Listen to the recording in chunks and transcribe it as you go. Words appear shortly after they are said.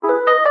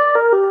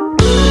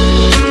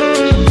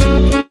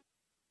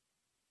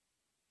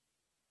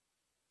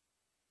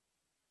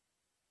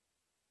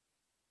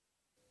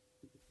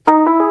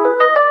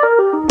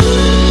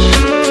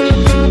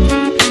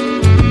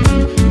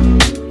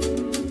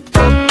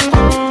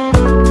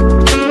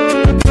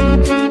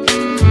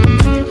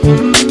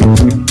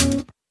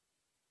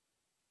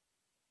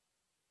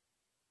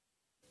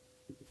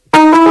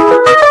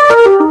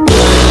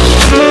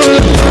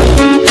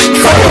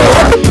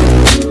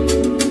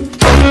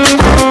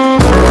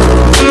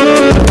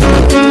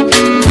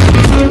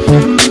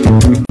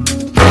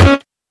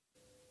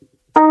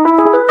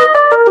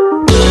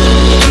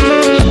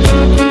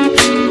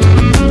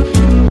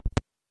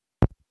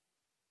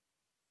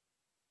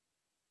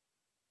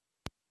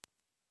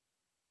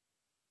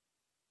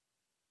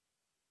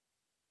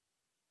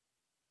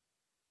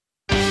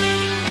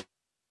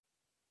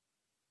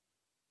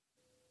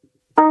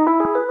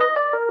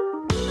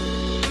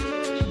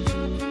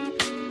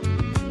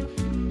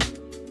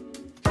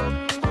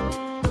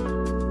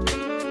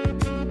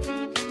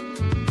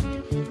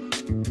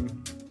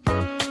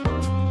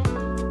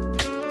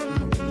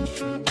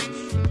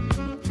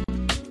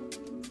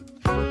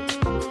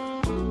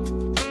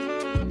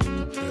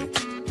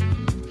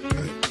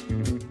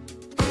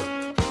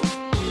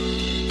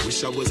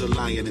wish I was a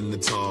lion in the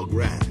tall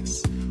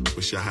grass.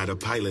 Wish I had a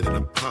pilot and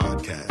a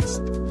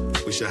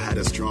podcast. Wish I had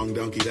a strong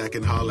donkey that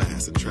can haul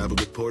ass and travel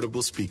with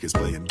portable speakers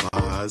playing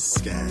bars,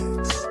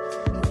 skags.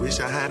 I wish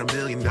I had $1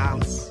 million.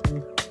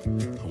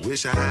 I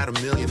wish I had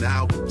 1 million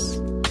albums.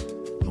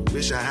 I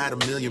wish I had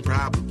 1 million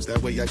problems.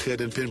 That way I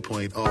couldn't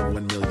pinpoint all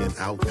 1 million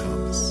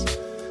outcomes.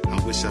 I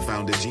wish I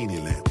found a genie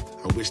lamp.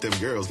 I wish them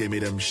girls gave me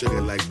them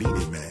sugar like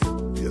Beanie Man.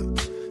 Yeah.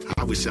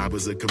 I wish I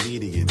was a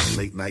comedian.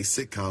 Late night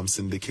sitcom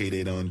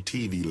syndicated on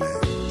TV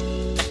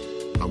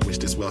Land. I wish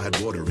this well had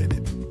water in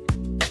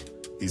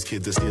it. These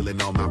kids are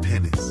stealing all my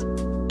pennies.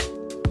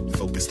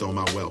 Focused on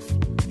my wealth.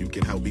 You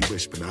can help me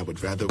wish, but I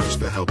would rather wish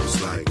for help.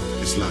 It's like,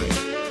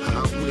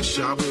 I wish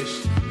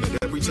that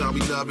every time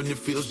we love and it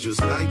feels just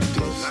like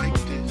this. Hey,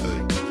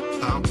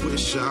 I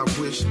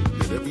wish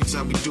that every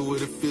time we do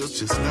it, it feels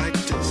just like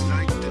this.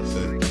 Hey,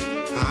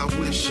 I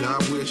wish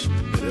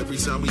that every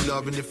time we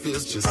love and it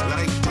feels just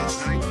like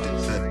this. Hey,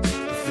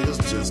 it feels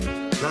just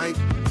like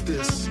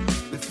this.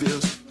 It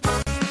feels.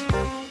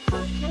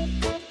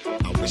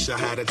 I wish I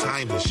had a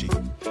time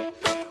machine.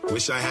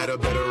 Wish I had a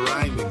better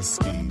rhyming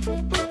scheme.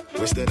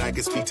 Wish that I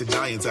could speak to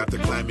giants after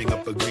climbing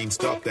up a green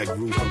stalk that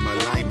grew from a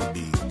lima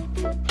bean.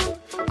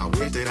 I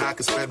wish that I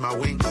could spread my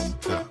wings.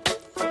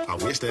 I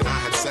wish that I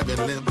had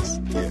 7 limbs.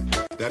 Yeah,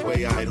 that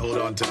way I'd hold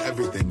on to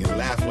everything and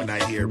laugh when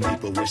I hear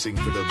people wishing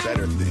for the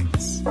better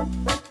things.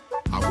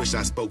 I wish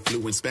I spoke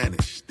fluent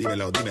Spanish.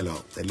 Dímelo,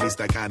 dímelo. At least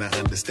I kinda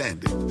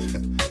understand it.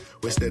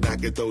 Wish that I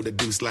could throw the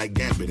deuce like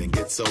Gambit and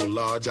get so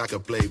large I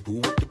could play Pooh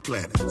with the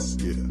planets.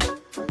 Yeah.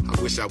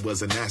 I wish I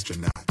was an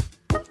astronaut.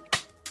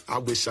 I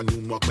wish I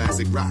knew more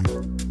classic rock.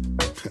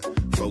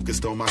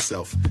 Focused on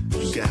myself.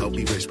 You can help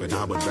me wish, but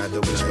I would rather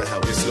wish for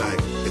help. It's like,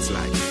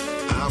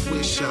 I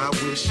wish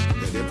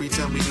that every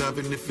time we love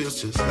and it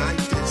feels just like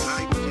this.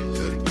 I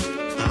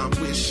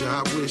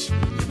wish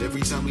that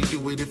every time we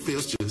do it, it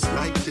feels just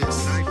like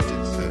this. I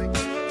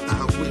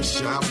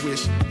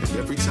wish that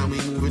every time we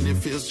move and it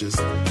feels just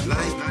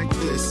like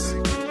this.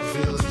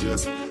 Feels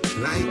just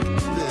like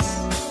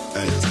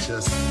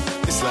this.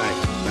 It's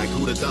like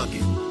who the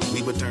donkey.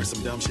 We would turn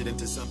some dumb shit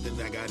into something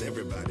that got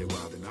everybody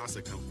wild in our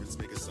circumference,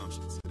 make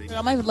assumptions.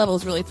 My level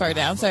is really far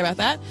down. Sorry about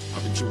that.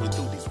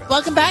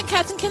 Welcome back,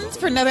 Cats and Kittens,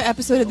 for another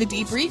episode of The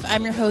Debrief.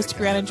 I'm your host,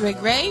 Brianna Joy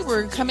Gray.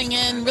 We're coming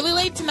in really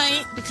late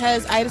tonight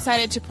because I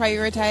decided to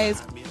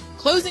prioritize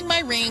closing my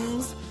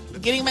rings,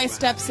 getting my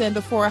steps in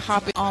before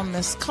hopping on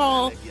this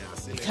call.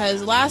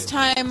 Because last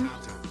time,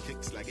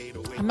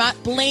 I'm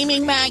not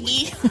blaming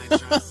Maggie,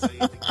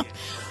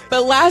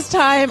 but last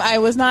time I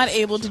was not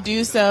able to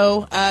do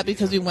so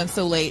because we went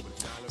so late.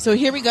 So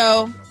here we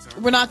go.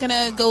 We're not going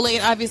to go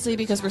late, obviously,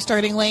 because we're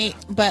starting late,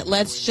 but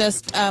let's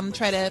just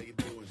try to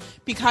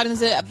be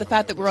cognizant of the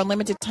fact that we're on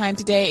limited time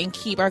today and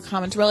keep our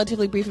comments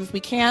relatively brief if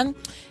we can,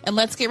 and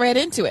let's get right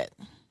into it.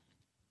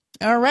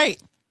 All right.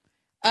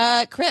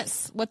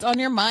 Chris, what's on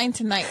your mind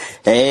tonight?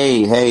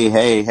 Hey.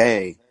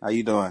 How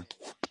you doing?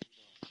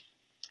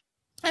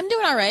 I'm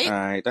doing all right. All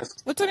right.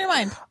 What's on your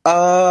mind?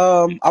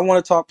 I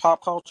want to talk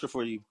pop culture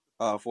for you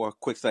for a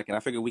quick second. I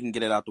figured we can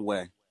get it out the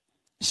way.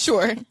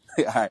 Sure.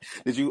 All right.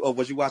 Was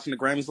you watching the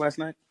Grammys last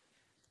night?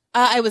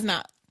 I was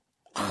not.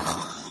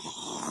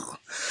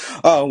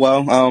 Oh,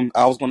 well,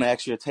 I was going to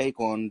ask your take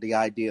on the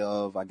idea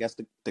of, I guess,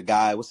 the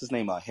guy, what's his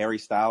name, Harry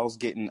Styles,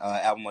 getting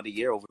Album of the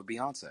Year over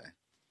Beyonce.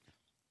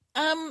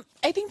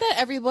 I think that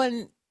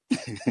everyone,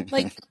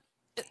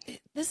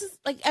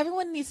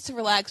 everyone nedes to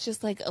relax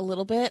just, a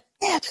little bit.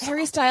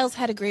 Harry Styles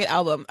had a great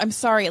album. I'm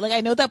sorry.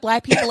 I know that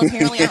black people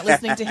apparently aren't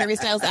listening to Harry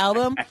Styles'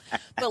 album,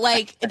 but,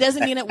 it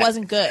doesn't mean it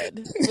wasn't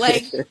good.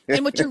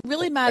 And what you're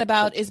really mad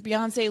about is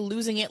Beyonce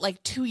losing it,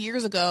 2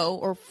 years ago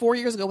or 4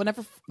 years ago,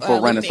 whenever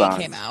Lemonade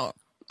came out.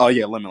 Oh,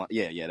 yeah, Lemonade.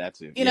 Yeah, that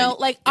too. You know,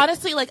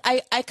 honestly,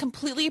 I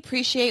completely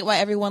appreciate why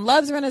everyone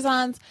loves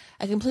Renaissance.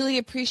 I completely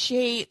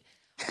appreciate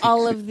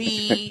all of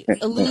the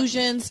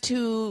allusions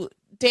to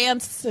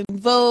dance and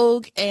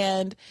Vogue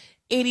and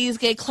 80s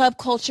gay club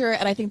culture,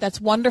 and I think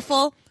that's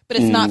wonderful, but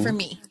it's not for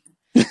me.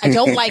 I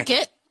don't like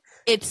it.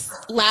 It's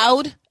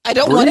loud. I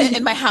don't want it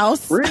in my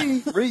house.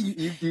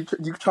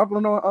 You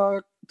traveling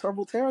on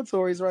troubled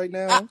territories right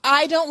now.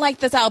 I don't like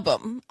this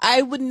album.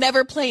 I would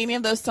never play any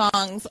of those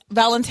songs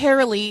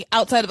voluntarily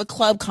outside of a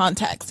club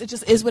context. It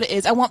just is what it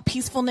is. I want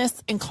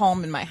peacefulness and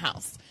calm in my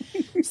house.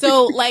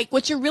 So,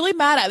 what you're really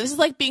mad at, this is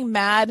like being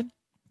mad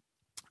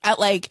at,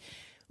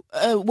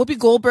 Whoopi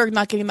Goldberg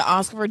not getting the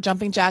Oscar for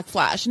Jumping Jack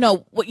Flash.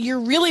 No, what you're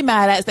really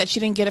mad at is that she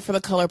didn't get it for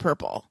The Color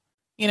Purple,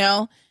 you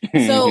know?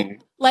 So,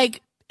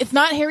 it's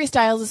not Harry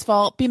Styles'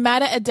 fault. Be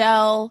mad at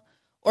Adele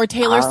or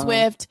Taylor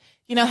Swift,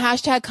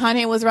 hashtag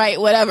Kanye was right,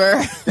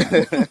 whatever.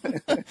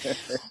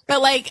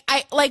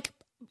 But,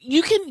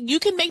 you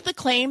can make the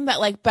claim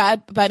that,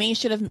 Bad Bunny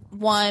should have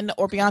won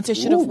or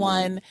Beyonce should have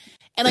won.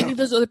 And I think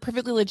those are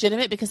perfectly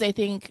legitimate because I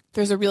think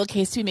there's a real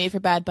case to be made for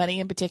Bad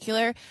Bunny in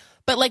particular.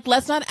 But,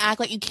 let's not act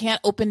like you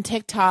can't open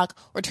TikTok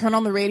or turn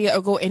on the radio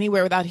or go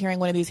anywhere without hearing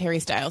one of these Harry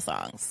Styles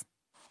songs.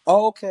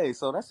 Okay,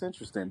 so that's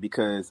interesting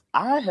because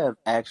I have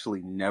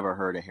actually never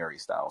heard a Harry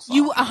Styles song.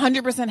 You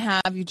 100%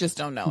 have. You just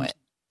don't know it.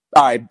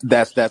 All right,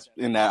 that's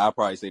in that. I'll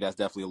probably say that's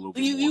definitely a little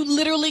bit more. You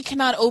literally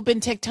cannot open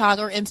TikTok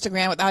or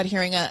Instagram without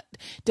hearing a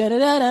da da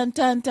da dun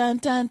dun dun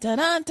dun dun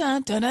dun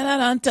dun dun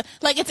dun dun.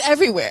 Like it's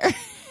everywhere.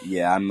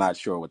 Yeah, I'm not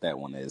sure what that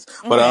one is,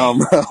 but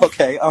Right.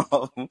 okay,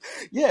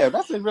 yeah,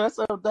 that's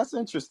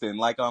interesting.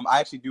 Like, I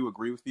actually do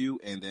agree with you,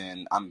 and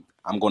then I'm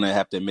gonna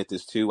have to admit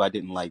this too. I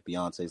didn't like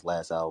Beyonce's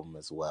last album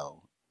as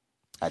well.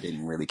 I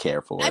didn't really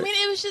care for I it. mean,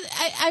 it was just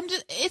I'm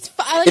just it's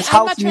like It's I'm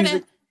house not trying to.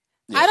 music.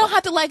 Yeah, I don't sorry.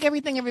 have to like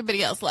everything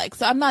everybody else likes,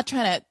 so I'm not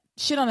trying to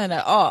shit on it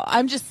at all.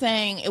 I'm just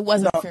saying it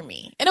wasn't No, for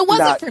me, and it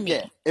wasn't not for yeah. me.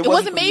 It It wasn't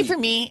wasn't for made me. for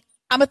me.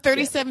 I'm a Yeah,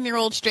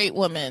 37-year-old straight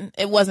woman.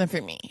 It wasn't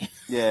for me.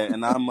 yeah,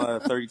 and I'm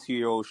a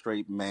 32-year-old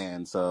straight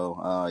man,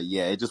 so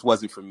yeah, it just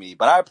wasn't for me.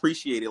 But I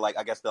appreciate it. Like,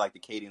 I guess the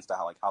cadence to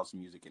how like house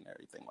music and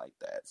everything like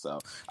that. So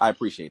I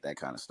appreciate that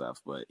kind of stuff.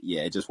 But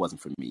yeah, it just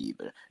wasn't for me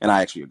either. And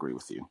I actually agree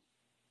with you.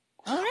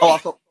 All Oh, right.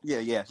 also,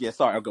 yeah.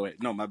 Sorry, I'll go ahead.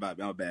 No, my bad,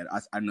 my bad.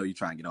 I know you're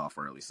trying to get off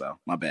early, so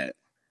my bad.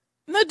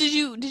 No, did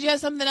you have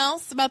something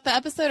else about the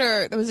episode,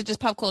 or was it just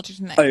pop culture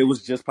tonight? It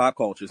was just pop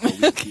culture, so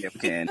we Okay. yeah we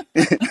can. All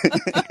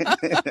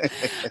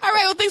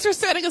right. Well, thanks for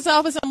starting us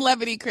off with some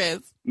levity, Chris.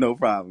 No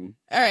problem.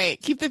 All right.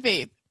 Keep the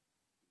faith.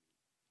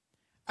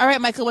 All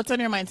right, Michael. What's on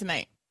your mind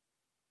tonight?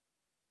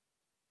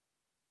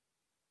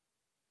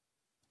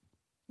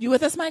 You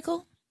with us,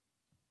 Michael?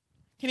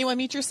 Can you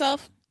unmute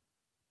yourself?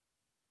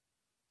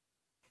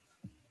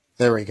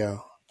 There we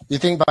go. You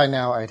think by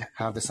now I'd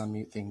have this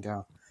unmute thing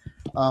down.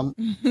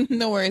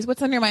 No worries.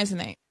 What's on your mind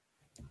tonight?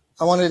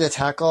 I wanted to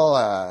tackle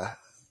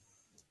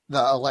the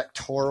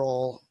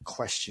electoral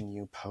question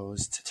you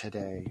posed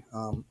today.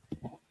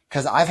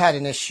 Because I've had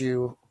an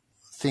issue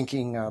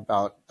thinking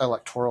about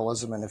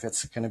electoralism and if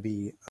it's going to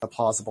be a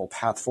plausible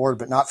path forward,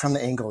 but not from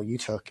the angle you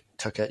took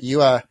it.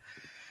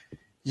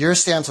 Your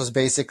stance was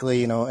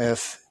basically,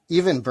 if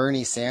even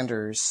Bernie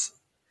Sanders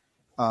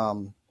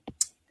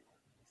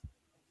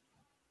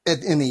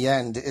in the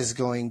end is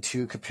going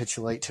to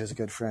capitulate to his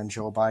good friend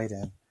Joe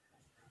Biden,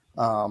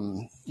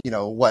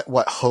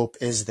 what hope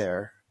is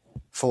there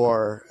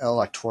for an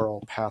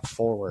electoral path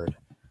forward?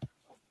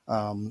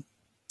 And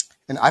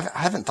I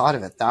haven't thought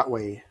of it that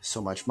way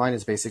so much. Mine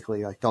is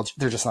basically like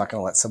they're just not going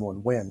to let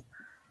someone win.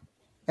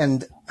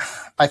 And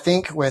I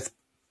think with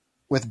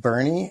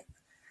Bernie,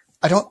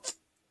 and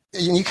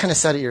you kind of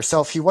said it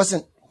yourself, he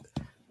wasn't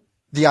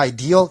the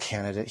ideal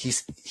candidate.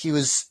 He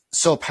was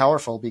so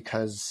powerful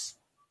because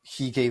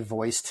he gave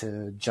voice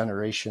to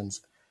generations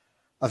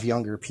of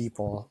younger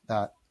people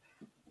that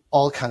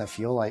all kind of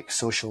feel like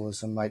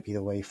socialism might be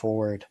the way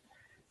forward.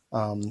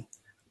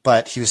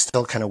 But he was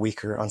still kind of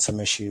weaker on some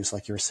issues,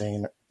 like you were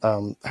saying.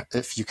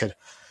 If you could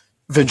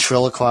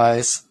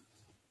ventriloquize,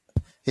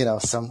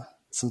 some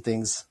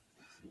things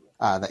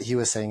that he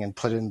was saying and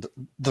put in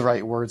the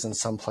right words in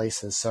some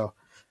places. So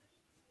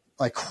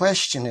my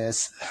question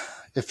is,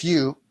 if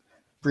you,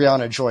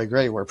 Brianna Joy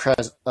Gray, were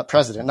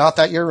president, not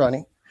that you're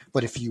running,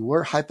 but if you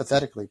were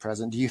hypothetically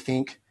president, do you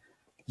think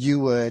you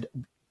would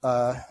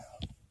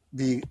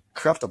be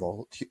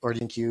corruptible, or do you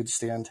think you'd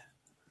stand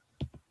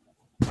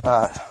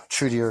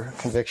true to your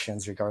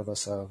convictions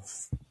regardless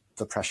of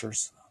the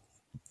pressures?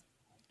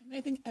 I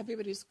think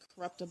everybody's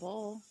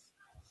corruptible,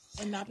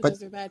 and not because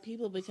they're bad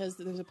people, because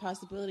there's a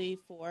possibility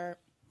for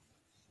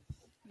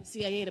the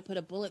CIA to put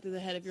a bullet through the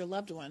head of your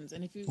loved ones.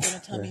 And if you're going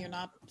to tell me you're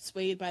not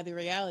swayed by the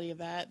reality of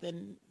that,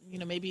 then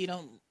maybe you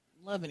don't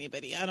love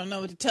anybody. I don't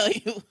know what to tell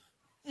you.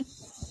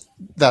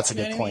 That's a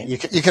good point. You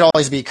could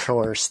always be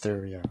coerced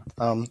through, yeah.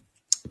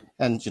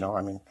 And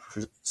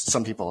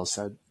some people have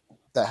said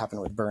that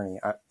happened with Bernie.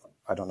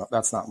 I don't know.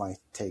 That's not my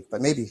take, but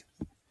maybe.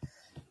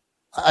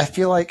 I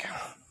feel like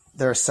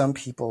there are some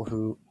people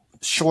who,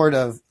 short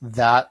of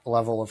that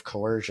level of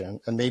coercion,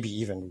 and maybe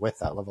even with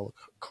that level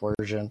of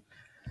coercion,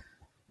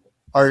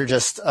 are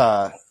just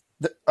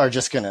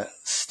going to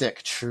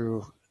stick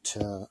true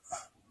to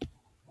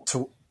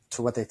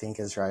what they think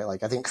is right.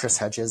 Like, I think Chris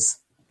Hedges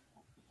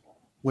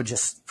would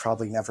just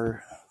probably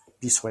never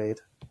be swayed.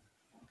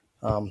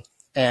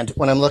 And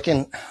when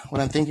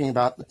I'm thinking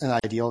about an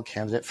ideal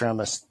candidate from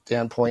a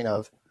standpoint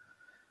of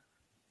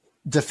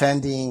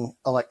defending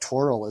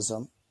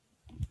electoralism,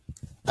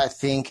 I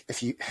think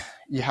if you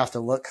have to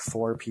look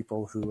for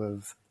people who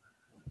have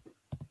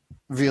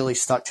really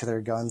stuck to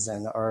their guns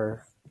and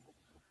are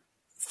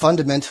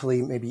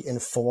fundamentally maybe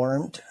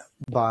informed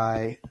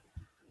by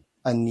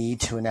a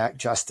need to enact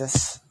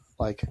justice,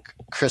 like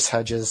Chris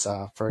Hedges,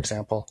 for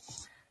example.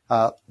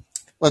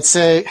 Let's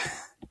say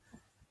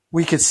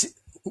we could see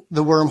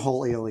the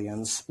wormhole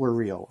aliens were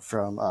real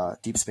from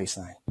Deep Space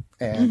Nine,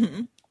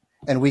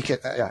 and we could.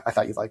 I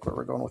thought you'd like where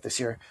we're going with this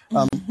here.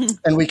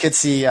 And we could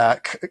see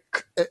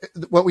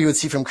what we would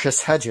see from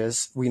Chris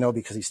Hedges. We know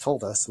because he's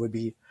told us would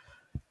be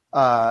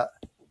the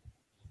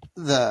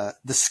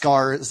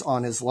scars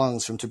on his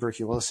lungs from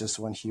tuberculosis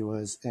when he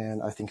was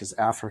in, I think, his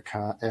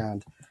Africa,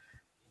 and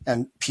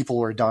people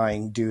were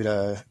dying due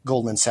to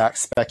Goldman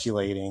Sachs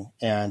speculating,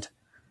 and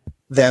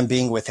them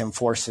being with him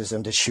forces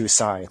him to choose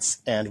sides,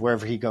 and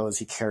wherever he goes,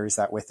 he carries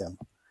that with him.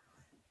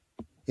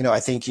 I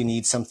think you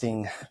need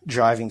something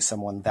driving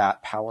someone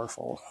that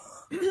powerful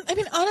I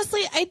mean,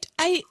 honestly,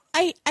 I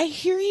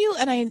hear you,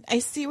 and I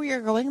see where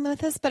you're going with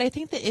this, but I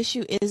think the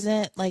issue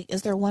isn't like,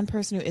 is there one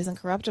person who isn't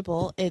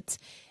corruptible? It's,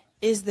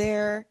 is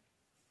there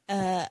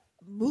a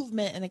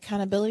movement and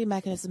accountability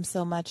mechanism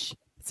such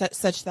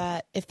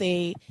that if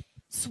they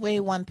sway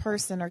one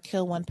person or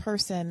kill one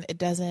person, it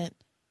doesn't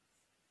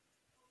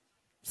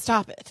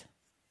stop it.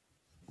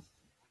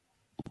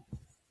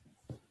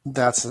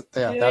 That's You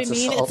know what I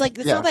mean? It's like,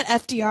 it's not that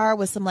FDR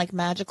was some like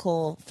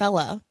magical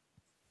fella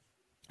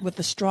with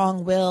a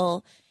strong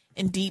will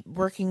and deep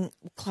working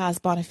class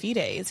bona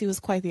fides. He was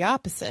quite the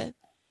opposite.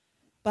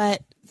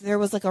 But there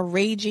was like a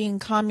raging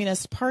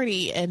communist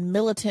party and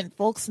militant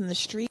folks in the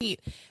street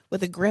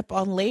with a grip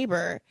on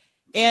labor,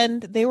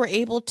 and they were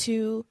able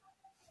to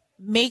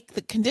make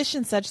the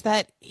conditions such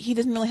that he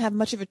didn't really have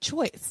much of a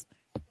choice.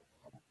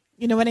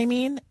 You know what I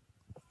mean?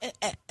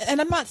 And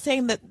I'm not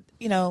saying that,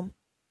 you know,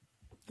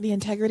 the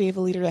integrity of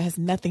a leader has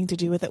nothing to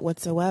do with it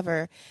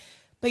whatsoever,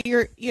 but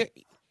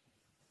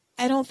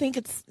I don't think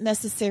it's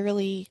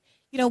necessarily,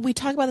 you know, we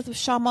talk about this with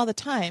Shama all the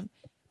time.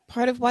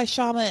 Part of why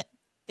Shama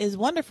is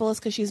wonderful is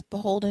because she's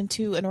beholden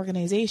to an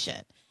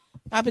organization,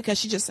 not because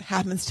she just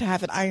happens to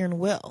have an iron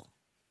will,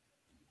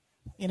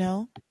 you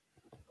know?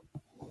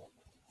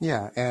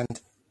 Yeah, and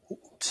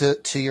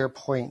to your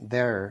point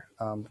there,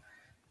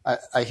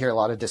 I hear a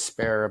lot of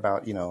despair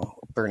about, you know,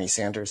 Bernie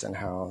Sanders and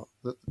how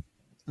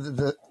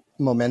the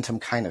momentum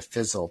kind of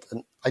fizzled.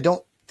 And I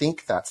don't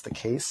think that's the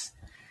case,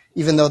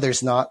 even though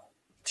there's not,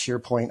 to your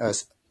point,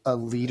 a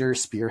leader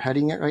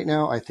spearheading it right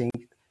now. I think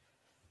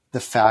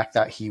the fact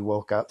that he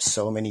woke up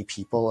so many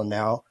people, and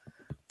now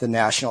the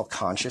national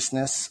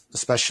consciousness,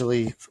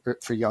 especially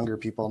for younger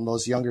people, and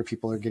those younger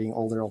people are getting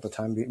older all the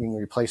time, being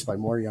replaced by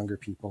more younger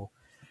people,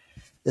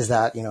 is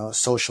that, you know,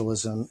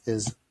 socialism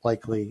is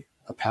likely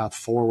a path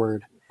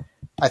forward.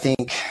 I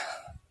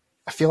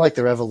feel like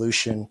the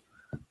revolution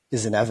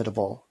is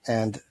inevitable,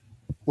 and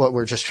what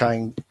we're just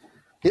trying,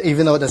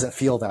 even though it doesn't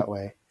feel that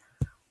way,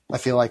 I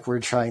feel like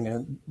we're trying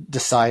to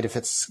decide if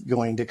it's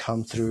going to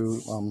come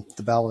through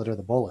the ballot or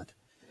the bullet.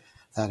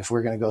 That if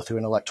we're going to go through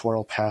an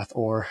electoral path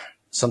or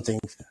something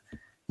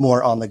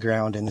more on the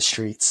ground in the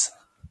streets.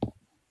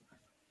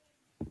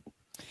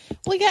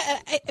 Well, yeah,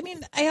 I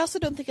mean, I also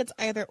don't think it's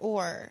either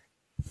or.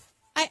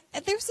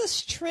 There's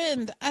this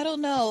trend. I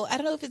don't know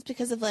if it's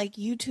because of like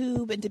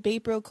YouTube and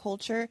debate bro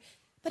culture,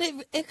 but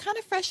it kind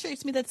of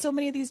frustrates me that so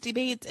many of these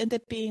debates end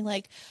up being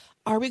like,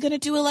 are we going to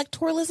do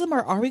electoralism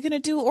or are we going to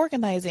do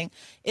organizing?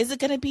 Is it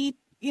going to be,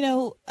 you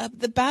know,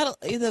 the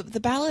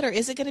ballot, or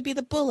is it going to be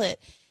the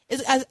bullet?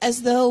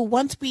 As though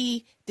once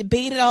we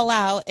debate it all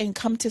out and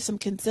come to some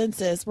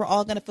consensus, we're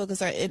all going to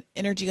focus our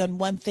energy on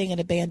one thing and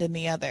abandon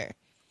the other.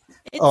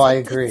 I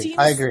agree.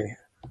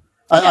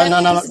 I'm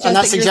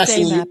not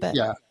suggesting that, but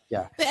yeah.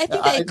 But I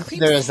think that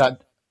there is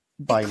that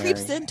It binary.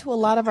 creeps into a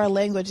lot of our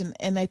language,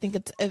 and I think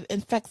it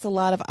infects a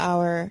lot of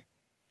our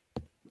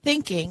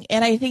thinking.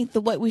 And I think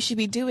that what we should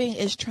be doing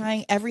is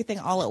trying everything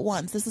all at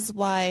once. This is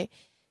why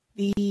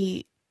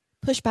the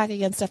pushback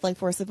against stuff like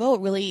Force the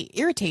Vote really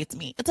irritates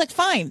me. It's like,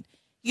 fine,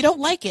 you don't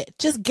like it,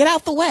 just get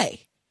out the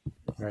way.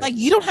 Right. Like,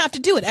 you don't have to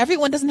do it.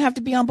 Everyone doesn't have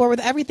to be on board with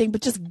everything,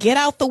 but just get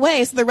out the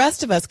way so the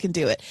rest of us can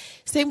do it.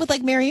 Same with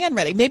like Marianne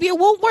Redding. Maybe it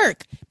won't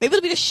work. Maybe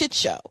it'll be a shit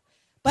show.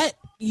 But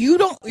you're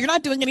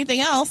not doing anything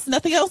else.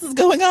 Nothing else is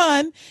going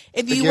on.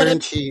 If you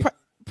want to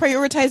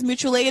prioritize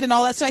mutual aid and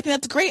all that stuff, I think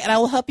that's great, and I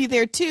will help you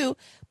there too.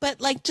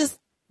 But like, just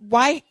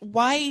why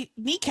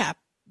kneecap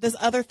this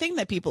other thing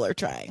that people are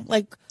trying?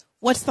 Like,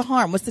 what's the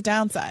harm? What's the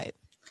downside?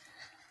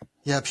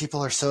 Yeah,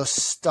 people are so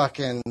stuck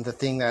in the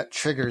thing that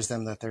triggers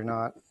them that they're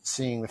not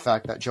seeing the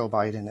fact that Joe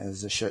Biden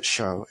is a shit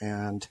show,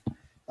 and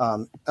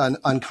an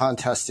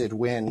uncontested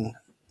win,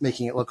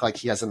 making it look like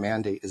he has a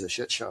mandate, is a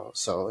shit show.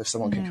 So if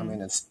someone can come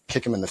in and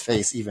kick him in the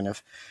face, even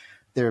if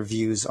their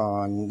views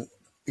on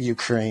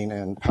Ukraine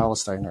and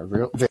Palestine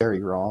are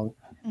very wrong,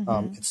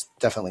 it's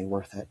definitely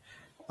worth it.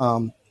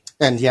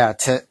 And yeah,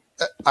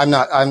 I'm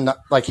not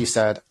like you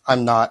said,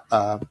 I'm not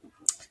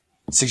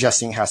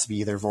suggesting it has to be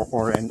either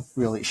or, and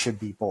really should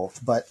be both.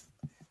 But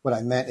what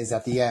I meant is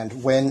at the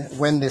end,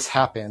 when this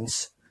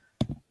happens,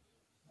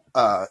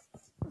 I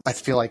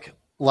feel like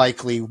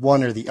likely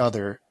one or the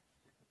other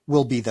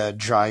will be the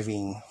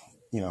driving,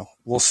 you know,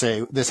 we'll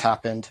say this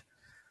happened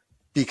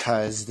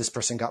because this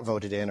person got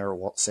voted in, or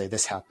we'll say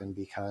this happened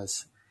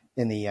because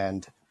in the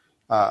end,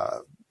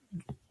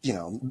 you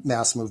know,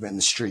 mass movement in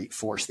the street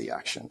forced the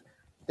action.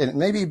 And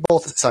maybe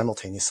both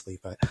simultaneously,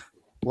 but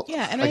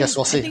yeah, and I guess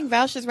we'll see. I think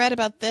Vaush is right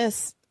about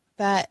this,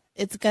 that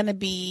it's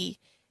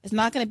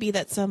not going to be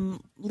that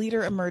some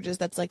leader emerges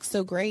that's like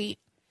so great,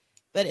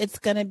 but it's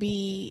going to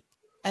be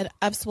an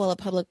upswell of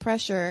public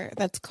pressure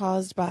that's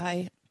caused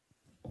by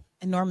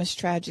enormous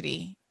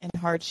tragedy and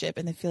hardship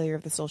and the failure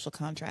of the social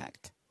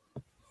contract.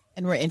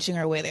 And we're inching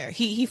our way there.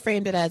 He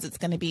framed it as it's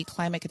going to be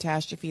climate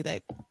catastrophe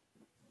that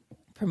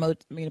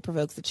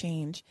provokes the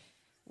change.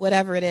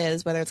 Whatever it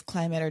is, whether it's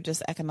climate or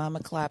just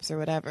economic collapse or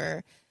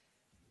whatever,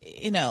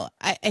 you know,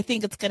 I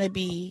think it's going to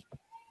be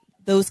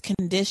those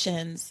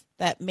conditions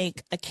that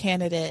make a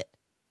candidate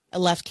a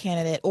left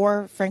candidate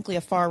or, frankly,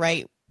 a far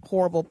right,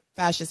 horrible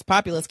fascist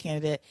populist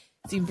candidate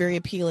seem very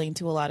appealing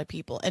to a lot of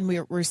people. And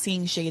we're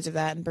seeing shades of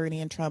that in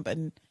Bernie and Trump.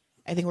 And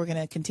I think we're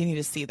going to continue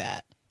to see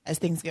that as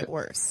things get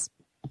worse.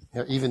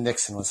 Yeah, even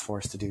Nixon was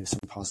forced to do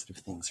some positive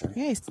things, right?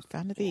 Yeah, he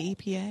founded the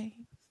EPA.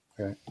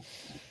 Right.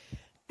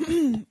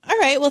 All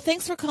right. Well,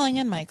 thanks for calling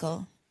in,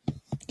 Michael.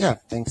 Yeah,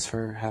 thanks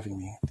for having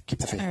me. Keep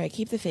the faith. All right,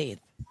 keep the faith.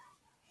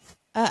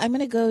 I'm going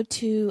to go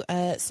to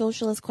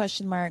Socialist ?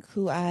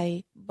 Who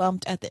I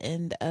bumped at the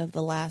end of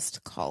the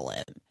last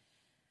call-in.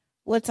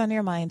 What's on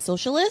your mind,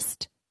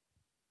 Socialist?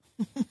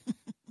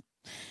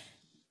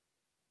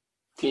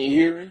 Can you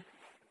hear me?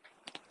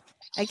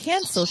 I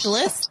can,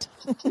 Socialist.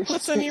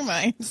 What's on your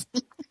mind?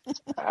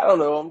 I don't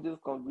know. I'm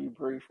just going to be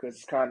brief because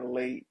it's kind of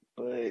late.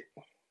 But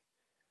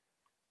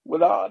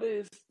with all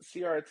this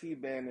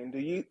CRT banning, do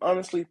you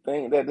honestly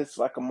think that it's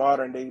like a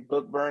modern day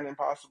book burning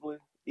possibly?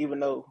 Even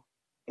though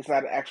it's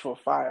not an actual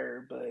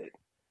fire, but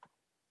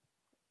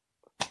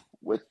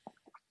with...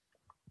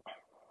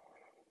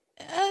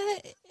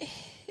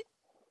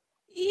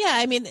 Yeah,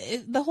 I mean,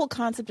 the whole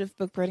concept of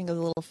book burning is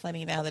a little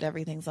funny now that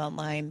everything's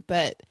online.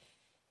 But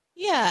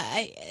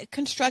yeah,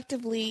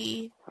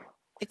 constructively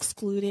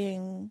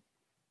excluding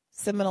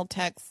seminal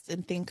texts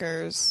and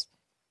thinkers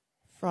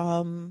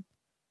from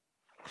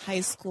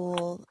high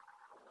school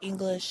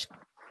English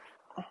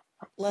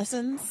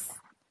lessons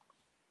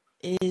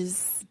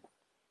is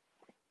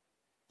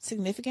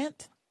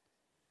significant.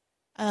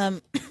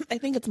 I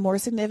think it's more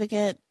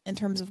significant in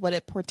terms of what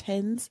it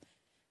portends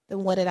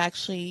than what it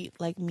actually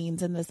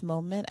means in this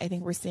moment. I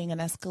think we're seeing an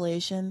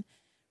escalation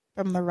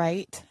from the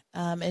right,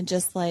 and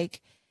just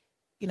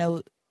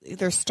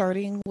they're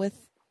starting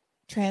with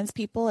trans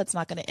people. It's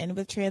not going to end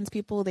with trans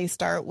people. They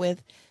start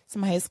with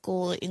some high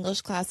school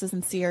English classes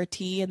and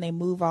CRT, and they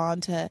move on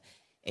to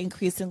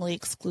increasingly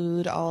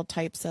exclude all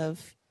types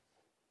of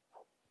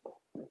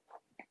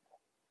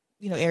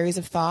areas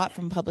of thought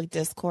from public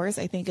discourse.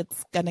 I think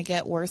it's going to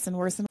get worse and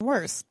worse and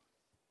worse.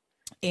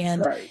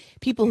 And Right.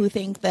 people who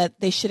think that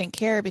they shouldn't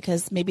care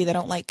because maybe they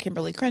don't like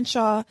Kimberly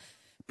Crenshaw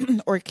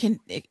or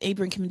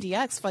Ibram Kim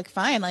DX,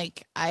 fine,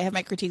 I have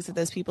my critiques of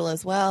those people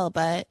as well,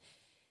 but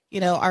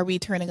are we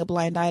turning a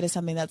blind eye to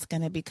something that's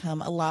going to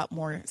become a lot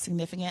more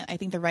significant? I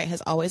think the right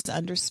has always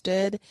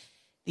understood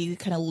the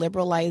kind of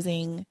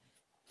liberalizing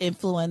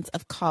influence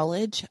of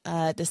college,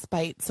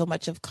 despite so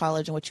much of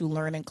college and what you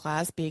learn in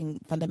class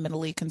being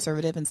fundamentally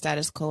conservative and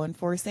status quo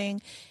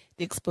enforcing.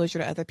 The exposure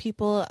to other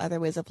people, other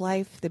ways of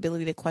life, the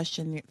ability to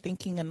question your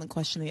thinking and then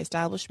question the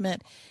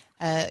establishment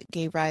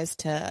gave rise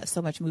to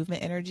so much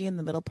movement energy in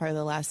the middle part of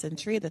the last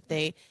century that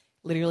they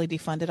literally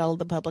defunded all of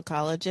the public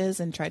colleges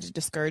and tried to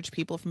discourage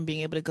people from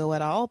being able to go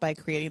at all by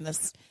creating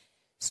this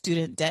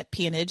student debt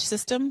peonage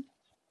system.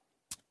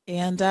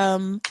 And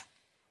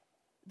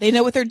they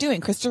know what they're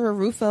doing. Christopher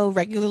Rufo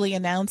regularly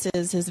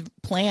announces his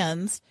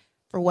plans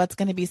for what's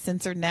going to be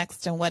censored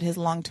next and what his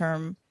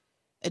long-term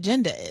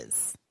agenda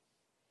is.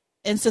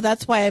 And so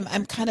that's why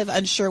I'm kind of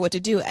unsure what to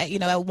do.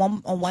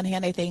 On one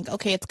hand, I think,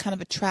 okay, it's kind of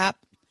a trap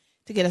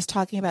to get us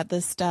talking about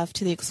this stuff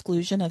to the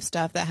exclusion of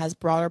stuff that has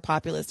broader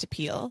populist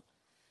appeal,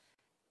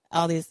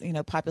 all these,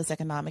 populist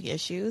economic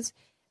issues.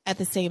 At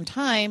the same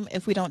time,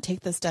 if we don't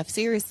take this stuff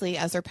seriously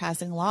as they're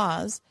passing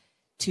laws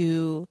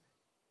to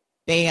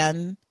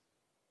ban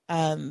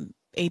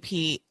AP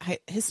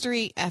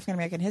history, African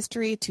American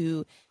history,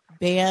 to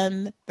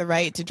ban the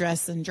right to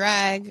dress and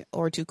drag,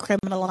 or to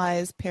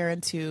criminalize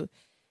parents who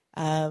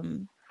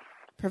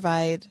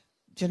provide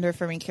gender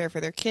affirming care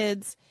for their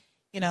kids,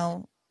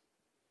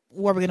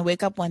 we're going to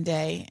wake up one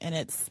day and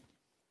it's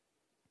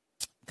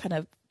kind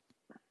of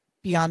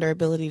beyond our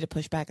ability to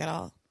push back at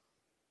all.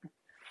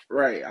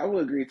 Right, I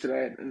would agree to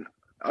that. And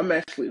I'm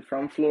actually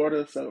from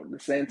Florida, so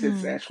DeSantis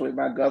is actually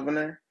my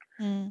governor.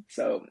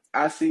 So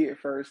I see it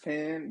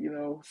firsthand,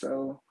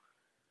 so.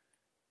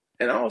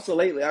 And also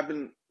lately I've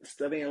been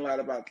studying a lot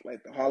about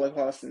the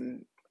Holocaust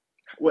and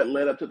what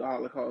led up to the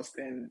Holocaust.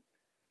 And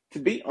to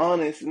be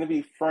honest and to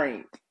be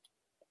frank,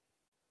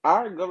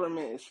 our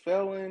government is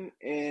failing,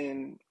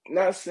 and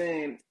not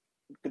saying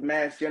the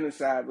mass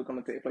genocide was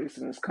going to take place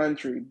in this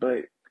country,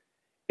 but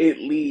it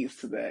leads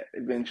to that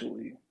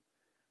eventually.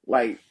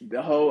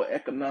 The whole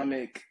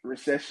economic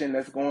recession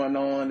that's going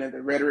on and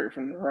the rhetoric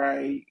from the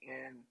right.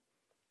 And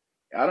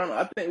I don't know,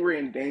 I think we're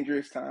in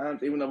dangerous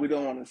times, even though we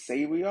don't want to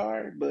say we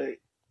are, but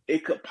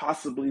it could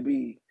possibly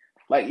be.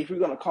 If you're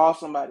going to call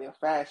somebody a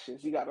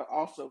fascist, you got to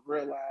also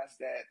realize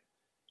that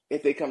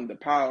if they come to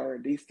power,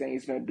 these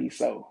things going to be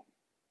so.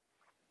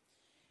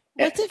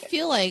 What's it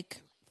feel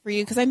like for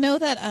you? Because I know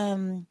that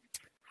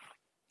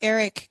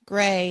Eric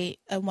Gray,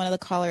 one of the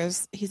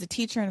callers, he's a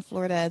teacher in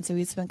Florida, and so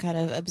he's been kind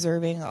of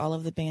observing all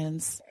of the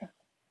bans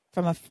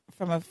from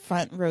a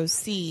front row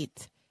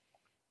seat.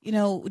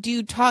 Do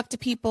you talk to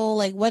people?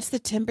 What's the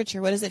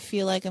temperature? What does it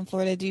feel like in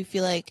Florida? Do you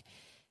feel like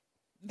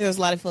there's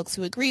a lot of folks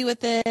who agree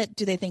with it?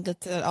 Do they think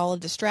it's all a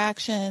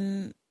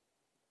distraction?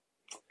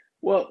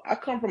 Well, I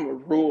come from a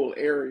rural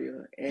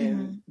area,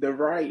 and the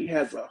right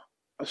has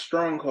a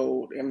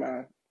stronghold in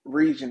my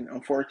region,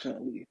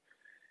 unfortunately.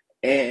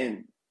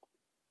 And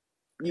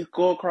you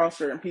go across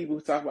certain people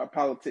who talk about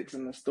politics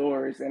in the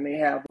stores, and they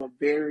have a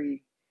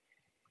very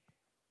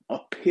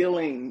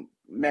appealing,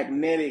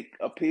 magnetic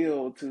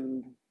appeal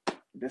to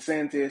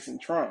DeSantis and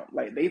Trump.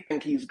 Like, they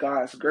think he's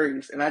God's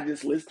grace. And I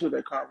just listen to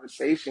their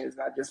conversations,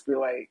 and I just feel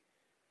like,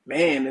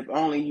 man, if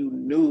only you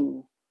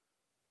knew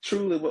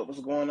truly what was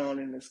going on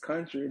in this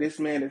country. This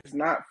man is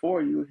not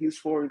for you. He's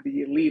for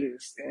the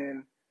elitists.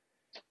 And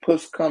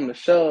push come to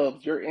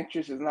shove, your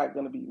interest is not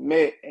going to be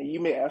met, and you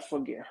may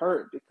actually get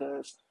hurt,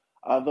 because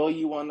although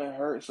you want to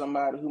hurt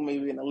somebody who may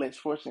be in a less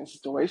fortunate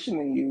situation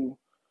than you,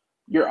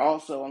 you're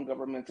also on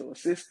governmental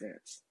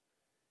assistance.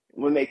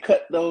 When they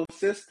cut those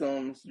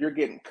systems, you're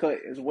getting cut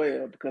as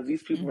well, because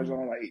these people was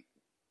on like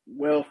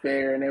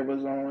welfare and it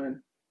was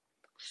on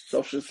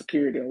Social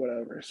Security or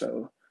whatever.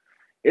 So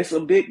it's a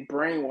big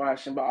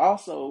brainwashing, but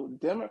also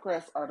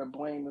Democrats are to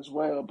blame as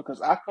well,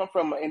 because I come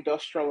from an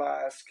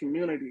industrialized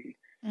community.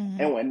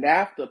 And when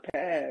NAFTA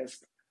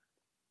passed,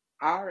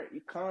 our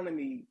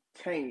economy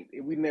tanked,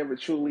 and we never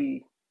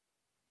truly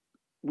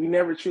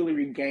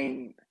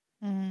regained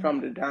from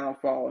the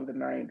downfall in the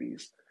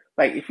 90s.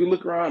 Like, if you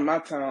look around my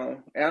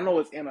town, and I know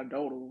it's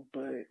anecdotal,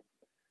 but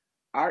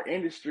our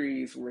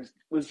industries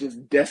was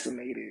just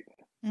decimated.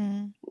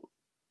 And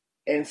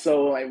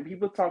so, like, when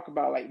people talk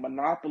about like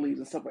monopolies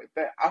and stuff like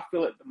that, I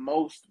feel it the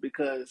most,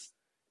 because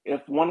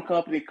if one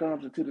company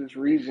comes into this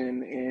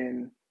region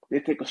and they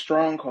take a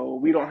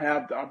stronghold, we don't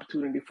have the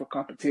opportunity for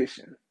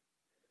competition.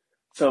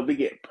 So we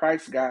get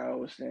price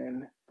gouged,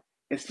 and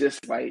it's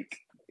just like,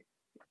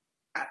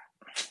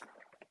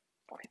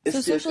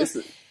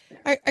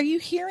 are you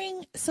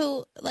hearing,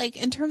 so like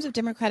in terms of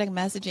Democratic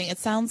messaging, it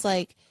sounds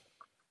like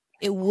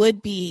it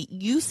would be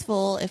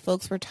useful if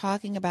folks were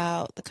talking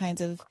about the kinds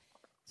of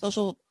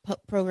social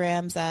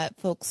programs that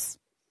folks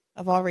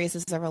of all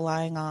races are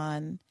relying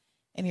on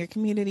in your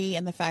community,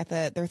 and the fact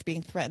that they're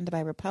being threatened by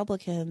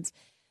Republicans.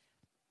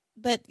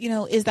 But, you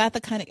know, is that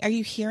the kind of, are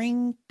you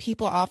hearing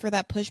people offer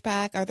that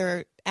pushback? Are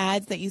there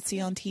ads that you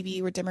see on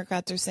TV where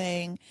Democrats are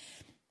saying,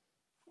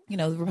 you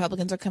know, the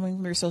Republicans are coming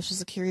from your Social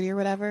Security or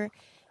whatever?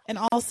 And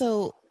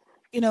also,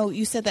 you know,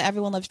 you said that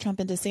everyone loves Trump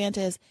and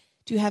DeSantis.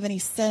 Do you have any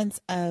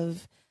sense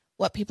of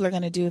what people are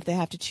going to do if they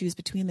have to choose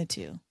between the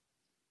two?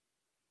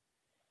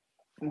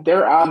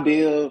 Their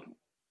ideal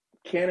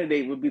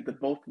candidate would be the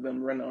both of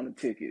them run on a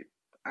ticket.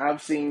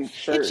 I've seen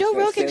shirts. Joe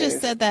Rogan just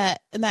said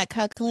that in that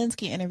Kyle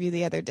Kalinske interview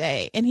the other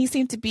day, and he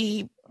seemed to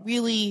be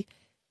really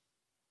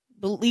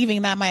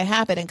believing that might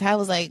happen. And Kyle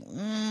was like,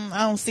 I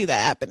don't see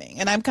that happening.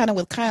 And I'm kind of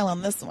with Kyle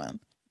on this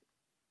one.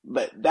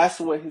 But that's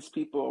what his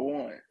people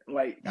want.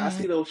 Like, I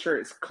see those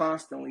shirts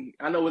constantly.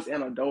 I know it's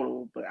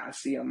anecdotal, but I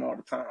see them all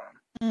the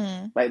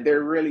time. Like,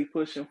 they're really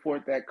pushing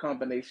forth that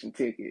combination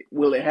ticket.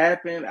 Will it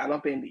happen? I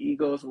don't think the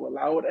egos will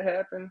allow it to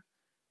happen,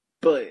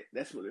 but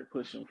that's what they're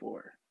pushing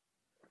for.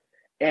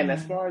 And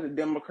as far as the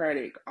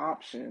Democratic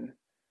option,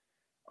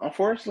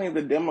 unfortunately,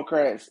 the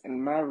Democrats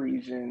in my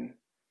region,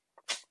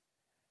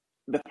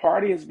 the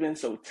party has been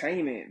so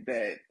tainted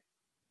that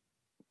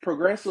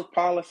progressive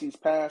policies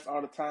pass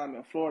all the time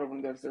in Florida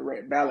when there's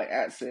direct ballot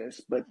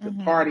access, but the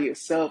party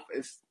itself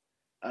is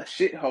a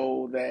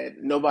shithole that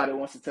nobody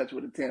wants to touch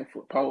with a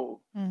 10-foot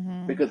pole.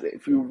 Because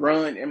if you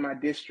run in my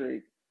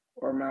district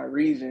or my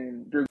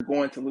region, you're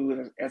going to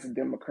lose as a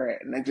Democrat.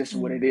 And that's just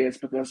what it is,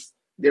 because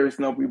there is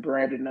no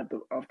rebranding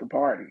of the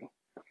party.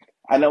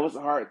 I know it's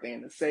a hard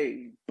thing to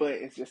say, but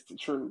it's just the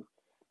truth.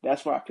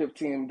 That's why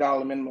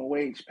 $15 minimum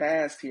wage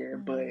passed here,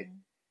 but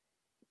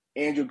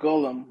Andrew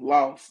Gillum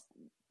lost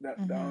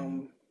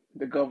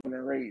the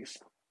governor race.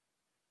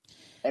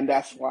 And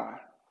that's why.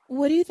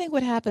 What do you think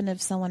would happen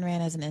if someone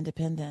ran as an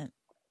independent,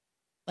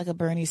 like a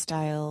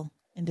Bernie-style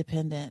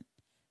independent,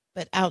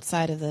 but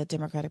outside of the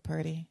Democratic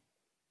Party?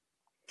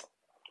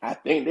 I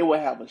think they would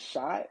have a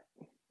shot.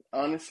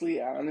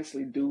 Honestly, I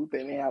honestly do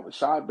think they have a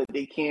shot, but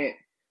they can't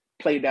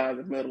play down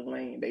the middle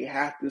lane. They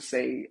have to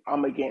say,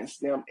 I'm against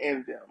them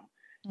and them.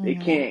 They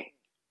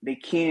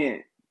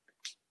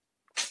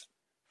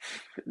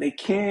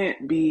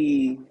can't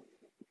be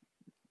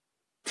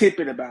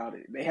tippet about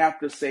it. They have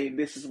to say,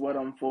 this is what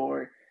I'm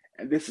for,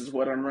 and this is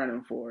what I'm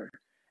running for.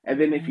 And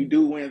then if you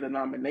do win the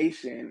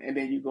nomination, and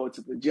then you go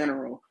to the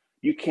general,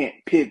 you can't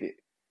pivot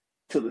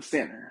to the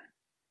center.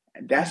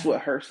 And that's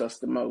what hurts us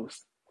the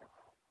most.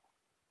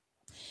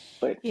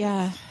 But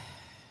yeah,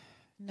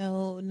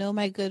 no,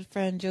 my good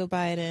friend Joe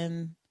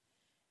Biden.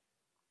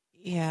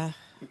 Yeah,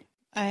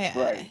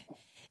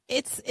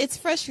 it's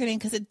frustrating,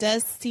 because it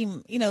does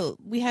seem, you know,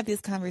 we have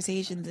these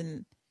conversations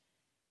and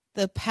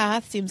the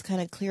path seems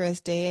kind of clear as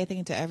day, I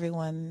think, to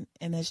everyone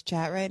in this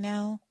chat right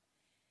now.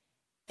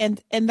 And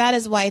that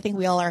is why I think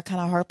we all are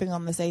kind of harping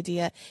on this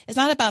idea. It's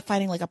not about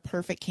finding like a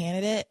perfect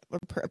candidate or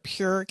a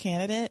pure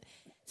candidate.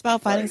 It's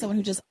about finding someone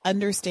who just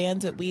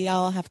understands what we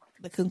all have,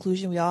 the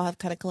conclusion we all have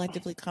kind of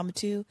collectively come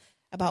to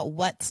about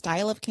what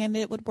style of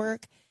candidate would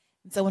work,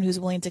 and someone who's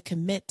willing to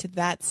commit to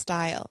that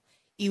style,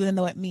 even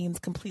though it means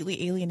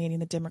completely alienating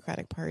the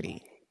Democratic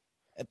Party,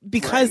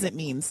 because it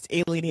means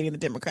alienating the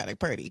Democratic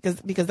Party,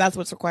 because that's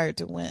what's required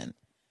to win.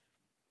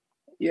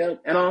 Yeah,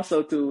 and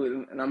also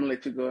too, and I'm gonna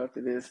let you go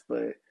after this,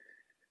 but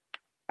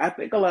I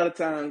think a lot of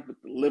times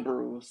with the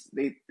liberals,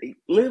 they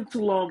live too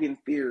long in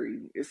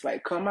theory. It's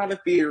like come out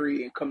of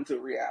theory and come to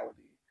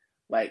reality.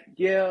 Like,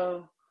 yeah,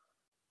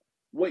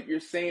 what you're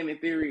saying in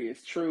theory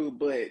is true,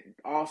 but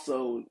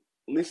also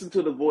listen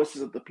to the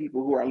voices of the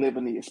people who are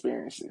living the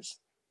experiences.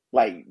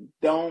 Like,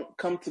 don't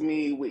come to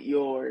me with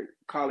your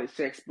college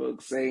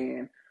textbook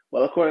saying,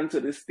 well, according to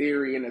this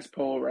theory in this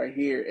poll right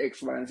here,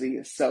 X, Y, and Z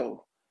is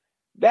so.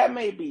 That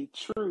may be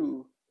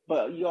true,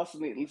 but you also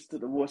need to listen to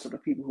the voice of the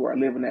people who are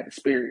living that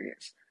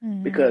experience.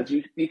 Mm-hmm. Because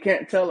you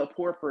can't tell a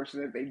poor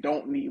person that they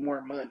don't need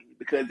more money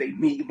because they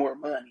need more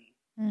money.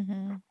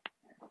 Mm-hmm.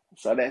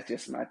 So that's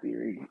just my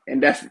theory.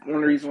 And that's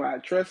one reason why I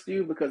trust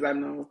you, because I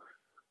know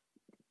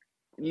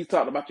you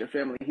talked about your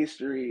family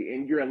history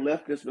and you're a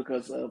leftist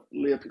because of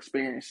lived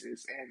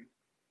experiences.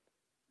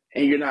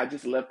 And you're not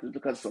just a leftist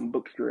because of some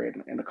book you read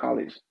in the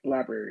college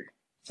library.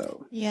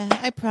 So yeah,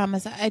 I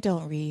promise I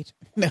don't read.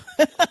 No.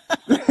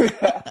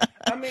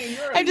 I mean,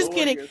 you're a lawyer,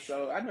 kidding.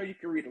 So I know you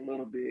can read a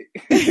little bit.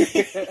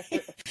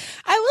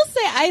 I will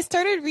say I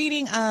started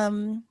reading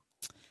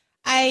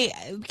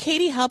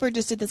Katie Halper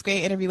just did this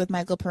great interview with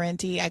Michael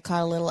Parenti. I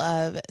caught a little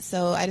of,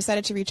 so I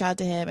decided to reach out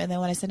to him. And then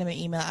when I sent him an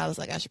email, I was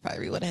like, I should probably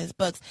read one of his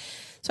books.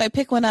 So I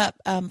picked one up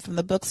from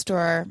the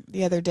bookstore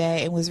the other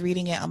day and was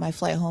reading it on my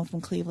flight home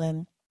from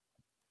Cleveland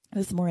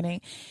this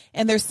morning.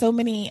 And there's so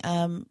many,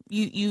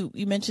 you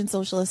mentioned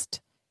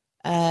socialist,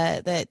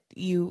 that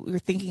you were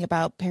thinking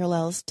about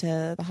parallels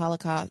to the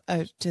Holocaust,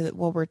 to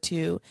World War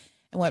II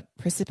and what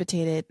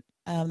precipitated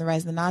the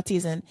rise of the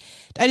Nazis. And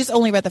I just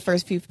only read the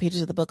first few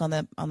pages of the book on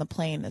the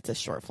plane. It's a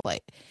short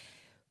flight,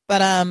 but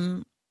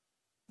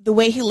the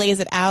way he lays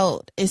it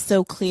out is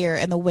so clear,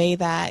 and the way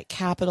that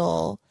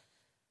capital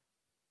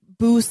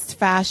boosts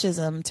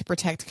fascism to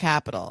protect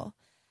capital,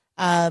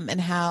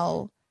 and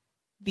how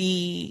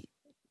the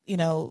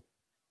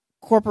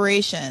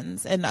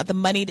corporations and the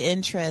moneyed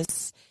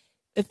interests,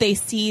 if they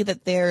see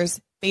that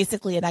there's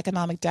basically an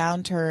economic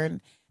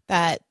downturn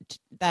that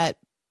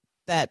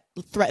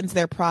threatens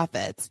their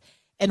profits,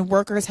 and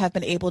workers have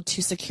been able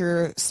to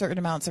secure certain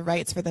amounts of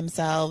rights for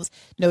themselves,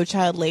 no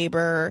child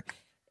labor,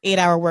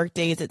 8-hour work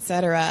days,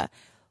 etc.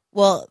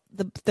 Well,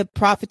 the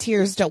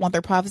profiteers don't want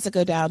their profits to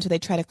go down, so they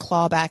try to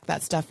claw back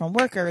that stuff from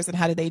workers. And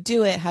how do they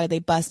do it? How do they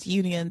bust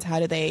unions? How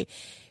do they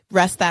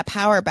wrest that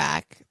power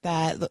back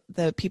that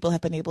the people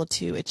have been able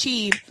to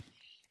achieve?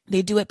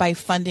 They do it by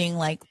funding,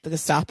 like the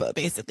Gestapo,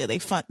 basically.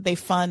 They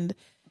fund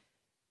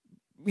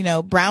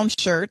brown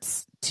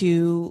shirts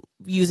to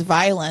use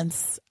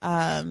violence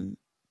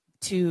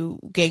to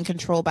gain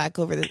control back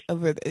over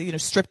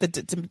strip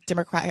the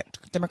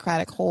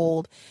democratic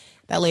hold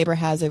that labor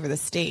has over the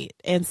state.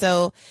 And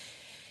so,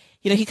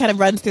 he kind of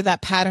runs through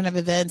that pattern of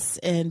events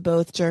in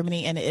both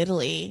Germany and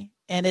Italy,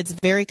 and it's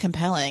very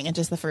compelling in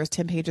just the first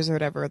 10 pages or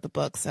whatever of the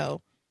book.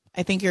 So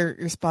I think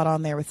you're spot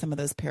on there with some of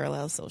those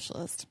parallel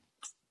socialists.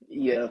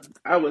 Yeah,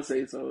 I would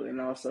say so.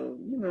 And also,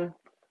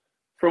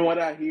 from what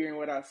I hear and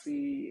what I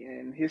see,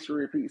 and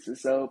history repeats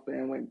itself,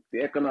 and when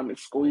the economic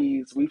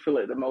squeeze, we feel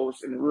it the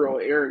most in rural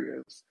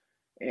areas.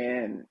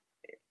 And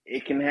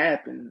it can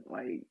happen.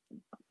 Like,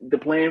 the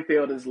playing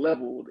field is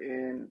leveled,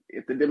 and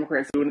if the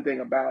Democrats do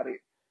anything about it,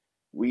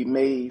 we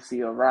may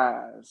see a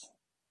rise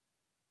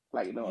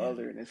like no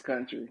other in this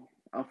country,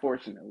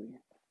 unfortunately.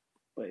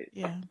 But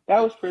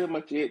that was pretty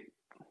much it.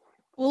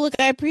 Well, look,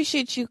 I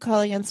appreciate you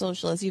calling in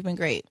socialist. You've been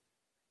great.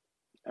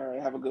 All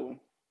right, have a good one.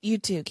 You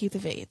too. Keep the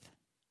faith.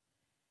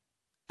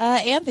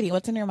 Anthony,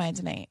 what's on your mind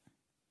tonight?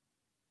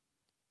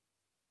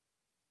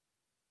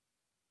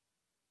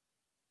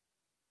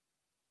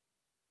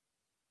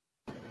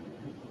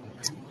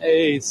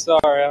 Hey,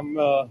 sorry, I'm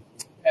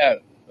at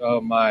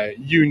my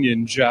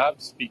union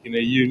job, speaking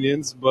of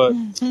unions, but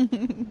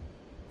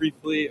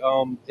briefly,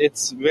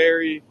 it's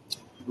very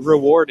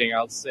rewarding,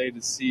 I'll say,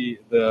 to see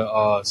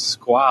the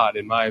squad,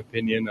 in my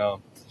opinion,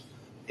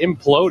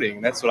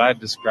 imploding. That's what I'd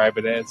describe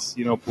it as,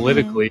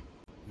 politically.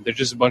 They're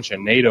just a bunch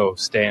of NATO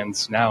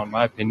stands now, in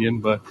my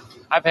opinion, but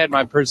I've had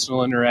my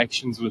personal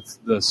interactions with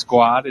the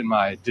squad in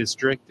my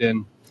district,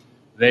 and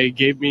they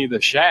gave me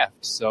the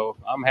shaft, so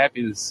I'm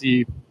happy to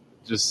see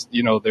just,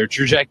 their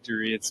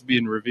trajectory. It's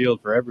being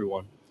revealed for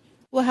everyone.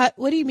 Well,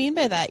 what do you mean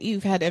by that?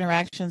 You've had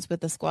interactions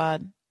with the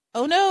squad.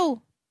 Oh,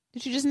 no.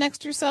 Did you just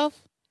next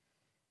yourself?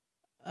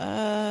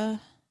 Are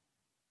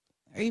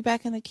you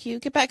back in the queue?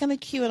 Get back in the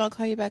queue and I'll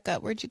call you back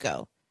up. Where'd you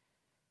go?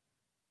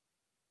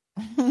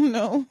 Oh,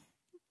 no.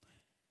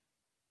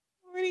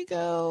 Where'd he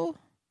go?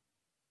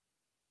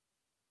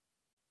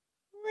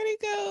 Where'd he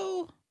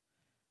go?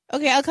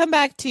 Okay, I'll come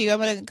back to you. I'm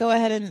going to go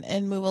ahead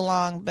and move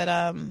along, but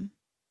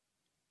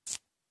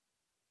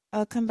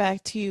I'll come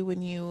back to you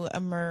when you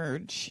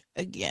emerge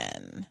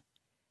again.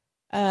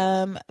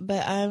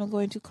 But I'm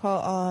going to call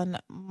on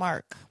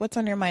Mark. What's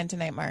on your mind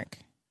tonight, Mark?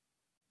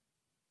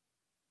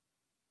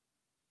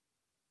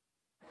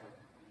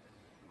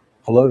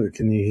 Hello,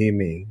 can you hear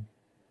me?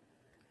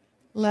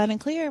 Loud and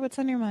clear. What's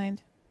on your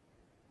mind?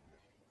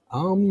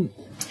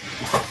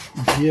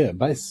 Yeah,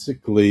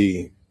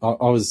 basically, I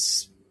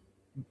was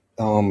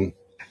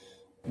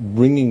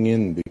ringing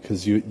in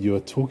because you're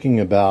talking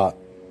about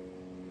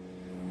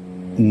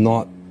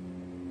not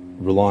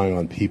relying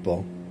on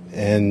people.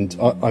 And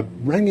I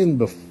rang in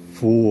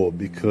before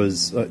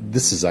because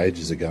this is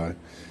ages ago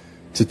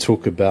to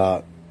talk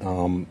about,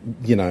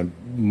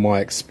 my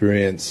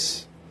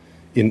experience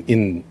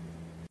in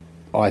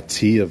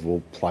IT of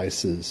all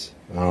places.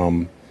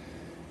 And,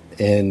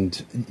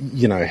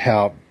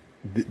 how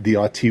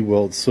the IT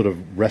world sort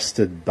of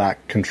wrested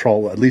back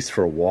control, at least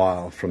for a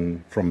while,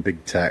 from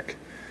big tech.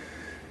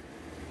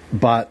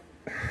 But,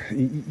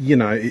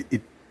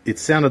 it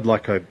sounded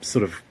like I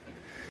sort of,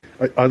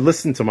 I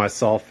listened to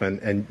myself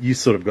and you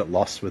sort of got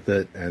lost with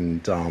it.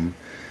 And,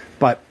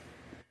 but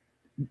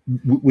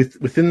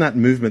within that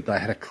movement, they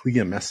had a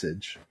clear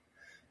message.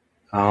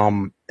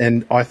 And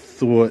I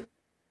thought,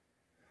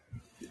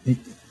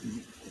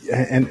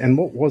 and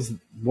what was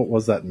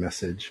that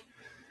message?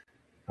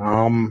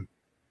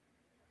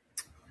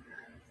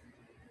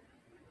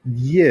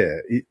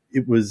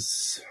 It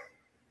was,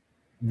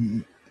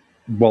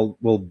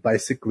 well,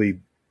 basically,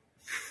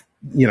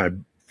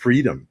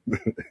 freedom.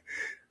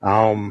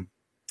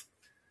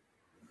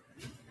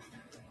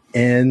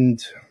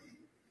 And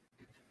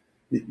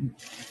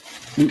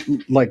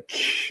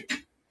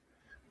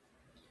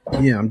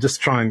I'm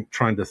just trying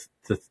to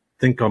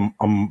think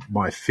on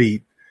my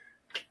feet.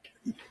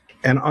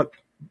 And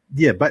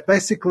but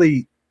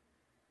basically,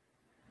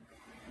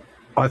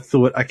 I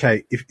thought,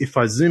 okay, if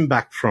I zoom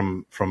back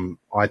from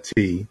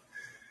IT,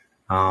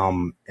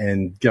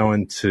 and go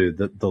into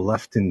the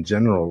left in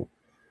general,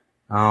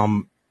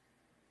 the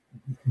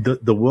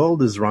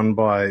world is run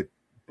by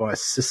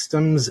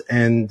systems,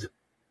 and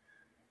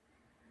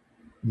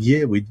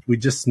we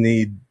just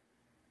need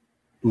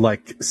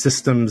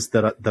systems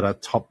that are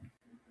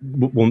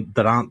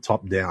that aren't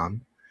top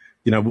down.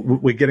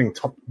 We're getting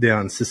top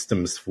down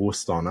systems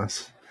forced on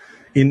us.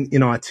 In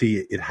IT,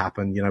 it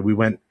happened. We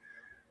went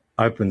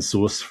open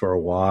source for a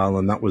while,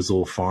 and that was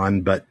all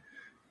fine, but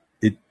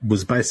it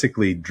was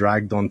basically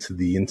dragged onto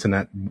the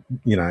internet,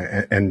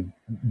 and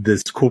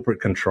there's corporate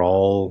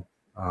control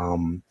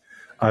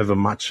over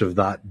much of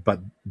that. But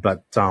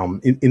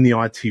in the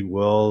IT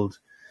world,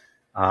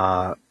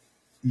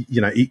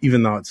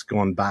 even though it's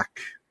gone back,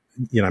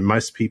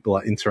 most people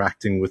are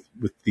interacting with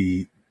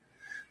the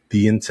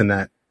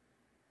internet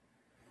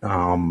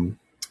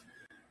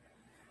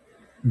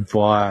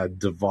via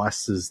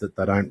devices that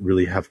they don't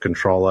really have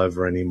control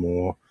over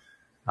anymore.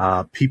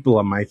 People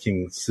are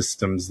making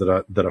systems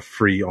that are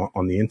free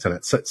on the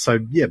internet. So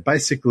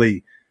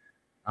basically,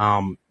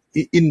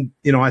 in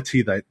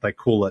IT they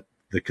call it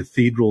the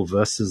cathedral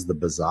versus the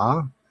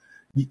bazaar.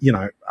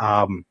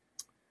 And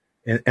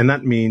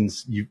that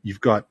means you've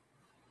got,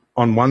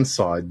 on one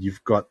side,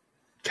 you've got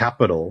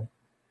capital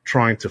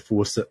trying to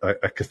force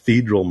a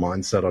cathedral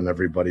mindset on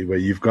everybody, where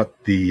you've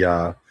got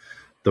the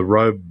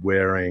robe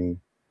wearing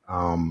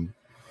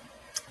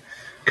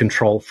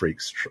control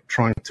freaks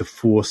trying to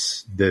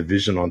force their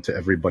vision onto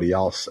everybody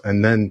else.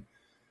 And then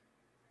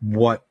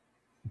what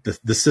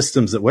the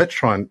systems that we're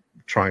trying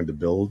to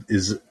build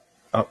is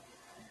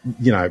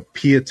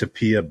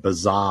peer-to-peer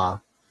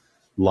bazaar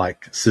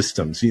like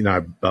systems,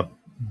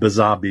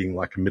 bazaar being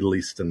like a Middle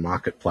Eastern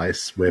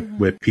marketplace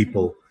where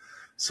people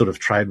sort of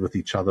trade with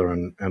each other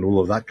and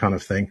all of that kind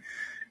of thing.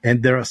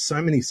 And there are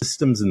so many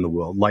systems in the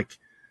world, like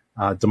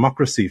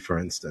democracy, for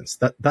instance.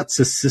 That's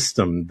a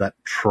system that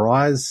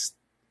tries,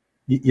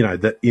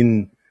 that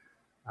in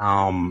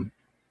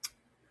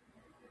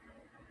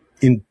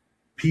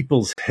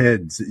people's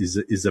heads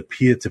is a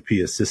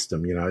peer-to-peer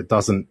system. It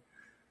doesn't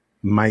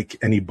make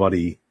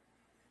anybody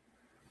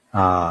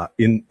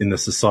in the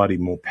society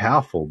more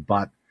powerful,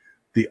 but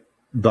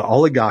the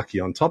oligarchy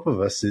on top of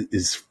us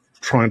is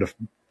trying to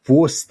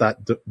force that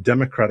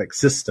democratic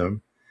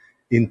system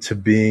into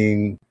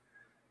being,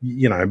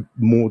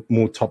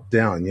 more top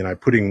down,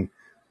 putting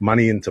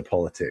money into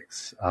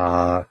politics,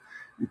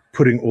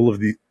 putting all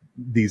of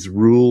these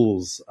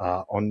rules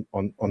on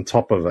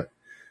top of it.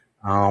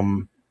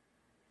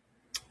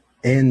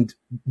 And,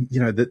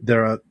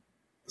 there are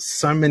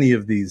so many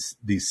of these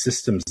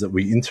systems that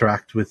we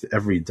interact with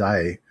every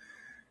day.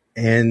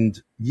 And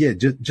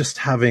just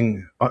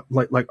having,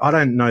 like I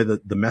don't know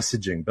the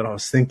messaging, but I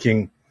was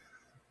thinking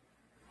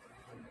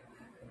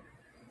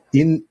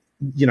when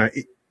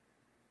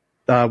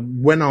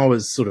I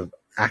was sort of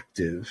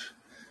active,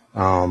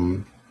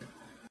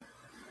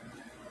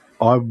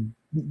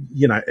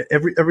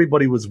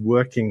 everybody was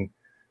working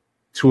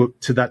to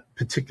that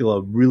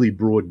particular really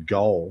broad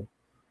goal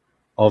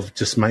of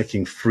just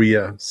making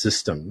freer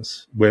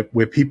systems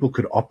where people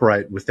could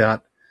operate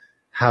without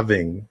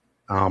having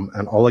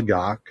an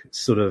oligarch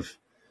sort of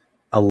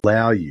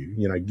allow you,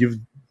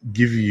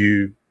 give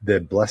you their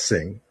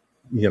blessing,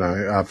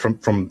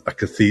 from a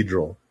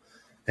cathedral,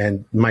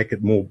 and make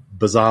it more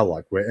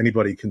bazaar-like, where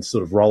anybody can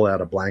sort of roll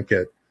out a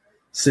blanket,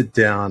 sit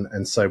down,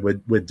 and say,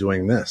 we're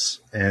doing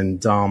this.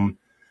 And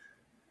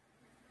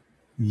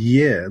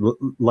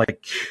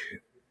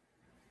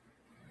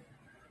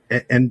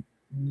and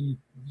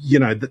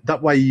that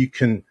way you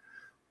can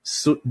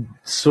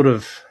sort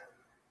of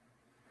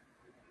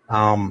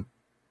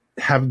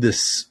have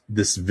this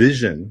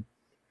vision,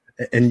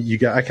 and you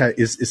go, okay,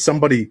 is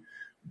somebody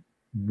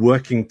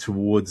working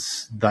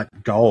towards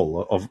that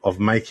goal of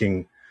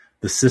making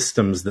the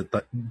systems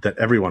that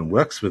everyone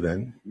works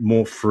within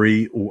more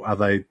free, or are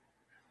they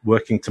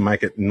working to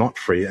make it not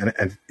free?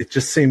 And it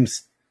just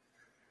seems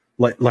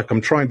like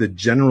I'm trying to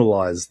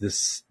generalize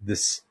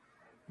this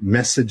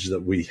message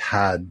that we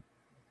had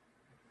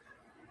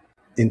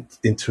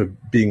into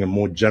being a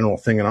more general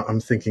thing. And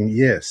I'm thinking,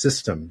 yeah,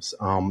 systems,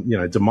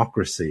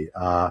 democracy,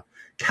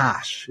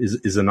 cash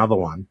is another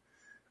one.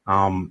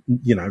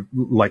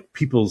 Like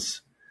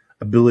people's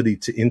ability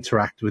to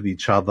interact with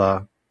each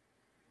other.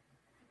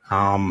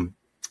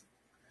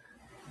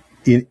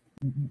 It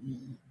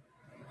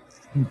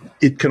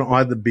can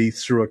either be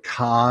through a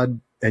card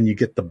and you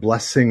get the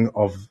blessing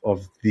of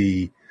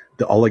the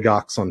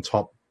oligarchs on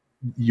top.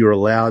 You're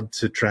allowed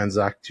to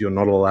transact, you're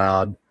not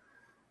allowed,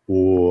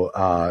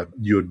 or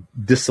you're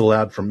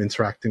disallowed from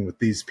interacting with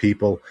these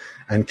people.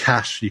 And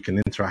cash, you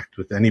can interact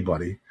with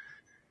anybody.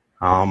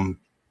 And,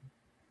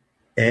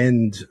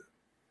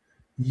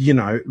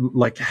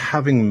 like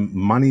having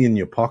money in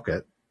your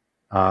pocket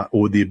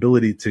or the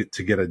ability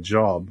to get a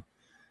job,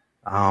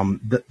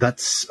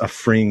 that's a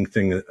freeing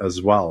thing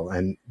as well.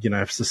 And,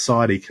 if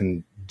society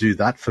can do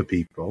that for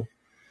people,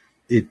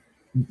 it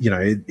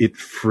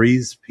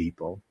frees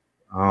people.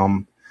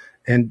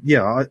 And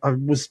yeah, I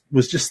was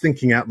just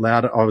thinking out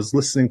loud. I was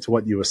listening to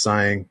what you were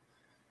saying,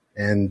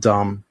 and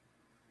I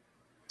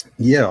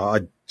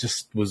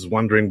just was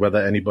wondering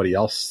whether anybody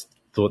else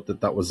thought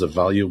that was a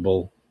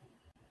valuable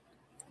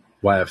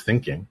way of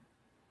thinking.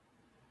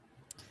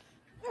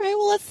 All right,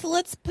 well,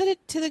 let's put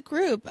it to the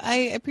group. I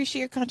appreciate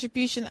your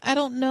contribution. I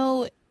don't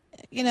know,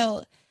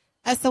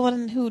 as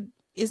someone who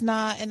is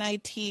not in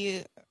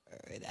IT,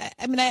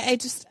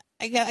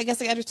 I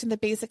guess I understand the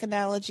basic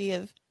analogy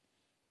of.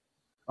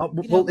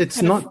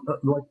 It's not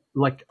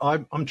like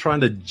I'm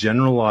trying to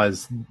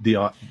generalize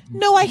the.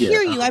 No, I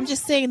hear you. I'm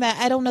just saying that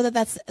I don't know that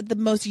that's the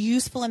most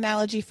useful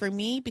analogy for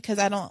me, because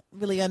I don't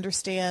really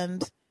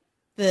understand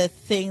the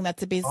thing that's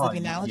the basis of the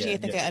analogy. Yeah, I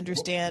think I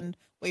understand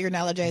what you're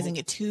analogizing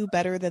it to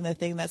better than the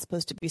thing that's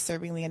supposed to be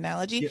serving the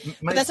analogy.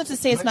 But that's not to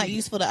say it's not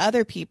useful to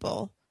other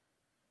people.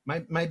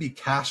 Maybe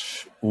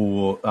cash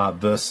or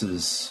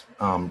versus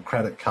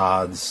credit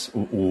cards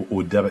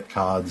or debit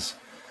cards,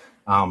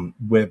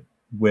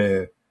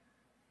 where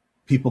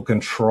people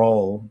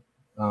control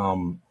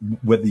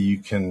whether you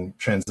can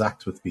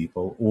transact with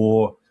people,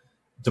 or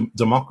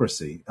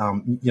democracy.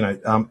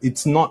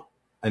 It's not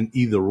an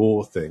either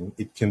or thing.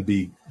 It can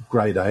be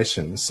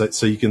gradations.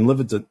 So you can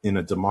live in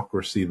a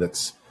democracy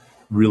that's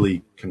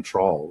really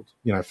controlled.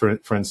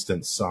 For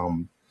instance,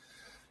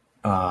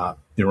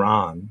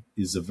 Iran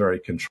is a very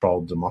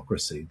controlled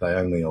democracy. They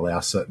only allow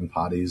certain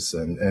parties,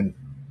 and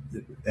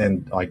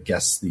I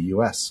guess the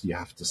US, you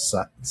have to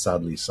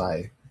sadly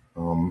say.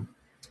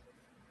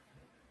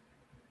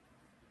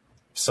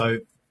 So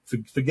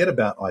forget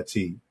about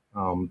IT.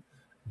 Help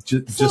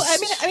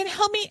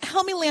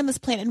me land this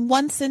plane in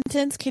one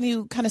sentence. Can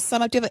you kind of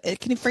sum up?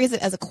 Can you phrase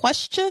it as a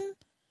question?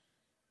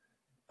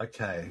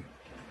 Okay.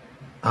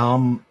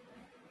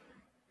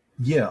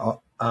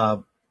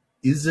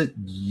 Is it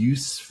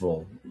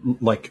useful?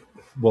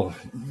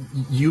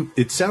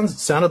 It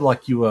sounded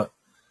like you were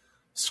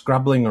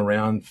scrabbling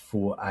around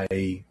for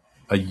a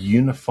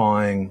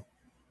unifying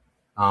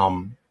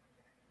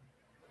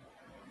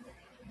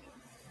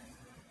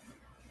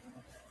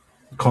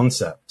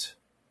concept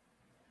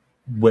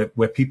where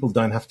people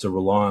don't have to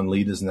rely on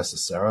leaders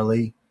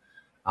necessarily,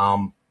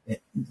 and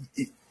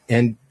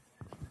they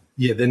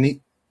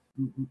need,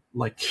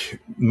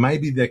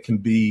 maybe there can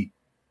be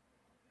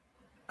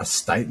a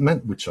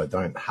statement, which I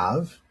don't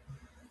have.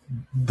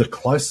 The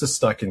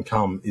closest I can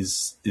come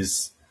is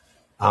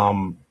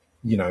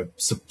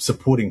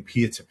supporting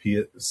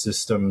peer-to-peer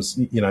systems,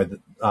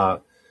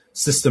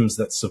 systems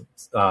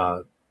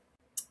that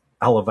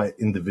elevate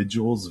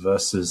individuals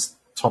versus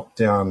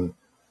top-down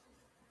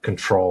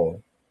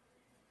control.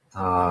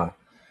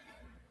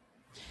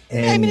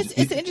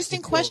 It's an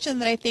interesting question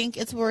that I think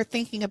it's worth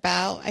thinking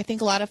about. I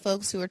think a lot of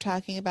folks who are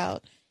talking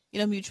about,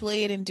 mutual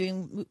aid and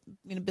doing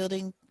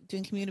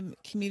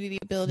community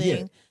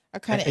building are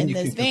kind of in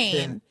this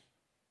vein.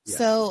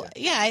 So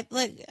I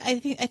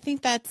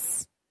think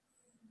that's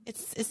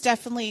it's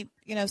definitely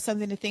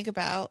something to think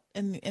about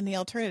in the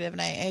alternative.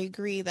 And I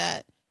agree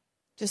that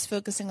just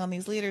focusing on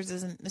these leaders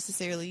isn't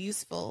necessarily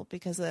useful,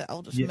 because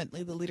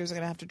ultimately the leaders are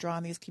going to have to draw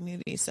on these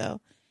communities. So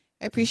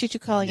I appreciate you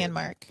calling in,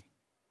 Mark.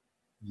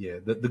 Yeah,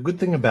 the good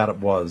thing about it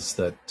was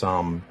that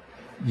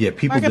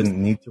people Mark,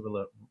 didn't need to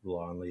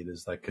rely on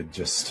leaders. They could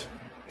just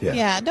no,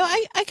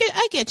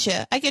 I get you.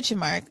 I get you,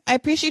 Mark. I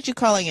appreciate you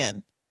calling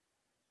in.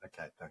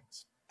 Okay,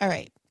 thanks. All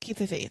right, keep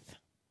the faith.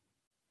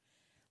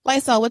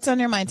 Lysol, what's on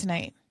your mind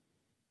tonight?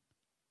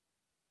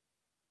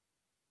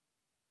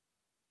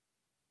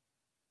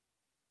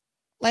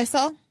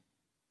 Lysol?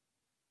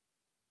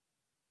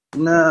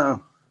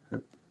 No.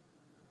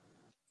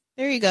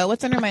 There you go.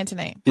 What's on your mind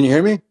tonight? Can you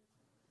hear me?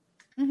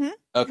 Mm-hmm.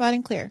 Okay. Loud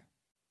and clear.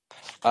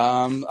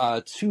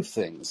 Two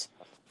things.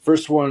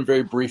 First one,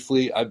 very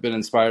briefly, I've been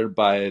inspired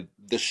by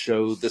this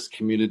show, this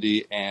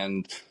community,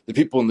 and the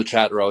people in the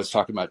chat are always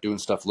talking about doing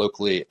stuff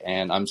locally,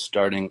 and I'm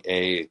starting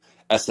a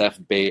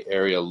SF Bay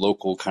Area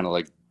local kind of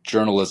like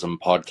journalism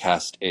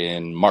podcast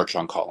in March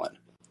on Callin.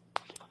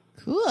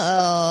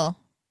 Cool.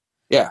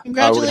 Yeah.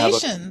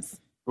 Congratulations.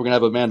 We're going to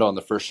have Amanda on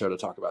the first show to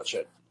talk about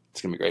shit.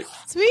 It's going to be great.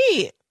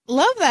 Sweet.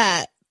 Love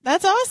that.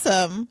 That's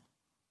awesome.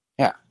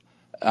 Yeah.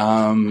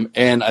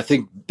 And I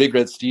think Big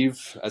Red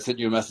Steve, I sent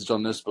you a message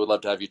on this, but would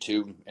love to have you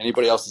too.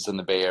 Anybody else that's in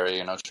the Bay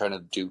Area, trying to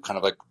do kind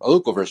of like a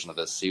local version of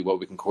this, see what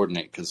we can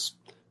coordinate, because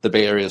the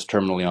Bay Area is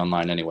terminally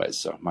online anyways,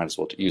 so might as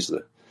well use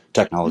the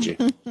technology.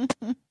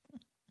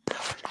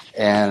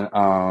 And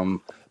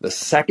the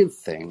second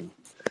thing,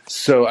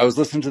 so I was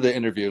listening to the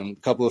interview, and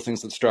a couple of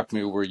things that struck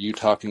me were you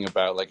talking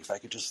about, like, if I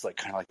could just like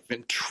kind of like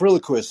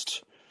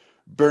ventriloquist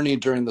Bernie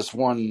during this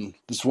one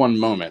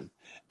moment.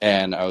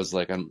 And I was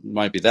like, it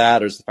might be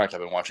that, or it's the fact I've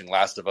been watching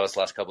Last of Us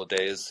last couple of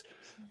days.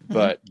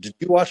 But did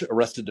you watch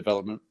Arrested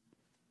Development?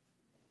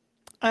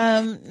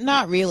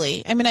 Not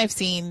really. I mean, I've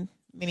seen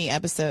many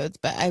episodes,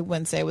 but I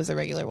wouldn't say I was a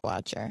regular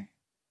watcher.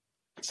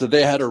 So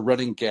they had a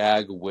running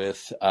gag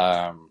with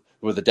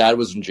where the dad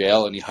was in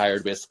jail, and he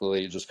hired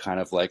basically just kind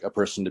of like a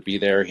person to be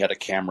there. He had a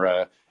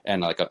camera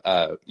and like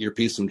a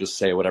earpiece and just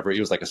say whatever. He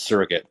was like a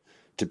surrogate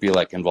to be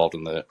like involved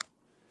in like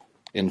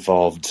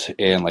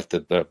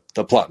the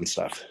plot and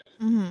stuff.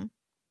 Mm-hmm.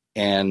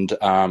 And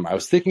I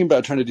was thinking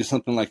about trying to do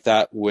something like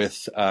that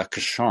with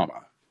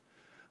Kashama.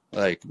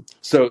 Like,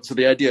 so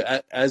the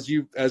idea, as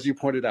you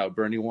pointed out,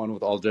 Bernie won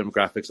with all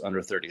demographics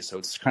under 30. So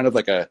it's kind of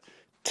like a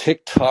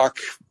TikTok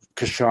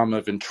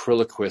Kashama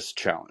ventriloquist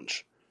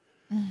challenge,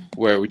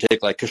 where we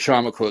take like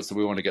Kashama quotes that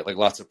we want to get like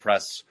lots of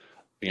press.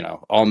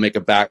 I'll make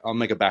a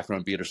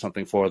background beat or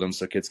something for them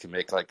so kids can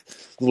make like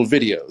little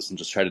videos and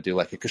just try to do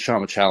like a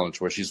Kashama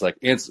challenge where she's like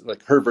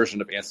like her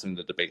version of answering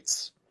the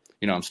debates.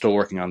 I'm still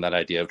working on that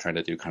idea of trying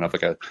to do kind of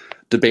like a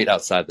debate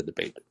outside the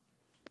debate.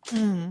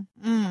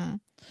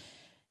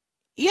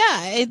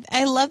 Yeah,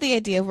 I love the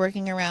idea of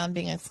working around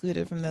being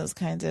excluded from those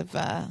kinds of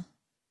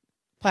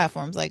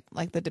platforms like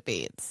the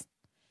debates.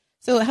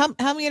 So help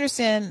me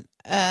understand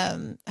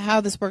how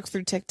this works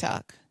through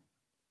TikTok.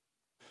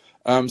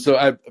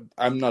 So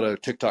I'm not a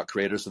TikTok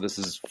creator, so this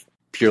is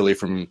purely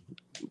from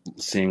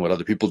seeing what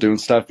other people do and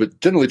stuff, but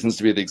generally tends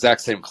to be the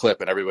exact same clip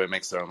and everybody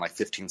makes their own like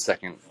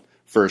 15-second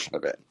version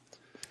of it.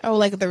 Oh,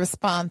 like the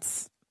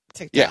response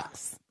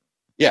TikToks.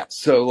 Yeah.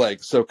 So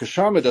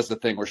Kashama does the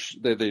thing where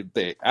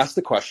they ask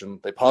the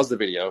question, they pause the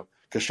video.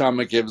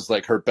 Kashama gives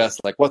like her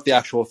best, like what the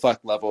actual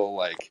fuck level,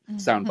 like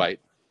soundbite.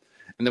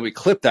 And then we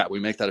clip that. We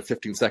make that a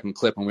 15-second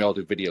clip and we all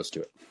do videos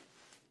to it.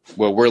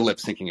 Well, we're lip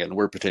syncing it and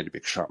we're pretending to be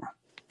Kashama.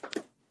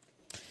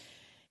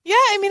 Yeah.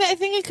 I mean, I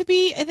think it could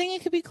be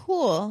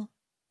cool.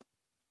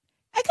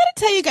 I gotta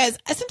tell you guys,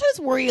 I sometimes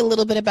worry a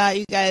little bit about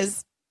you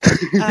guys,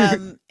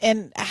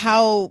 and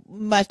how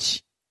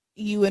much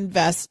you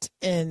invest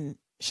in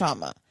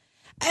Shama.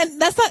 And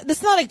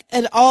that's not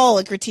at all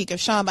a critique of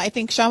Shama. I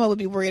think Shama would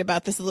be worried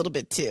about this a little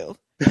bit too.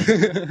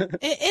 I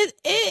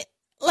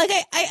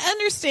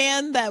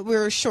understand that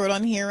we're short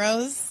on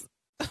heroes,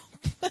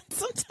 but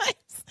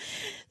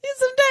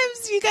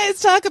sometimes you guys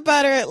talk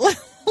about her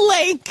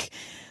like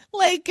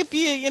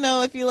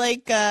if you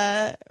like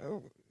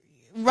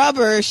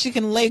rubber, she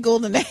can lay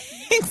golden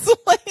eggs. You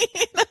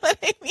know what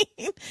I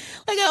mean?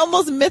 Like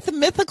almost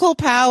mythical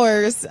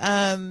powers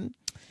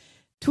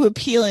to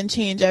appeal and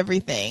change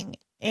everything.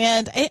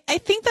 And I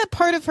think that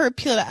part of her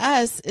appeal to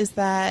us is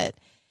that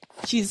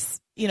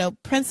she's,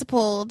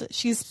 principled.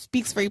 She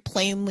speaks very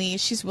plainly.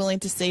 She's willing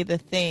to say the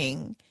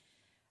thing.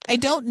 I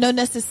don't know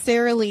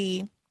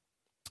necessarily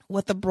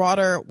what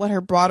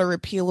her broader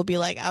appeal will be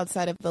like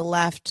outside of the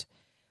left,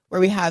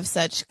 where we have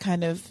such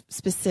kind of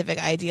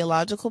specific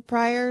ideological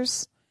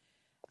priors.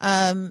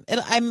 I'm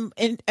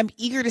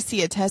eager to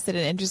see it tested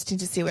and interesting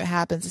to see what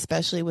happens,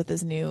 especially with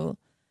this new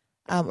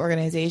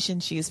organization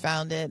she's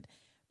founded.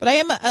 But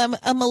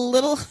I'm a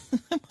little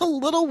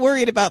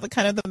worried about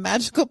the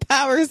magical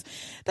powers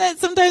that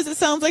sometimes it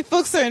sounds like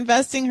folks are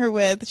investing her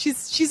with.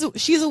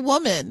 She's a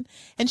woman,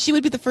 and she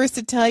would be the first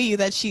to tell you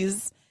that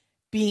she's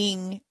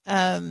being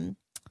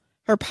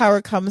her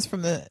power comes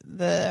from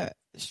the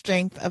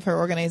strength of her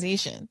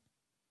organization.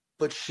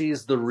 But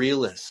she's the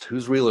realist.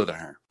 Who's realer than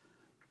her?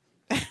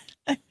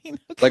 I mean,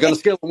 okay. Like on a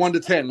scale of 1 to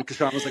 10,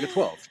 Kashama's like a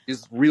 12.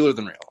 She's realer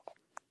than real.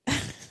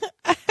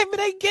 I mean,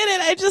 I get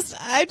it.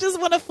 I just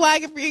want to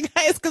flag it for you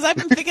guys because I've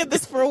been thinking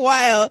this for a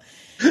while,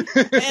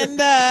 and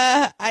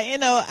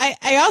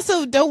I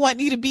also don't want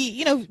you to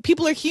be,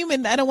 people are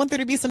human. I don't want there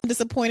to be some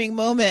disappointing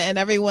moment and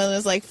everyone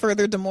is like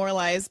further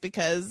demoralized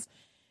because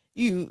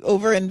you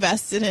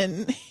overinvested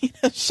in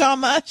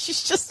Shama.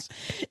 She's just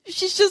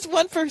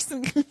one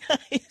person,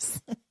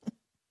 guys.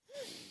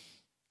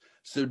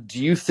 So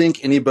do you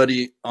think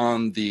anybody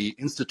on the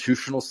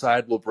institutional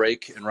side will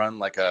break and run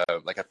like a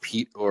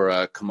Pete or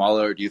a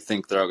Kamala, or do you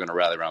think they're all going to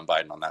rally around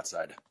Biden on that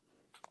side?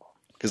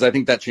 Because I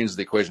think that changes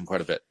the equation quite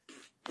a bit.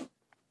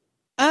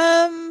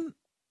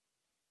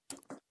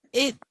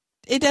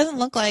 it doesn't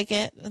look like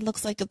it. It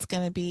looks like it's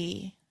going to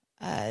be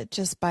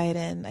just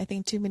Biden. I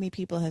think too many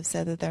people have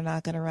said that they're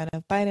not going to run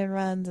if Biden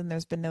runs, and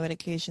there's been no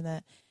indication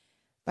that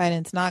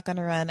Biden's not going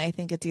to run. I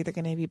think it's either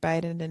going to be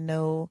Biden and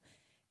no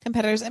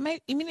competitors.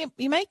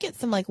 You might get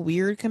some like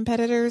weird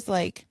competitors,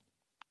 like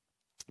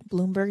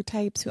Bloomberg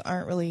types who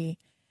aren't really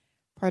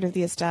part of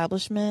the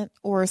establishment,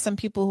 or some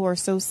people who are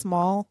so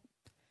small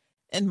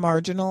and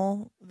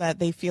marginal that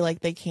they feel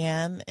like they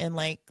can, and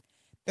like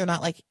they're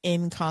not like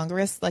in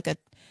Congress, like a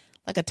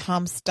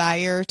Tom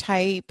Steyer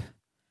type.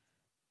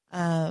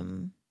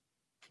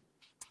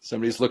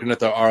 Somebody's looking at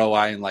the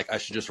ROI and like, I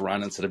should just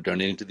run instead of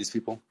donating to these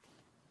people.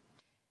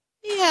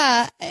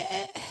 Yeah,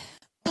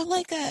 but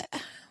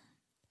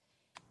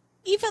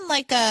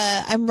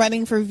I'm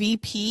running for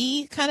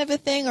VP kind of a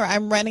thing, or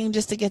I'm running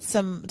just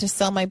to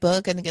sell my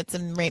book and to get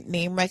some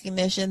name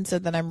recognition, so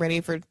that I'm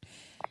ready for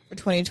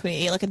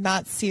 2028, like a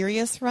not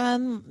serious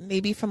run,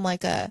 maybe from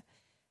like a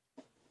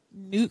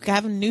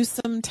Gavin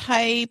Newsom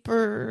type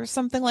or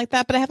something like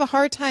that. But I have a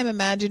hard time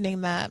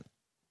imagining that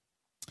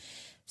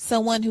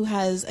someone who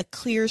has a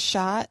clear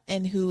shot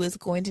and who is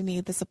going to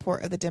need the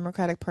support of the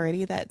Democratic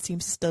Party that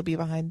seems to still be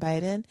behind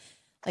Biden,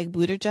 like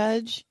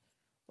Buttigieg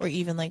or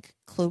even like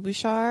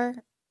Klobuchar,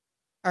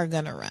 are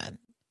going to run.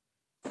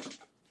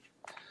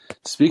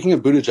 Speaking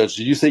of Buttigieg,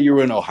 did you say you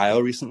were in Ohio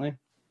recently?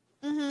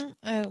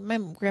 Mm-hmm. My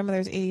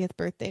grandmother's 80th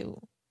birthday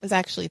was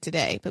actually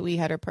today, but we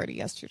had her party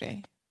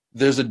yesterday.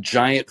 There's a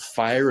giant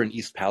fire in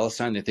East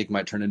Palestine they think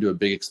might turn into a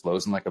big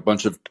explosion, like a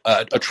bunch of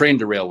a train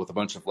derail with a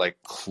bunch of like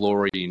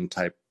chlorine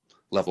type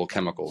level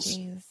chemicals.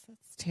 Jeez,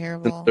 that's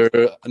terrible.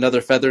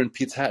 Another feather in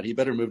Pete's hat. He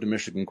better move to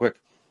Michigan quick.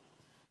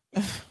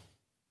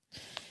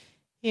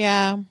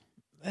 Yeah.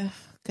 Ugh,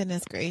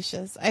 goodness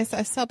gracious. I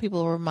saw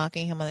people were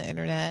mocking him on the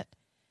internet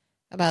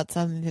about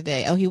something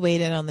today. Oh, he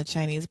weighed in on the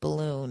Chinese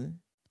balloon.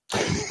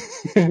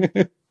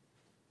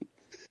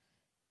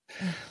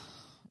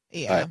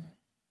 Yeah. Right.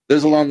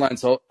 There's a long line,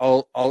 so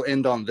I'll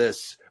end on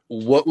this.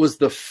 What was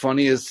the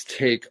funniest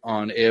take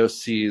on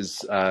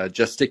AOC's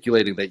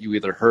gesticulating that you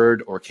either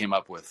heard or came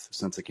up with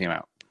since it came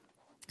out?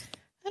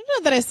 I don't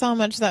know that I saw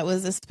much that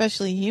was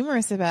especially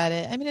humorous about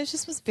it. I mean, it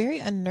just was very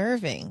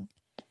unnerving.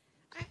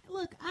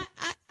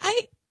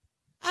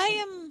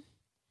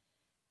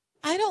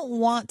 I don't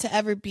want to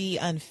ever be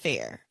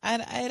unfair.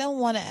 I don't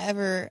want to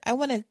ever. I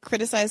want to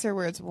criticize her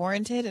where it's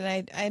warranted,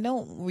 and I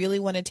don't really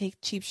want to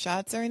take cheap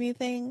shots or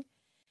anything.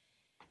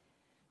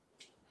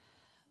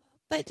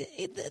 But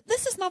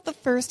this is not the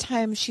first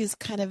time she's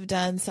kind of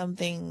done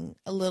something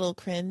a little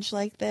cringe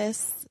like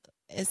this,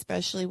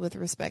 especially with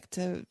respect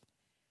to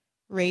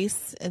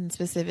race and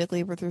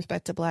specifically with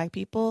respect to Black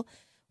people.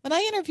 When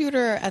I interviewed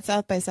her at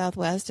South by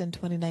Southwest in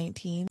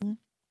 2019,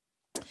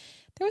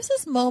 there was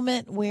this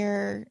moment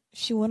where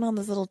she went on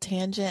this little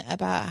tangent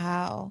about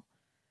how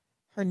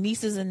her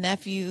nieces and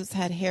nephews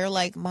had hair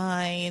like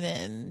mine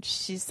and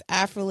she's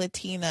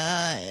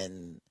Afro-Latina,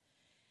 and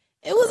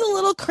it was a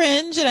little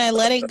cringe, and I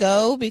let it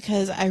go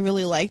because I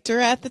really liked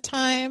her at the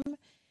time.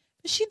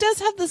 But she does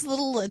have this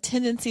little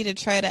tendency to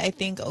try to, I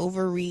think,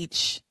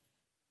 overreach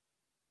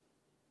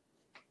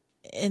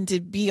and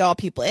to be all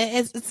people.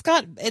 It's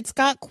got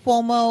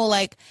Cuomo,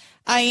 like,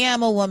 I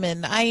am a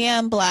woman, I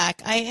am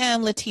Black, I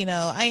am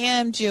Latino, I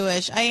am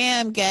Jewish, I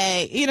am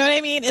gay. You know what I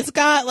mean? It's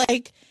got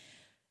like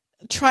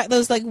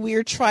those like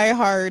weird try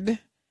hard.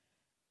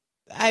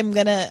 I'm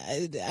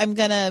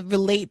gonna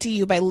relate to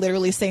you by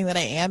literally saying that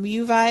I am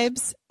you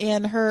vibes,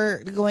 and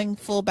her going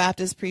full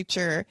Baptist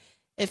preacher,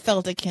 it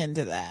felt akin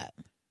to that.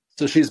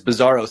 So she's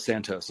Bizarro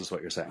Santos, is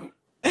what you're saying.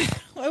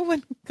 I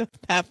wouldn't go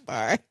that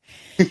far.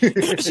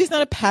 She's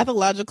not a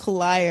pathological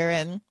liar,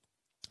 and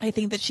I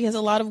think that she has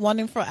a lot of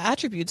wonderful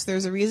attributes.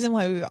 There's a reason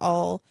why we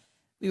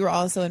were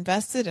all so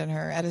invested in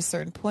her at a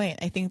certain point.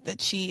 I think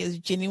that she is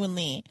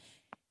genuinely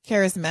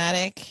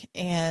charismatic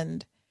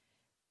and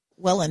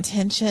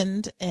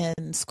well-intentioned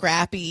and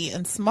scrappy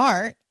and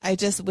smart. I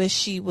just wish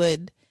she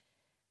would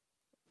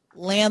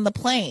land the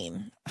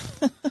plane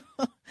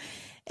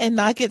and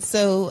not get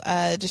so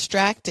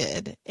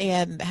distracted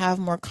and have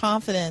more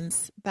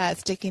confidence that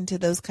sticking to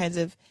those kinds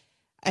of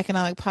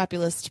economic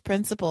populist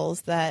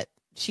principles that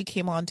she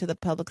came onto the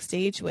public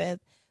stage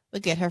with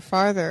would get her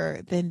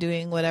farther than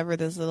doing whatever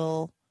this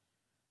little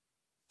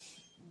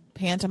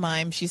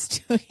pantomime she's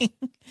doing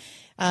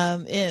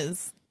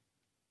is.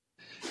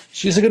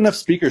 She's a good enough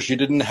speaker. She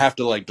didn't have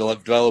to like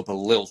develop a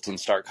lilt and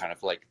start kind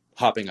of like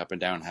hopping up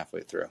and down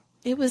halfway through.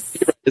 It was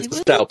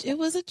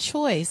a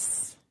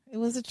choice. It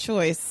was a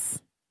choice.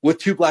 With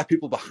two Black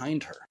people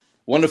behind her.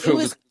 One of whom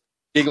was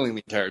giggling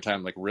the entire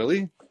time. Like,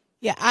 really?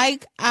 Yeah,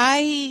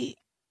 I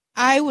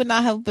would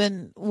not have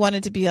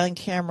wanted to be on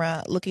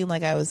camera looking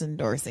like I was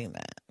endorsing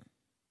that.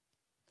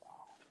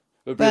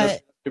 But my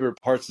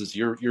favorite parts is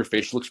your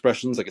facial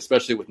expressions, like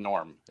especially with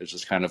Norm. It's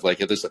just kind of like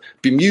there's a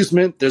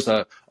bemusement, there's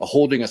a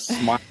holding a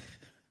smile,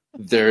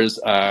 there's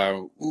I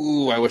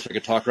wish I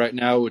could talk right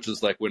now, which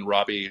is like when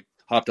Robbie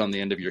hopped on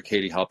the end of your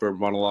Katie Halper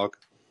monologue.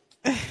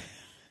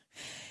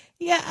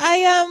 Yeah,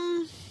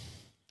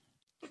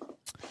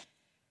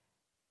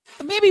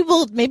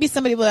 maybe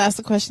somebody will ask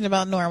a question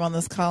about Norm on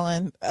this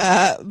call-in.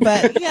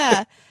 But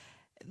yeah,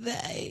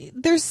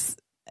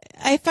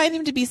 I find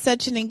him to be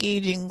such an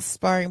engaging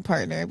sparring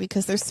partner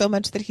because there's so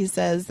much that he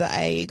says that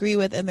I agree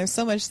with, and there's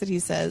so much that he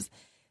says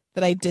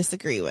that I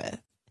disagree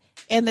with.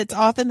 And it's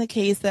often the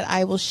case that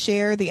I will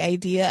share the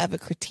idea of a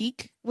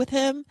critique with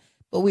him,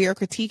 but we are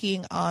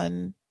critiquing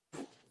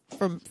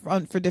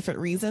for different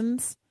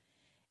reasons.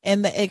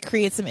 And it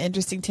creates some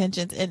interesting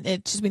tensions,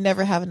 and we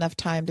never have enough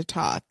time to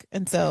talk.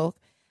 And so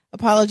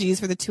apologies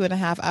for the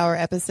 2.5 hour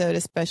episode,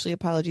 especially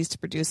apologies to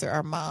producer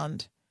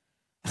Armand.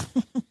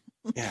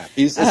 Yeah,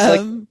 he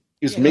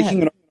was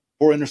making an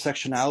for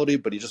intersectionality,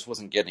 but he just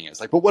wasn't getting it.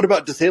 It's like, but what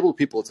about disabled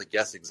people? It's like,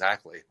 yes,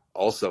 exactly.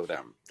 Also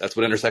them. That's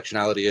what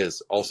intersectionality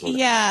is. Also them.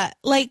 Yeah,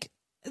 like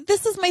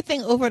this is my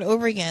thing over and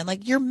over again.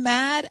 Like, you're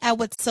mad at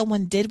what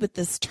someone did with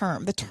this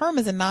term. The term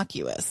is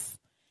innocuous.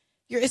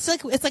 It's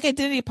like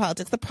identity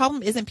politics. The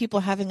problem isn't people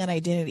having an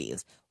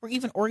identities or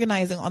even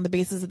organizing on the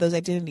basis of those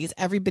identities.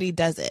 Everybody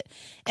does it.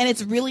 And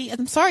it's really,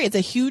 I'm sorry, it's a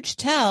huge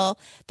tell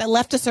that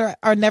leftists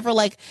are never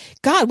like,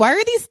 God, why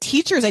are these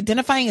teachers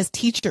identifying as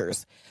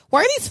teachers?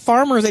 Why are these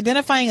farmers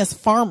identifying as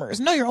farmers?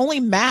 No, you're only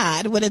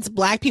mad when it's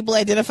black people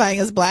identifying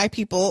as black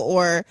people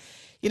or,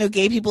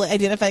 gay people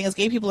identifying as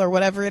gay people or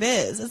whatever it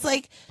is. It's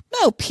like,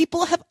 no,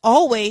 people have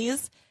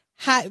always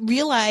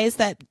realized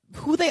that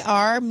who they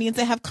are means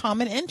they have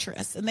common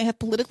interests and they have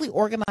politically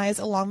organized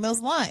along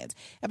those lines.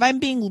 If I'm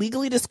being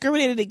legally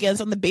discriminated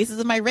against on the basis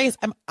of my race,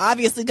 I'm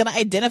obviously going to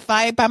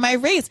identify by my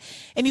race.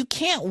 And you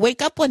can't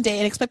wake up one day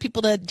and expect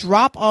people to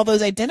drop all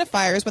those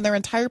identifiers when their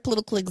entire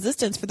political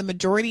existence for the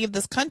majority of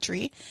this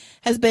country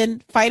has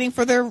been fighting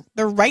for their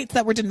rights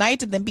that were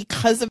denied to them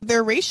because of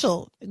their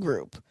racial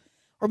group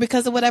or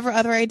because of whatever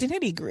other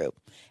identity group.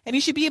 And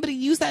you should be able to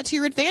use that to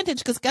your advantage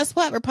because guess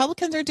what?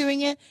 Republicans are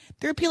doing it.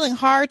 They're appealing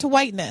hard to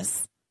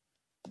whiteness.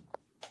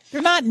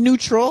 They're not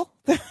neutral.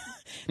 They're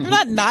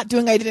not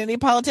doing identity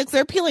politics.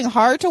 They're appealing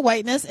hard to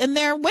whiteness and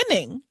they're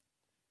winning.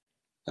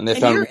 And they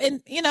found,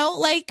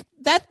 like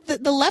that,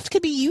 the left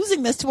could be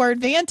using this to our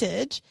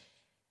advantage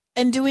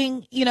and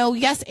doing,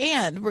 yes.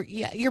 And we're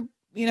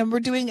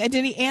doing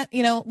identity and,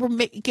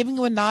 we're giving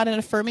you a nod and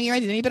affirming your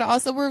identity, but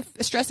also we're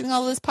stressing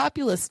all this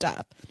populist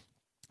stuff.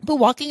 But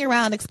walking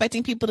around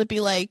expecting people to be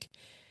like,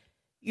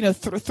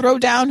 throw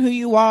down who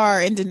you are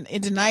and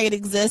deny it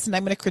exists and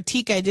I'm going to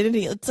critique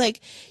identity. It's like,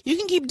 you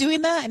can keep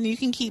doing that and you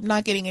can keep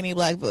not getting any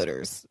black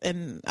voters.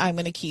 And I'm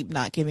going to keep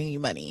not giving you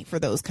money for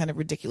those kind of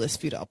ridiculous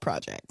futile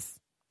projects.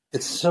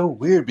 It's so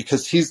weird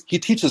because he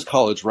teaches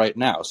college right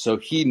now. So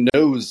he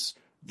knows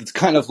it's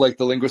kind of like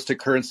the linguistic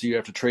currency you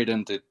have to trade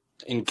in to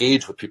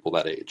engage with people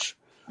that age.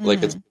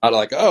 Like, it's not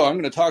like, oh, I'm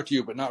going to talk to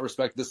you, but not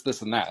respect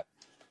this, and that.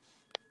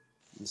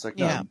 It's like,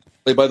 no,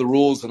 play by the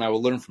rules and I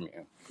will learn from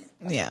you.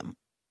 Yeah.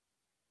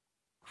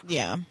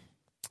 Yeah.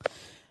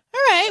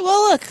 All right.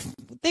 Well, look,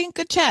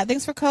 good chat.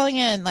 Thanks for calling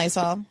in,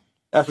 Lysol.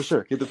 Yeah, for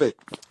sure. Keep the faith.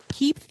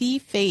 Keep the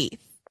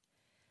faith.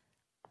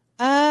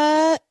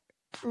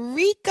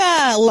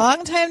 Rika,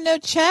 long time no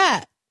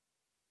chat.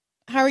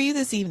 How are you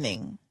this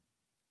evening?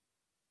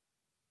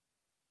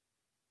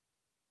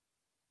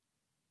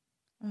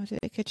 Oh, did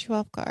I catch you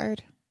off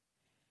guard?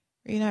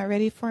 Were you not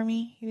ready for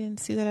me? You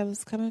didn't see that I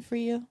was coming for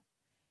you?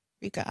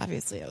 Rika,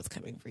 obviously I was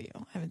coming for you.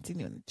 I haven't seen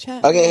you in the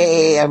chat. Okay,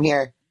 hey, I'm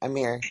here.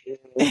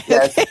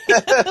 Yes.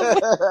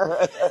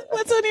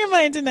 What's on your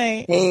mind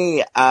tonight?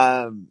 Hey,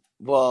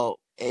 well,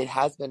 it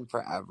has been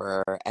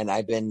forever, and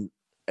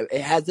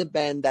it hasn't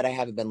been that I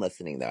haven't been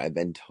listening, though. I've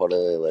been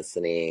totally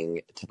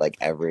listening to, like,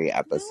 every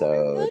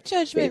episode. No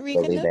judgment,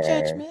 Rika, no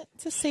judgment.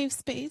 It's a safe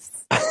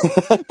space.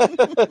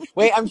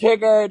 Wait, I'm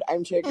triggered.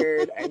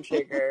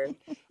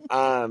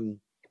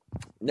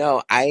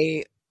 No,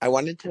 I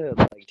wanted to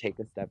like take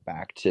a step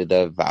back to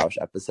the Vaush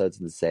episodes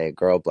and say,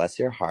 girl, bless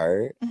your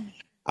heart.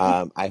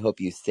 I hope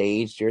you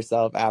saged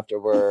yourself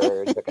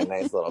afterward, took a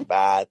nice little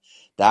bath.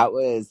 That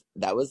was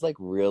like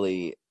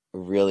really,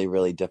 really,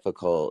 really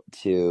difficult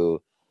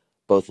to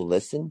both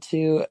listen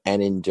to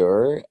and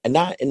endure, and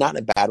not in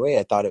a bad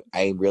way.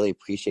 I really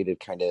appreciated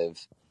kind of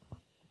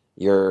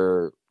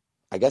your,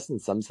 I guess in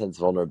some sense,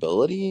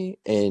 vulnerability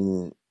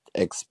in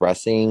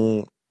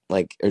expressing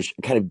like, or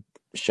kind of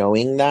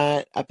showing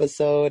that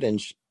episode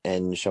and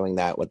showing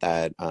that what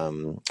that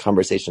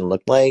conversation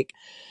looked like.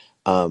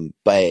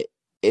 But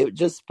it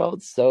just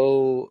felt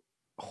so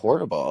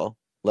horrible,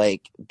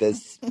 like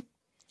this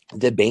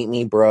debate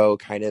me bro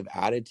kind of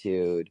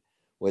attitude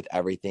with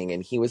everything.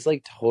 And he was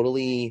like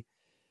totally,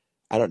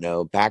 I don't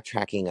know,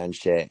 backtracking on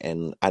shit.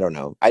 And I don't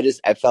know. I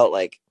felt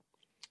like,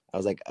 I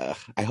was like, ugh,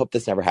 I hope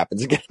this never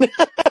happens again.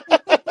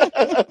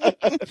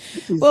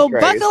 Well,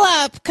 buckle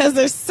up, because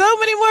there's so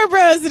many more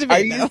bros to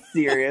debate. Are you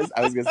serious?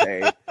 I was going to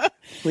say,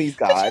 please,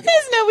 God. But you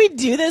guys know we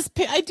do this.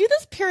 I do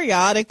this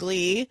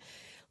periodically.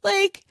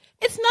 Like,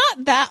 it's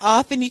not that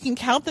often. You can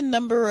count the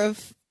number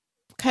of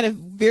kind of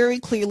very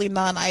clearly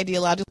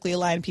non-ideologically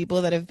aligned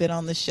people that have been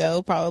on the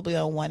show probably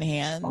on one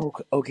hand. Oh,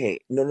 okay.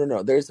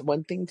 No. There's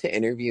one thing to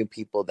interview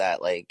people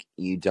that like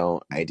you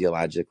don't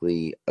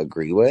ideologically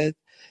agree with.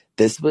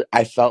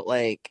 I felt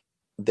like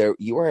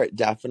you were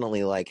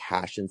definitely like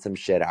hashing some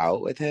shit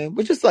out with him,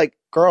 which is like,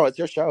 girl, it's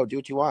your show, do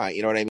what you want,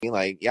 you know what I mean?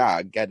 Like,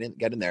 yeah, get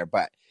in there.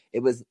 But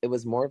it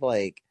was more of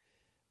like,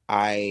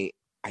 I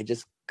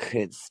just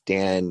couldn't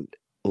stand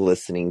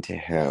listening to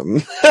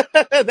him.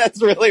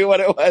 That's really what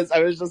it was. I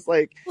was just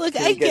like, look,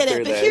 I get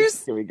it, but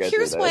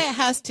here's why it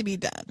has to be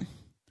done.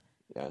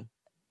 Yeah.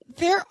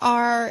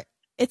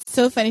 It's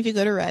so funny if you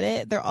go to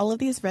Reddit, there are all of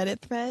these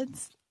Reddit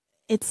threads.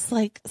 It's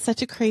like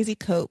such a crazy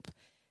cope.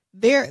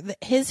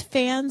 His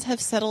fans have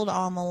settled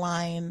on the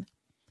line.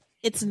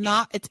 It's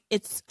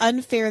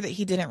unfair that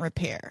he didn't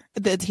prepare.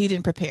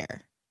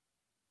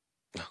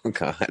 Oh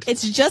God.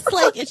 It's just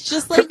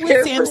like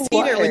with Sam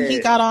Cedar when he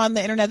got on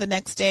the internet the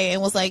next day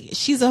and was like,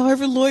 "She's a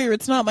Harvard lawyer.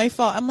 It's not my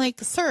fault." I'm like,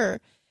 "Sir,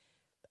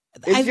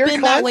 I've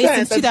been that way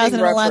since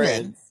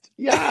 2011."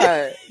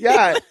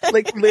 Yeah.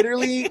 Like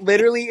literally,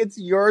 it's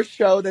your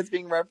show that's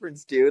being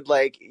referenced, dude.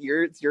 Like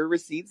it's your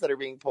receipts that are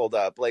being pulled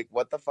up. Like,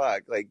 what the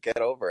fuck? Like, get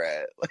over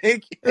it.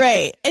 Like,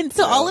 right. And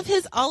so all of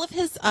his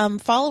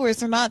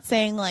followers are not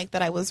saying like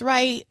that I was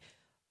right,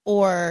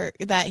 or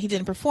that he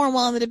didn't perform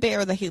well in the debate,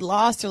 or that he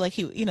lost, or like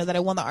that I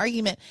won the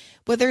argument.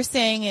 What they're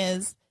saying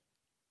is,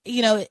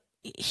 he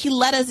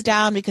let us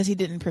down because he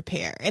didn't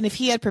prepare. And if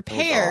he had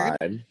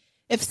prepared,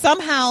 if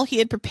somehow he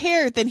had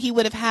prepared, then he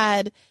would have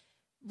had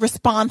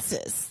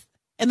responses.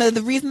 And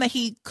the reason that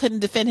he couldn't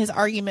defend his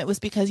argument was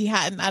because he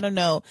hadn't, I don't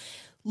know,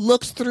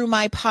 looked through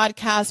my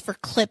podcast for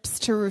clips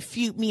to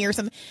refute me or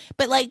something.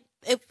 But like,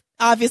 it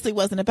obviously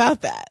wasn't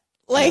about that.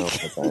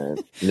 Like,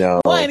 no.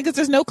 One, because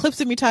there's no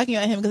clips of me talking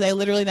about him, because I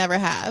literally never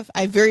have.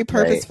 I very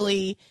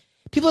purposefully,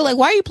 people are like,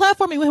 why are you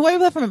platforming? Why are you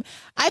platforming?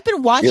 I've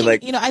been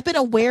watching, I've been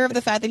aware of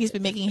the fact that he's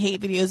been making hate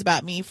videos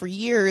about me for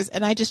years,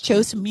 and I just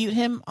chose to mute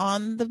him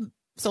on the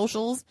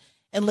socials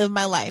and live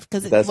my life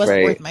because it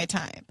wasn't worth my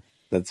time.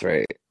 That's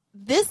right.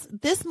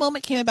 This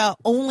moment came about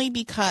only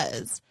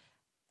because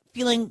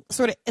feeling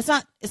sort of, it's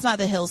not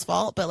the Hill's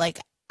fault, but like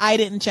I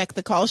didn't check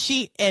the call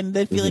sheet, and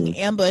then feeling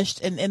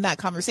ambushed in that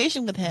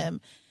conversation with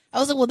him. I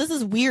was like, well, this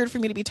is weird for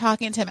me to be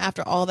talking to him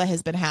after all that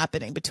has been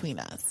happening between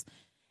us.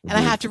 And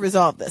I have to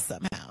resolve this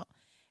somehow.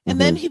 And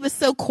then he was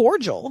so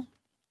cordial.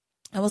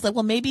 I was like,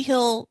 well, maybe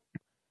he'll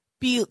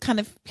be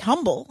kind of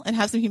humble and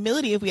have some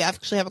humility if we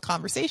actually have a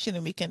conversation,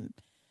 and we can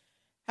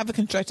have a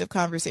constructive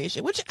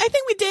conversation, which I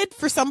think we did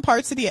for some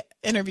parts of the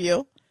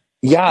interview.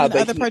 Yeah. But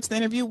other parts of the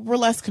interview were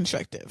less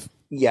constructive.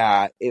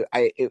 Yeah,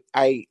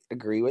 I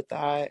agree with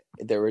that.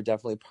 There were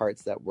definitely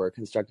parts that were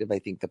constructive. I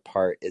think the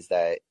part is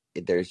that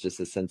there's just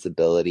a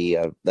sensibility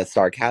of the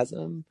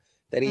sarcasm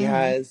that he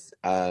has,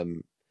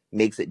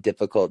 makes it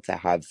difficult to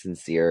have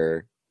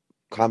sincere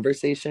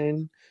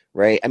conversation,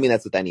 right? I mean,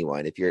 that's with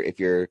anyone. If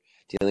you're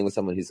dealing with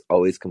someone who's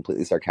always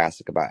completely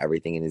sarcastic about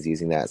everything and is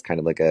using that as kind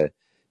of like a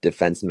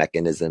defense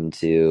mechanism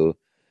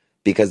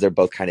because they're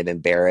both kind of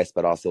embarrassed,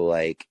 but also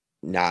like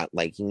not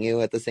liking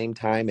you at the same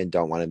time and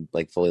don't want to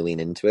like fully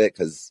lean into it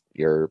because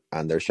you're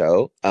on their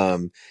show.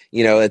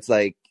 It's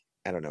like,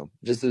 I don't know,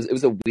 just he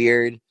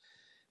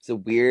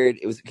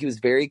was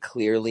very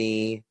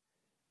clearly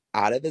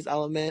out of his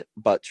element,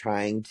 but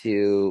trying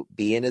to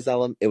be in his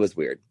element. It was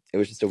weird. It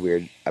was just a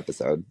weird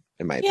episode,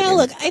 in my opinion. Yeah,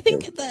 look, I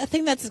think the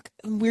thing that's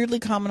weirdly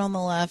common on the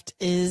left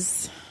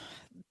is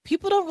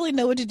people don't really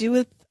know what to do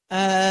with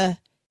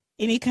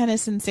any kind of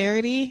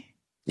sincerity.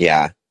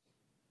 Yeah.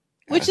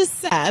 Which is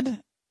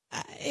sad,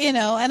 and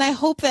I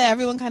hope that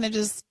everyone kind of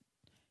just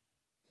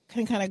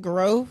can kind of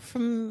grow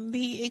from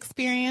the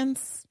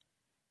experience.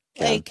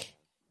 Yeah. Like,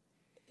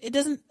 it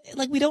doesn't,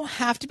 like, we don't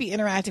have to be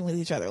interacting with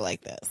each other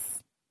like this.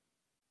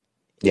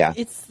 Yeah.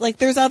 It's like,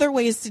 there's other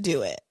ways to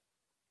do it.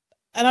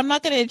 And I'm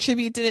not going to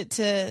attribute it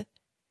to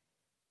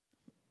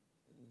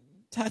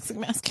toxic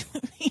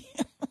masculinity.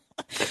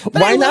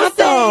 Why not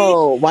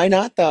though?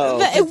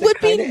 It would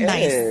be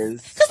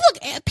nice. Because look,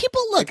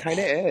 it kind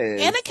of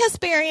is. Anna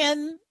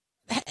Kasparian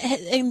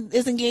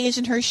is engaged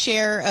in her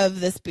share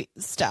of this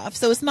stuff.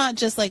 So it's not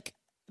just like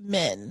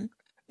men.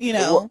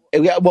 Well,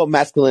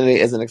 masculinity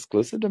isn't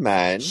exclusive to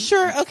men.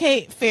 Sure,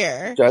 okay,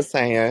 fair. Just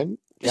saying.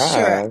 Yeah.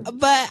 Sure,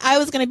 but I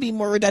was going to be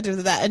more reductive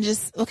to that and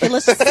just, okay,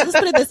 let's put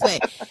it this way.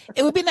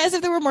 It would be nice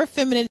if there were more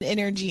feminine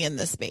energy in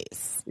this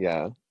space.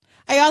 Yeah.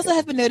 I also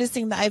have been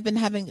noticing that I've been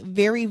having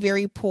very,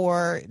 very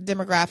poor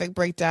demographic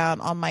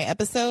breakdown on my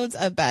episodes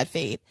of Bad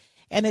Fate,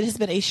 and it has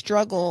been a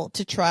struggle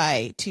to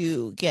try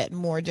to get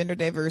more gender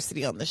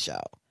diversity on the show.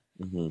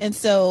 Mm-hmm. And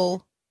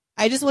so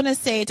I just want to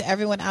say to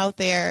everyone out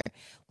there,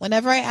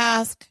 whenever I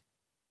ask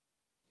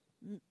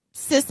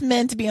cis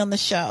men to be on the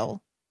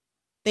show,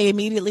 they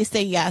immediately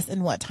say yes,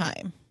 and what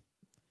time.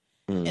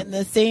 And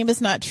the same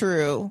is not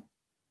true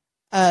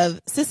of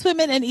cis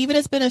women, and even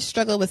it's been a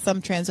struggle with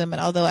some trans women,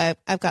 although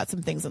I've got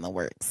some things in the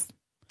works.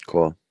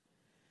 Cool.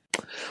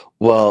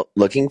 Well,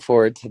 looking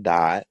forward to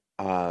that.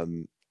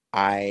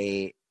 I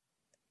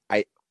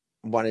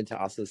wanted to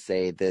also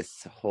say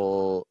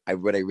what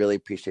I really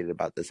appreciated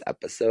about this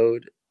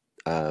episode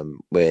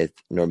with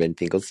Norman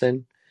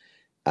Finkelstein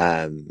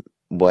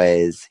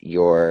was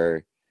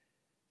your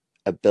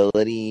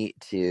ability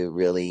to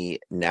really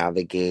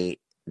navigate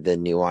the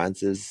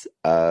nuances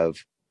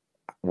of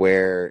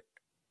where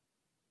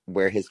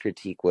his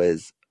critique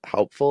was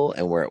helpful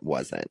and where it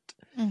wasn't.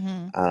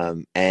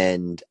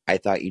 And I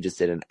thought you just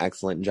did an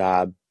excellent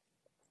job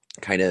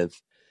kind of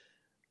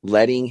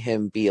letting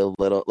him be a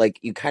little, like,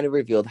 you kind of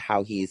revealed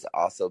how he's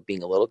also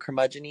being a little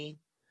curmudgeon-y.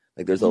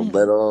 Like there's a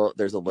little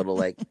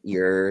like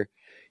you're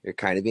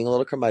kind of being a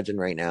little curmudgeon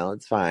right now.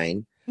 It's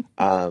fine.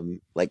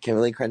 Like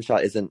Kimberly Crenshaw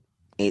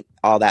ain't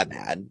all that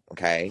bad.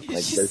 Okay.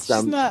 Like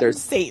there's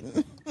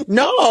Satan.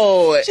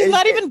 No, she's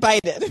not even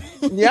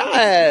Biden.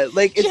 Yeah.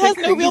 Like she has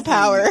no real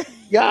power.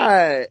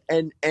 Yeah.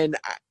 And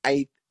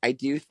I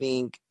do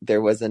think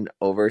there was an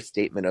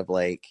overstatement of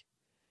like,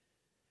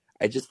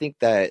 I just think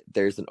that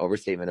there's an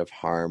overstatement of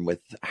harm with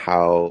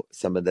how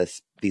some of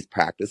these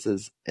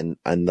practices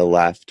on the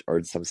left or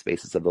in some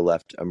spaces of the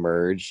left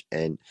emerge.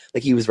 And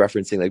like he was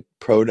referencing like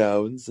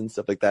pronouns and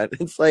stuff like that.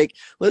 It's like,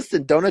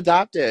 listen, don't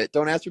adopt it.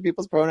 Don't ask for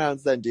people's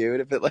pronouns then,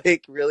 dude. If it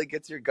like really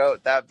gets your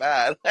goat that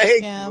bad,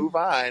 like move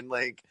on.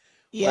 Like,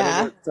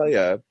 let it tell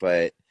you.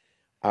 But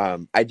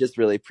I just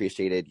really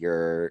appreciated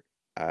your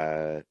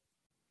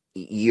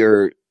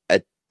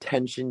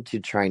attention to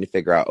trying to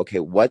figure out, okay,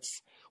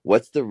 what's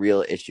the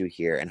real issue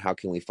here and how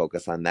can we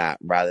focus on that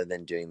rather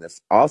than doing this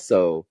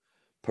also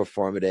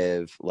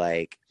performative,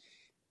 like,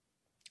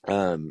 I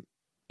don't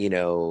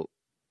know,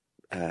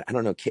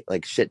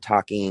 like shit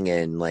talking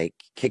and like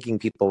kicking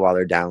people while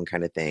they're down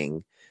kind of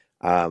thing,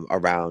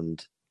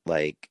 around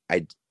like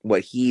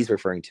what he's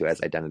referring to as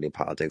identity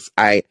politics.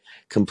 I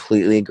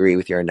completely agree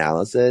with your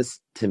analysis.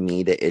 To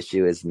me, the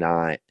issue is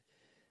not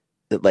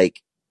that,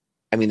 like,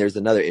 I mean, there's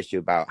another issue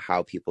about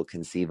how people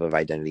conceive of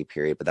identity,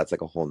 period, but that's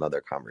like a whole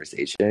nother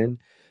conversation.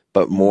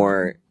 But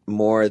more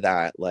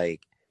that,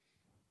 like,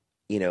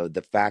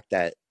 the fact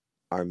that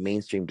our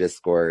mainstream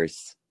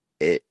discourse,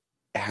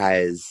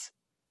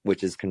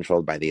 which is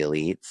controlled by the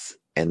elites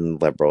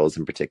and liberals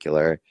in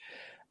particular,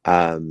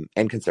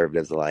 and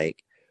conservatives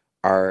alike,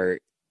 are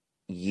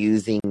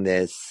using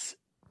this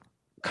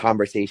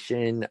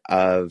conversation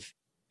of,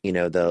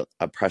 the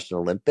oppression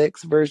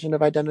Olympics version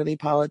of identity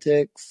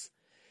politics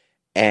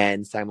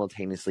and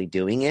simultaneously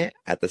doing it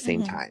at the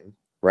same time,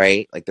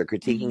 right? Like they're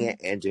critiquing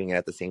it and doing it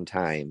at the same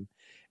time.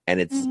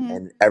 And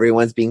and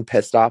everyone's being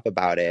pissed off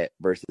about it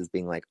versus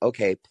being like,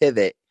 okay,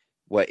 pivot.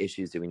 What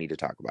issues do we need to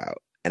talk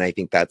about? And I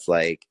think that's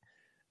like,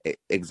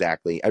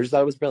 exactly. I just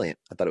thought it was brilliant.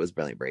 I thought it was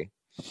brilliant, Brie.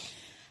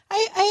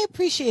 I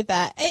appreciate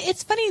that.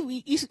 It's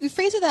funny you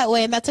phrase it that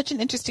way, and that's such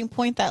an interesting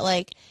point that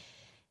like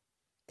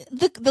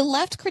the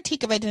left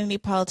critique of identity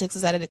politics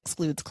is that it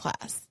excludes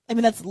class. I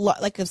mean, that's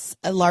like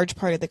a large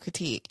part of the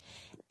critique,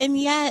 and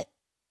yet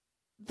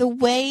the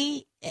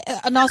way,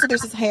 and also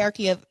there's this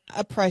hierarchy of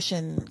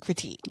oppression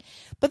critique,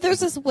 but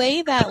there's this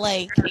way that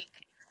like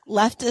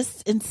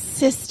leftists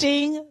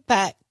insisting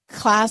that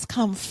class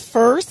come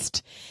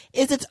first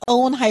is its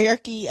own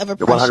hierarchy of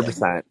oppression.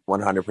 100%.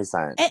 And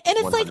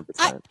it's 100%.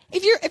 Like,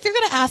 if you're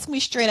going to ask me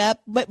straight up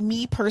what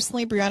me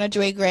personally, Brianna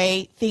Joy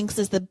Gray, thinks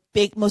is the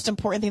most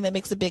important thing that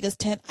makes the biggest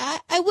dent,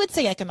 I would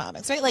say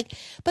economics, right? Like,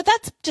 but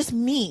that's just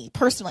me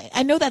personally.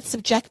 I know that's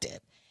subjective.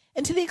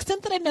 And to the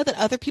extent that I know that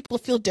other people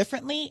feel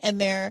differently and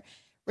their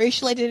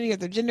racial identity or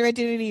their gender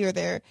identity or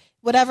their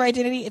whatever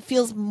identity, it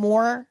feels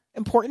more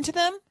important to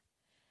them,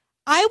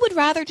 I would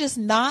rather just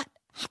not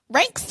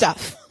rank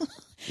stuff.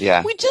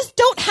 Yeah. We just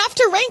don't have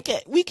to rank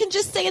it. We can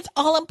just say it's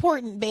all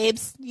important,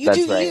 babes. That's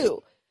do right.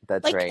 You.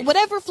 That's like, right.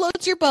 Whatever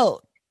floats your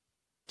boat.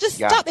 Just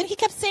stop. And he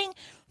kept saying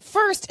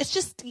first. It's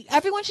just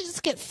everyone should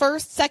just get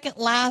first, second,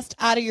 last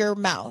out of your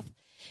mouth.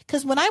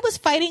 Because when I was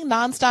fighting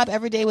nonstop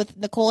every day with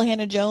Nicole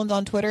Hannah-Jones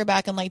on Twitter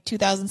back in like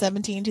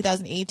 2017,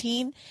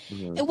 2018,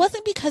 it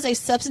wasn't because I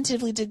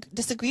substantively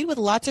disagreed with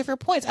lots of her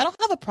points. I don't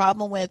have a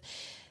problem with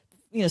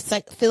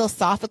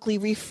philosophically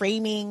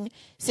reframing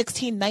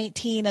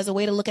 1619 as a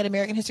way to look at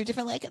American history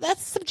differently. Like,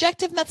 that's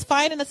subjective and that's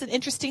fine. And that's an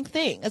interesting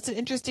thing. That's an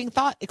interesting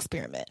thought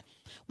experiment.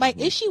 My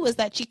issue was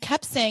that she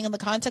kept saying in the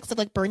context of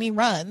like Bernie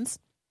runs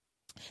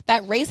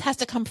that race has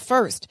to come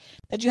first,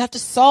 that you have to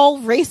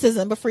solve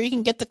racism before you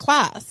can get to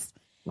class.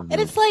 And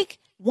it's like,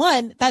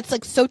 one, that's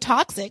like so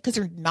toxic because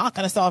you're not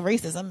going to solve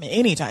racism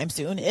anytime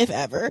soon, if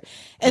ever.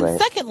 And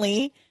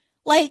secondly,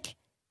 like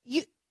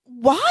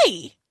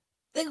why?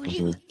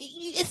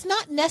 It's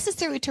not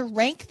necessary to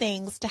rank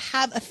things to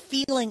have a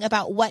feeling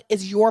about what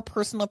is your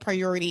personal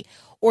priority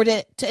or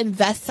to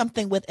invest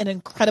something with an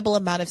incredible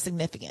amount of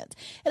significance.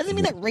 It doesn't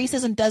mean that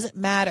racism doesn't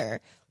matter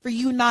for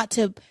you not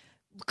to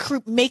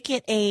make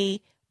it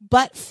a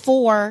but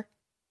for,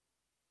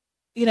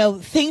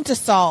 thing to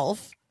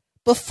solve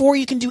before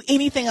you can do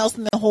anything else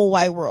in the whole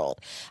wide world.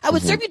 I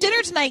would serve you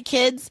dinner tonight,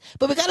 kids,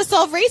 but we got to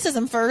solve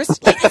racism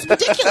first. Like, it's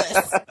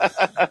ridiculous.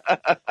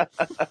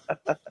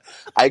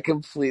 I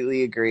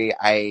completely agree.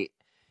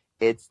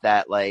 It's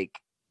that like,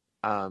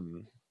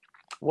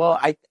 well,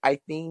 I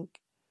think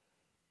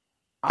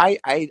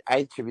I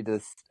attribute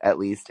this at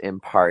least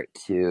in part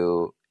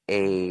to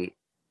a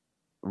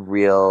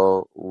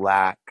real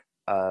lack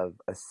of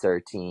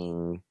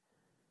asserting,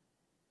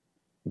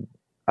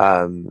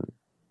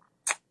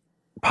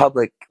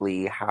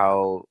 publicly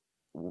how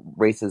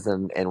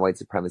racism and white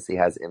supremacy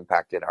has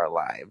impacted our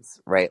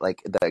lives, right?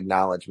 Like the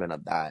acknowledgement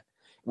of that,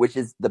 which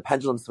is the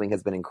pendulum swing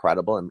has been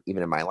incredible, and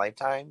even in my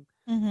lifetime.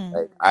 Mm-hmm.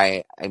 Like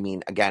I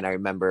mean, again, I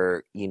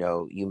remember,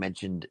 you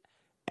mentioned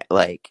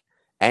like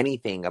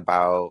anything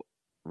about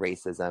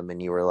racism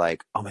and you were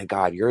like, oh my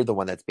God, you're the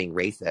one that's being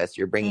racist.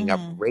 You're bringing up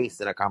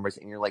race in a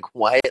conversation. You're like,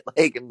 what?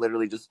 Like, I'm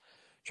literally just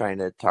trying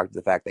to talk to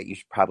the fact that you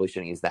probably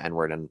shouldn't use the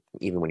N-word, and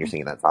even when you're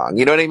singing that song,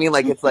 you know what I mean?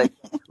 Like, it's like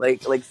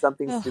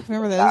something stupid.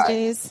 Remember like those that.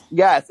 days?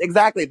 Yes,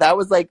 exactly. That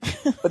was like,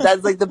 but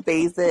that's like the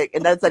basic,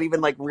 and that's not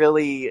even like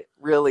really,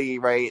 really,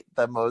 right,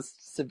 the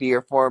most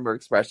severe form or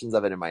expressions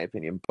of it, in my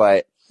opinion.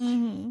 But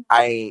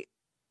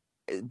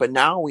but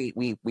now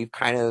we've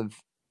kind of,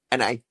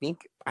 and I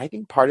think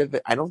part of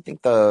it, I don't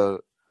think the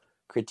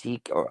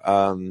critique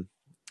or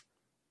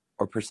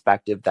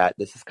perspective that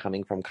this is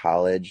coming from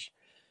college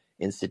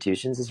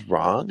institutions is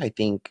wrong. I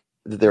think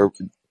there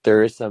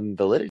is some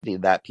validity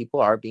that people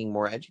are being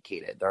more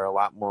educated. There are a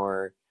lot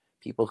more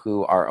people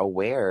who are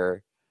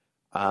aware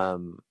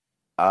of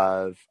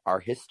our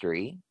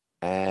history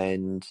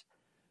and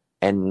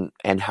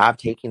have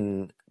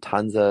taken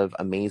tons of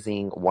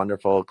amazing,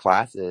 wonderful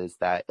classes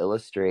that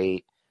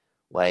illustrate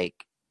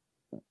like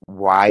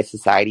why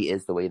society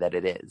is the way that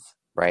it is,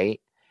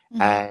 right?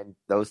 And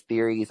those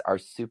theories are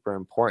super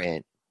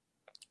important.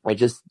 I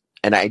just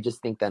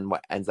think then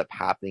what ends up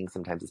happening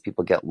sometimes is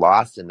people get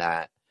lost in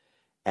that,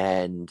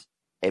 and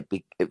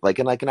like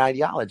an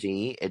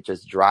ideology, it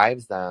just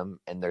drives them,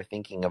 and they're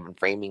thinking of and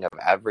framing of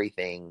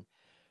everything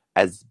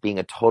as being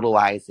a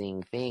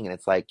totalizing thing. And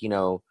it's like,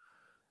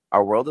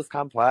 our world is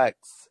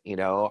complex,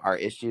 our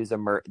issues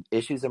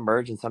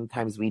emerge, and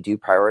sometimes we do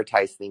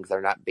prioritize things that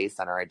are not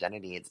based on our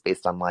identity. It's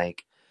based on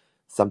like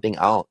something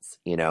else,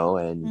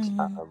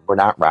 and we're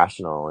not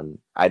rational. And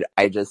I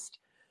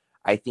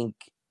think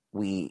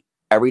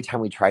every time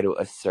we try to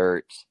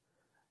assert,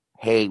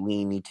 hey,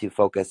 we need to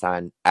focus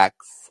on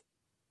X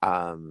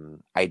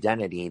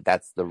identity,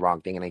 that's the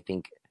wrong thing. And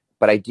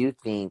I do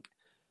think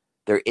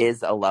there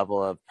is a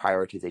level of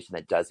prioritization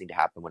that does need to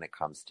happen when it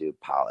comes to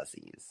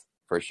policies,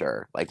 for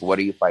sure. Like, what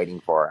are you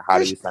fighting for? How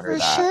do you center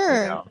that?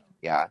 Sure.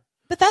 Yeah.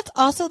 But that's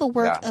also the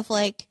work of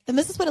like, and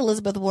this is what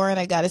Elizabeth Warren,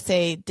 I got to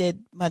say,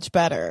 did much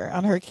better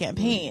on her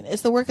campaign.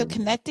 It's the work of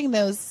connecting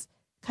those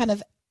kind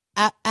of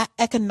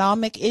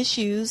economic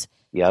issues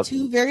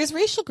to various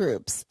racial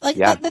groups. Like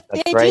the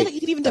idea that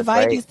you can even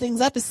divide these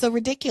things up is so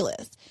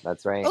ridiculous.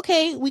 That's right.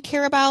 Okay, we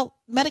care about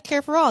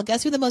Medicare for all.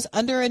 Guess who the most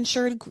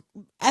underinsured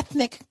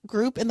ethnic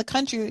group in the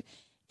country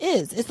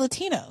is? It's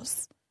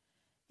Latinos.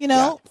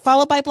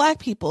 Followed by Black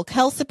people,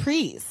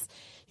 Kelsey-Priest.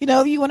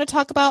 You want to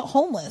talk about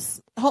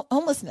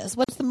homelessness.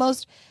 What's the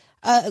most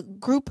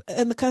group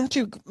in the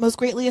country most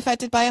greatly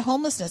affected by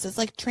homelessness? It's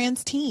like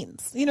trans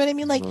teens. You know what I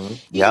mean? Like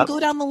you can go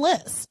down the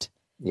list.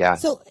 Yeah.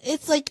 So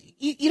it's like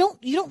you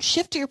don't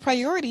shift your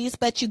priorities,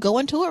 but you go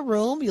into a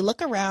room, you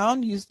look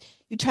around, you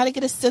try to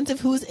get a sense of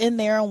who's in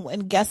there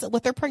and guess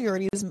what their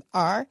priorities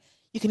are.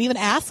 You can even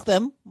ask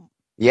them.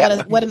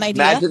 Yeah. What an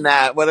idea. Imagine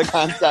that. What a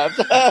concept.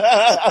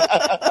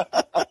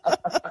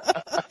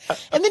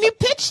 And then you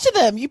pitch to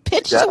them. You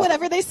pitch to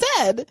whatever they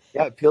said.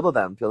 Yeah, appeal to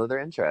them. Appeal to their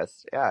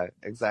interest. Yeah,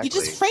 exactly. You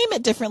just frame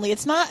it differently.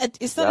 It's not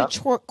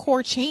a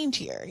core change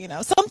here.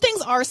 Some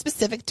things are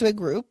specific to a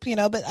group,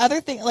 but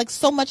other things, like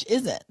so much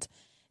isn't.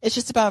 It's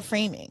just about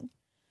framing.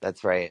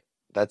 That's right.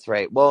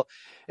 Well,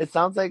 it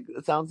sounds like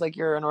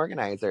you're an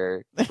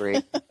organizer.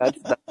 Great. That's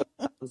what it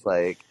sounds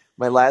like.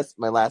 My last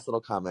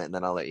little comment, and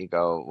then I'll let you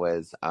go,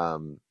 was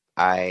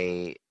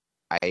I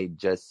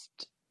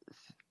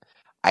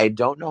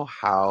don't know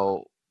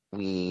how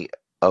we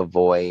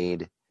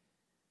avoid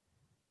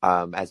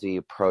as we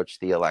approach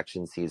the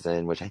election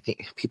season, which I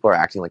think people are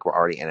acting like we're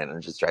already in it, and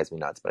it just drives me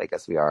nuts, but I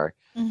guess we are.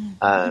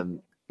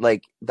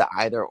 Like the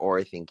either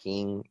or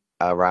thinking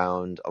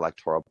around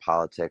electoral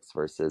politics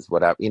versus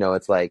whatever,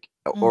 it's like,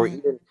 or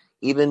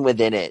even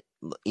within it,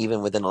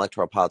 even within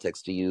electoral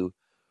politics, do you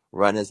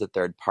run as a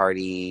third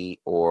party,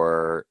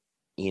 or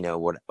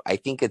what? I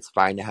think it's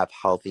fine to have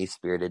healthy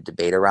spirited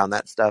debate around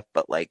that stuff,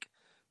 but like,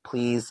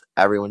 please,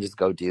 everyone just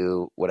go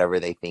do whatever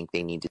they think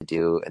they need to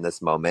do in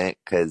this moment,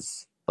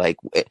 because like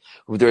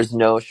there's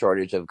no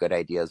shortage of good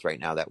ideas right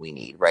now that we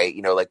need, right?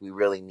 Like we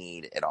really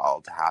need it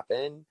all to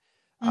happen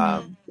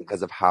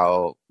because of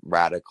how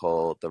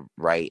radical the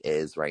right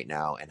is right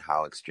now, and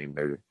how extreme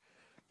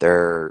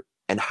they're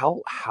and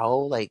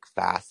how like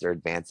fast they're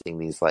advancing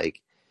these like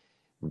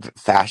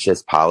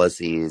fascist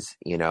policies.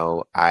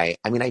 I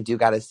mean, I do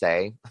gotta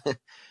say,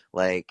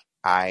 like,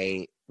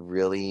 I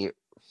really,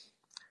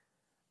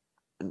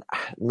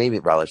 maybe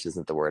relish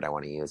isn't the word I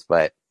want to use,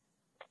 but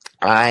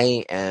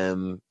I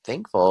am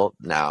thankful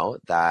now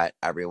that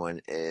everyone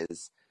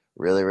is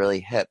really, really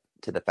hip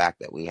to the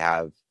fact that we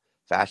have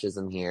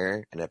fascism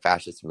here and a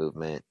fascist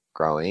movement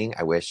growing.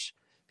 I wish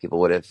people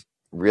would have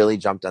really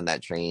jumped on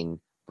that train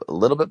a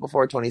little bit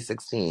before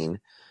 2016.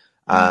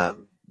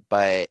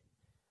 But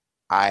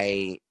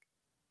I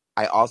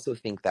also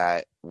think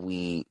that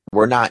I'm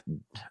not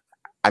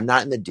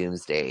in the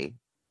doomsday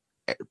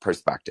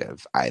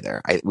perspective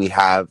either. We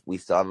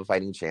still have a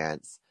fighting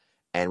chance,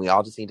 and we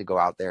all just need to go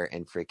out there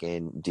and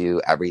freaking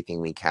do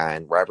everything we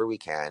can wherever we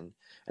can,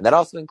 and that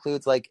also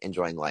includes like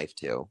enjoying life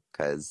too,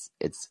 because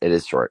it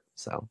is short.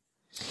 So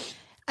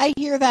I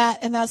hear that,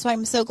 and that's why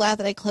I'm so glad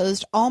that I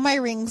closed all my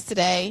rings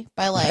today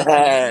by like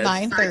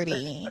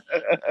 9:30.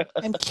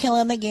 I'm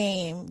killing the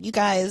game, you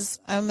guys.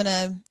 I'm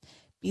gonna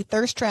be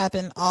thirst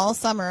trapping all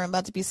summer. I'm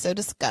about to be so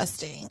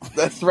disgusting.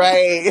 That's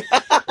right.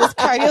 This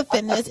cardio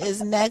fitness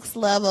is next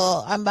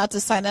level. I'm about to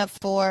sign up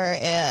for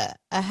a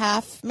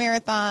half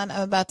marathon.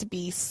 I'm about to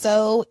be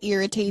so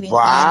irritating.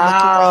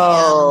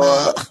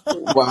 Wow.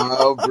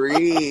 Wow,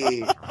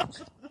 Bree.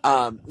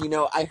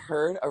 I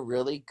heard a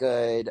really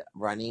good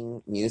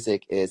running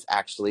music is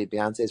actually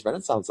Beyonce's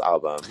Renaissance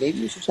album. Maybe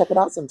you should check it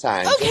out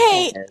sometime.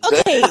 Okay.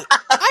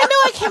 I know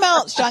I came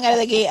out strong out of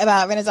the gate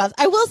about Renaissance.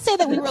 I will say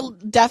that we were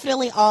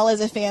definitely all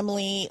as a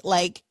family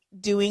like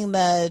doing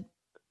the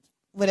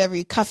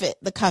cuff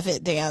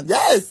it dance.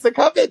 Yes, the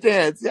cuff it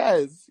dance.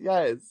 Yes.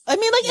 I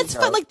mean, like, it's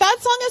fun. Like, that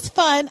song is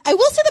fun. I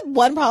will say that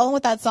one problem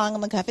with that song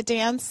on the cuff it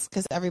dance,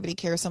 because everybody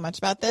cares so much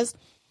about this,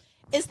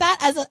 is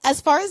that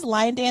as far as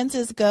line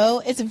dances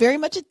go, it's very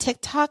much a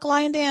TikTok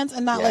line dance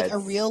and not like a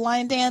real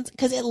line dance,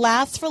 because it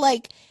lasts for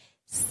like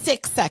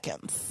 6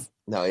 seconds.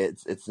 No, it's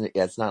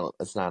not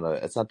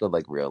the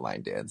like real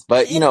line dance,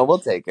 but we'll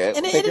take it.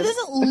 And it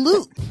doesn't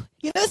loop.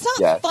 It's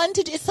not fun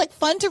to. It's like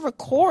fun to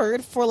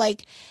record for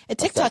like a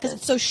TikTok because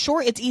it's so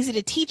short. It's easy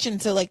to teach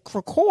and to like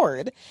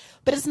record,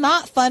 but it's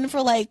not fun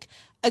for like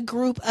a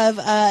group of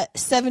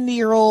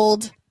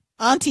 70-year-old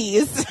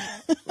aunties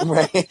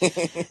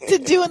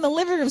to do in the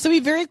living room. So we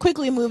very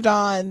quickly moved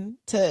on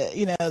to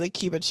the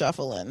Cupid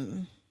shuffle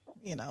and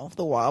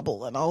the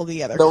wobble and all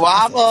the other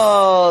classes.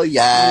 Wobble,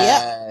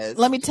 yes. Yep.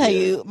 Let me tell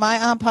you, my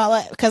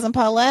cousin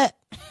Paulette,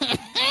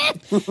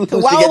 the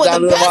wobble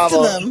with the best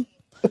of them.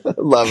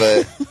 Love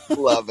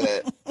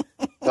it.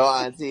 Go,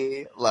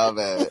 auntie. Love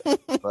it.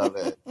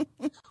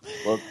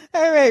 Well,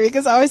 all right, Rika,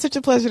 it's always such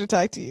a pleasure to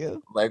talk to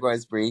you.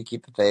 Likewise, Bree.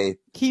 Keep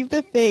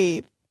the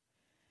faith.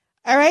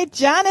 All right,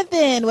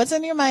 Jonathan, what's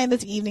on your mind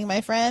this evening,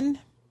 my friend?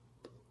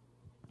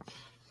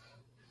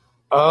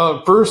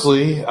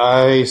 Firstly,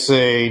 I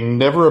say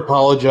never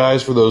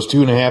apologize for those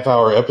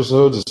 2.5-hour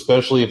episodes,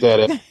 especially if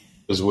that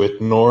is with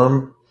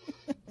Norm.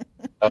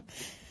 Well,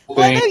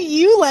 I know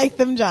you like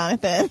them,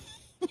 Jonathan.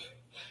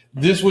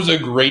 This was a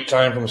great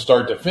time from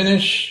start to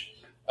finish.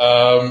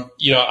 I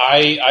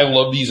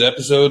love these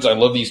episodes. I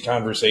love these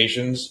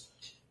conversations.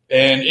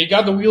 And it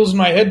got the wheels in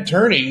my head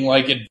turning,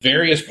 like, at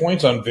various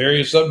points on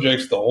various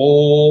subjects the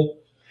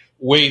whole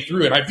way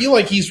through. And I feel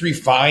like he's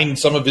refined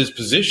some of his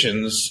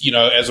positions,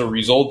 as a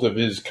result of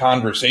his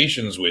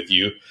conversations with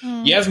you.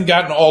 He hasn't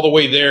gotten all the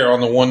way there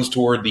on the ones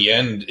toward the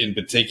end in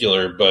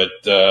particular, but,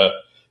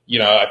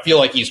 I feel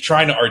like he's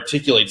trying to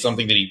articulate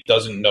something that he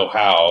doesn't know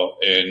how.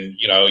 And,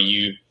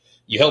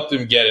 you helped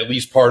him get at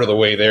least part of the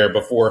way there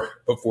before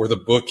the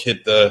book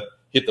hit the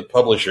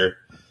publisher.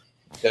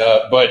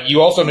 But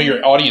you also know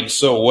your audience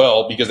so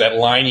well, because that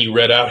line you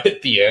read out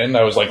at the end,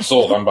 I was like,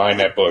 sold, I'm buying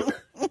that book.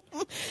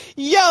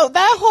 Yo,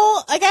 that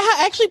whole, like,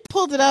 I actually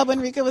pulled it up when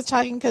Rika was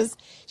talking, because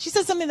she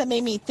said something that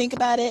made me think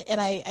about it,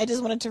 and I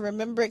just wanted to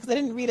remember it, because I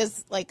didn't read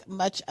as, like,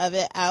 much of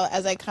it out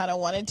as I kind of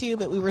wanted to,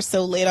 but we were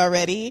so late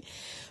already.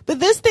 But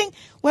this thing,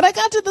 when I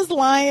got to this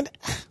line,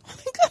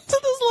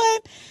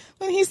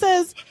 when he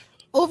says,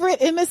 over at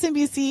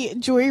MSNBC,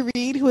 Joy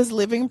Reid, who is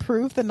living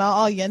proof that not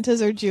all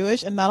Yentas are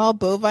Jewish and not all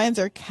bovines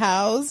are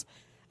cows,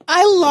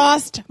 I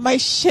lost my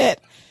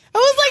shit. I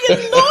was like,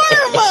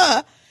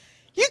 Norma,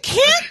 you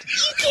can't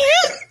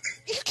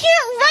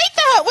write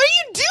that. What are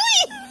you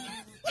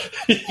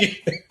doing?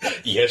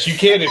 Yes, you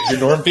can if you're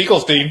Norm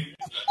Finkelstein.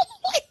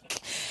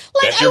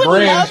 Like I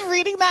would love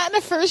reading that in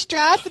a first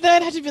draft, but then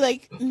I'd have to be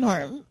like,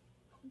 Norm,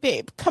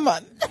 babe, come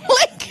on.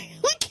 Like,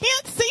 we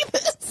can't say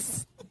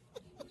this.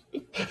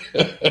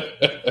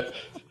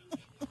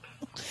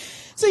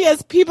 So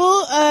yes,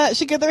 people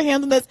should get their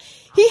hands on this.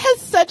 He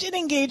has such an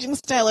engaging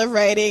style of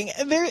writing.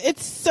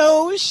 It's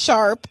so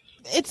sharp.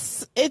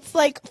 It's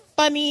like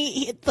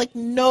funny. It's like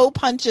no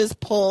punches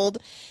pulled.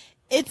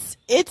 It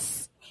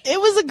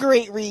was a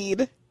great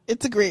read.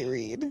 It's a great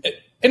read.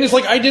 And it's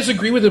like, I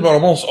disagree with him on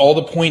almost all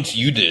the points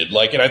you did.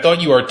 Like, and I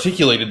thought you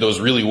articulated those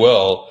really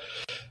well.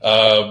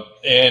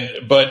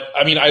 But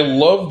I mean, I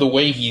love the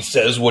way he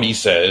says what he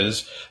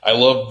says. I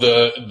love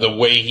the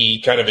way he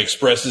kind of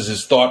expresses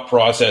his thought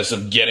process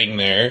of getting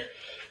there.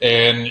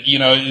 And,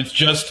 it's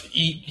just,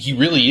 he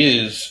really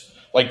is,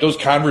 like, those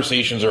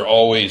conversations are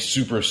always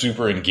super,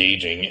 super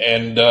engaging.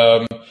 And,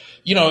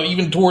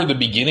 even toward the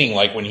beginning,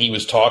 like when he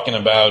was talking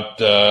about,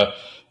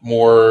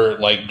 more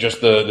like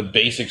just the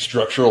basic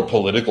structural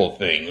political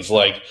things.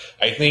 Like,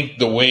 I think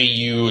the way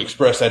you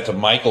expressed that to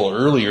Michael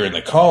earlier in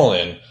the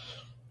call-in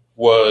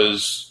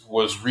was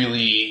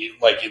really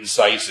like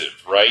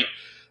incisive, right?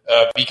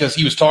 Because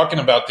he was talking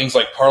about things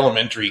like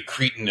parliamentary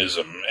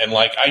cretinism, and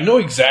like I know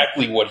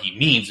exactly what he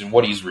means and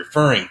what he's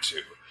referring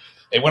to.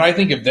 And when I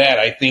think of that,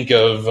 I think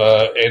of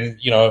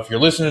if you're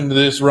listening to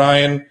this,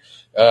 Ryan,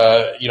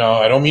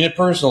 I don't mean it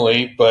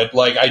personally, but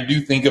like I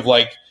do think of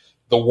like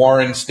the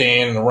Warren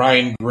Stan, the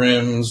Ryan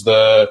Grimms,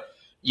 the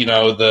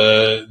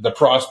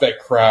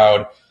prospect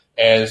crowd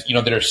as,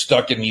 that are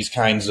stuck in these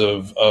kinds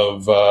of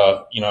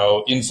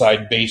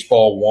inside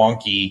baseball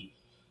wonky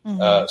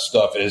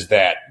stuff as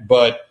that.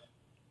 But,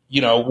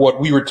 what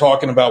we were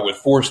talking about with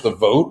Force the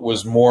Vote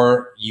was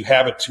more you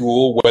have a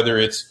tool, whether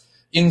it's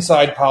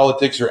inside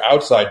politics or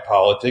outside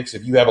politics.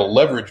 If you have a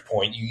leverage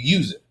point, you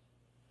use it.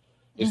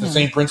 It's the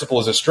same principle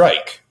as a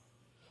strike.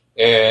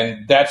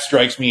 And that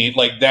strikes me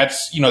like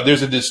that's,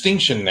 there's a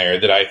distinction there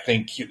that I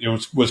think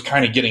it was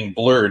kind of getting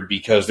blurred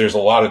because there's a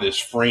lot of this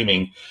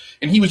framing.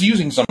 And he was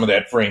using some of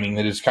that framing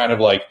that is kind of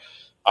like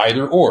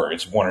either or.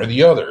 It's one or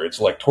the other. It's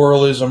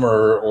electoralism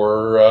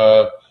or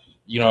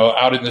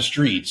out in the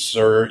streets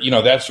or,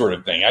 that sort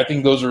of thing. I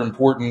think those are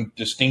important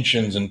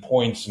distinctions and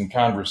points and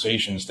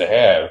conversations to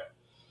have.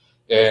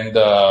 And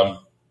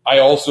I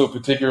also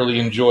particularly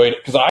enjoyed,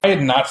 because I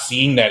had not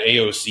seen that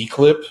AOC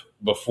clip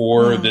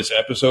before this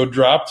episode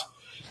dropped.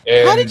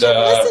 And, how did you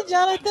miss it,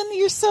 Jonathan?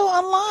 You're so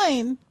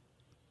online.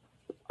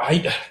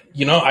 I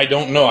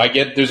don't know.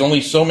 There's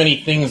only so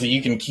many things that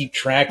you can keep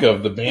track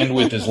of. The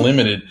bandwidth is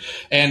limited.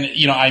 And,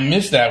 I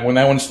missed that when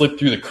that one slipped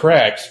through the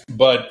cracks.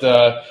 But,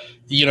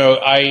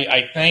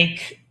 I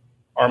thank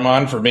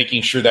Armand for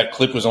making sure that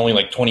clip was only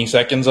like 20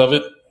 seconds of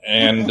it.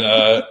 And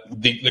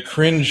the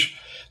cringe,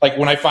 like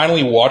when I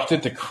finally watched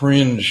it, the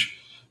cringe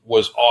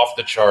was off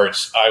the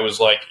charts. I was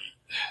like,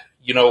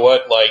 you know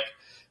what? Like,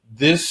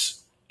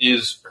 this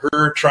is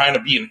her trying to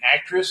be an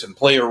actress and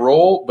play a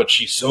role, but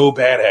she's so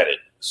bad at it.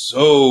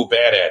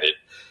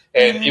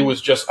 And it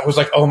was just, I was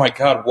like, oh my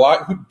God,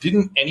 why?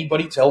 Didn't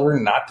anybody tell her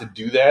not to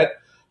do that?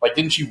 Like,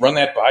 didn't she run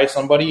that by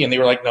somebody? And they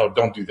were like, no,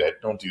 don't do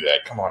that. Don't do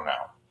that. Come on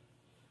now.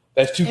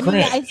 That's too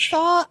cringe. I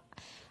saw,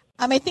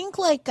 I think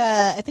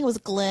it was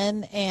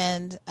Glenn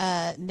and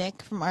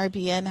Nick from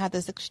RBN had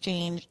this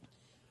exchange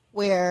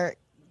where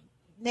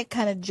Nick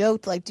kind of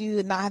joked, like, do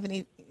you not have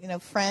any,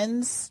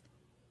 friends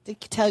to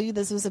tell you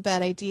this was a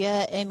bad idea?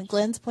 And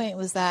Glenn's point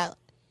was that,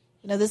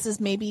 this is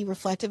maybe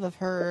reflective of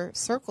her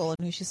circle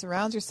and who she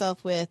surrounds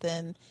herself with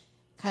and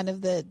kind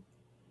of the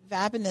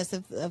vapidness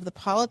of the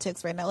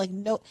politics right now. Like,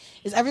 no,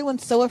 is everyone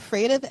so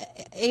afraid of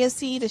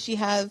AOC? Does she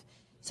have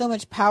so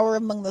much power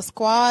among the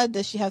squad?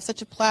 Does she have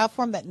such a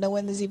platform that no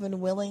one is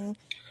even willing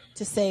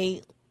to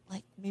say,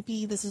 like,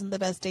 maybe this isn't the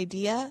best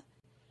idea?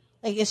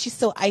 Like, is she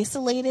so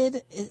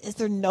isolated? Is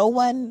there no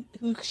one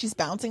who she's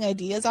bouncing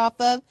ideas off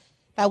of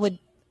that would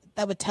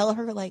tell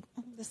her, like,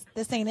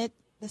 this ain't it?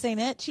 This ain't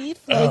it, Chief?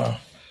 Like,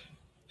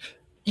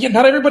 yeah,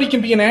 not everybody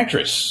can be an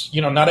actress.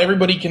 Not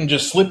everybody can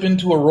just slip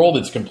into a role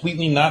that's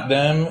completely not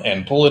them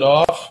and pull it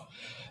off.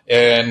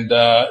 And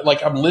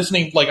I'm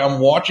listening, like I'm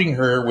watching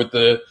her with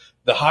the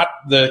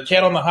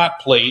cat on the hot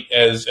plate,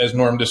 as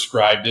Norm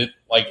described it,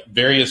 like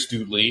very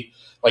astutely,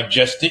 like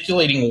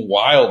gesticulating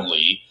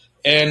wildly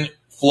and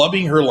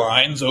flubbing her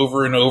lines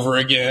over and over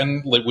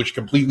again, which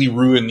completely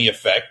ruined the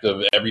effect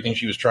of everything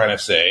she was trying to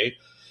say.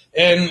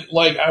 And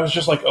like I was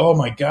just like, oh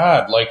my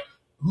God, like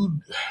who?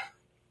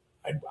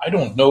 I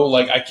don't know.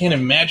 Like, I can't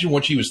imagine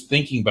what she was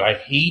thinking, but I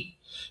hate,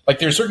 like,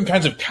 there are certain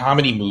kinds of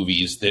comedy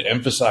movies that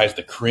emphasize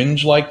the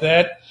cringe like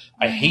that.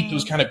 I hate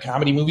those kind of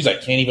comedy movies. I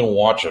can't even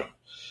watch them.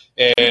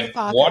 And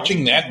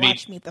watching that,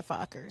 Meet the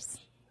Fockers.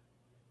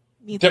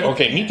 Meet the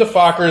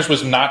Fockers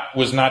was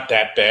not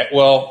that bad.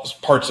 Well,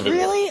 parts of it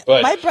really were,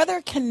 but my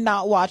brother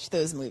cannot watch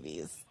those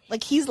movies.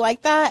 Like, he's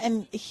like that,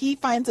 and he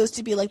finds those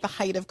to be like the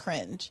height of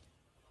cringe.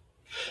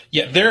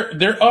 Yeah,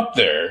 they're up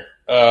there.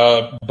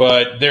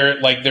 But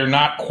they're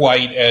not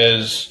quite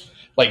as,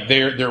 like,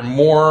 they're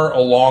more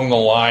along the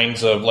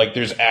lines of, like,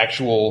 there's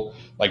actual,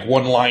 like,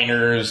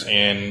 one-liners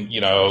and,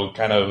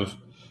 kind of,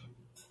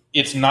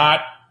 it's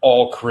not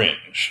all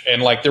cringe.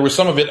 And, like, there was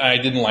some of it, and I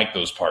didn't like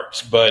those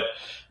parts. But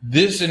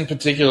this in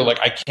particular, like,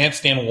 I can't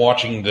stand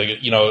watching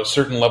the,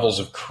 certain levels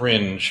of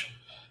cringe,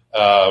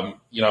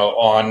 on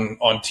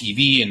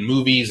TV and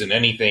movies and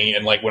anything.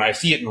 And, like, when I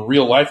see it in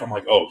real life, I'm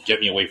like, oh, get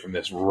me away from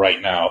this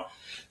right now.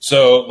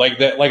 So,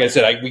 like I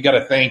said, we got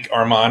to thank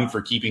Armand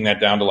for keeping that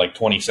down to like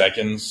 20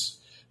 seconds.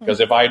 Because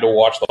if I had to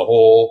watch the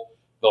whole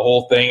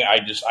thing, I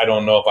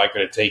don't know if I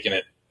could have taken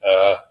it.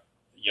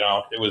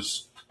 It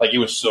was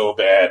so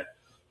bad.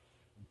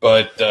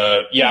 But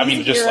he's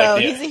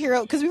a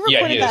hero because we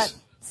recorded that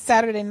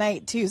Saturday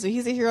night too. So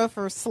he's a hero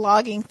for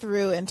slogging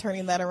through and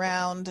turning that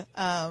around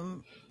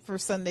for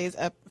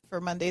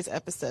Monday's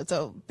episode.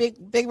 So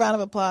big round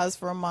of applause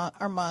for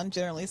Armand,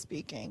 generally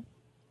speaking.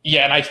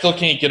 Yeah, and I still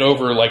can't get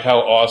over like how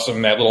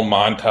awesome that little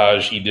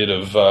montage he did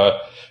of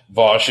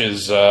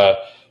Vosh's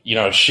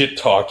shit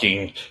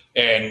talking,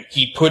 and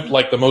he put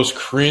like the most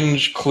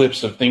cringe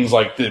clips of things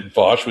like that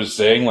Vosh was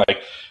saying, like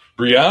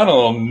Brianna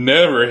will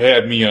never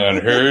have me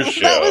on her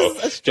show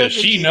because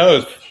she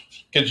knows.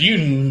 Because you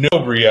know,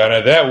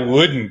 Brianna, that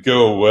wouldn't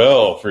go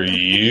well for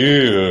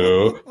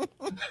you.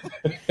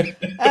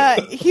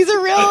 He's a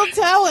real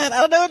talent.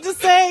 I don't know what to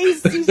say.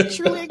 He's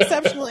truly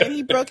exceptional, and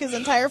he broke his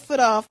entire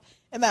foot off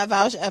in that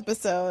Vouch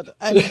episode.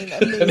 I mean,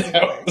 amazing.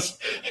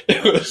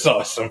 It was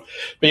awesome.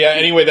 But yeah,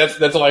 anyway,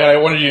 that's all I had. I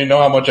wanted you to know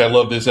how much I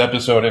love this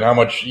episode and how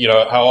much,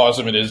 how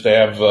awesome it is to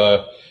have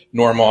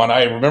Norm on.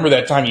 I remember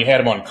that time you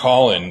had him on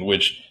call-in,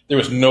 which there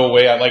was no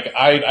way.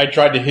 I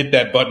tried to hit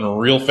that button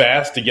real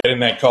fast to get in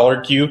that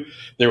caller queue.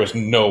 There was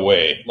no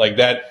way. Like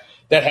that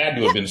had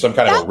to have been some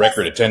kind of a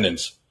record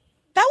attendance.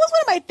 That was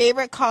one of my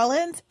favorite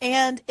call-ins,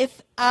 and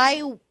if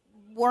I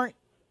weren't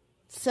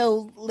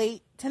so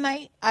late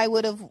tonight, I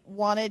would have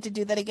wanted to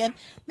do that again.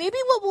 Maybe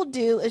what we'll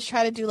do is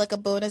try to do like a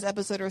bonus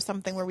episode or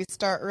something where we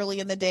start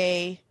early in the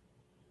day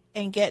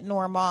and get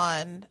Norm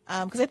on,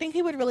 because I think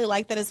he would really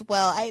like that as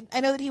well. I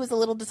know that he was a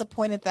little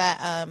disappointed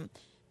that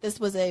this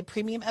was a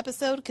premium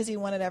episode because he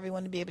wanted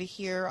everyone to be able to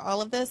hear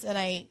all of this, and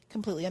I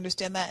completely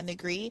understand that and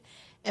agree.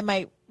 I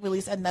might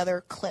release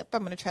another clip.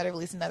 I'm going to try to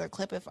release another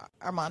clip if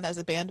Armand has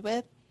a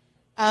bandwidth.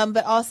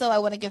 But also I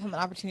want to give him an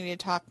opportunity to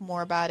talk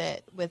more about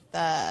it with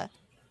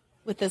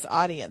this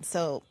audience.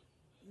 So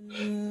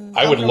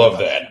I would love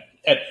that.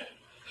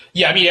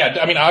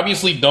 I mean,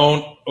 obviously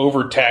don't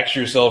overtax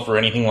yourself or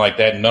anything like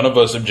that. None of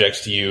us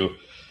objects to you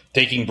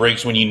taking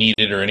breaks when you need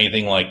it or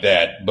anything like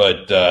that.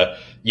 But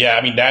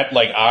I mean, that,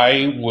 like,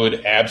 I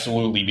would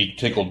absolutely be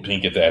tickled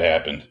pink if that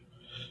happened.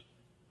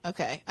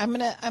 Okay. I'm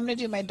gonna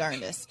do my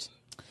darndest.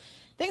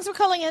 Thanks for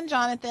calling in,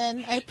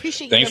 Jonathan. I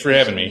appreciate you. Thanks for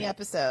having me. The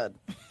episode.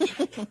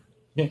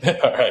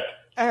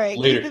 All right.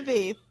 Later. Keep the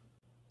faith.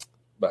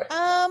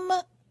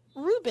 Bye.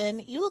 Ruben,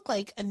 you look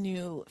like a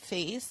new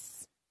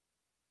face.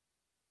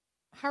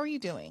 How are you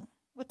doing?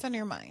 What's on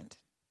your mind?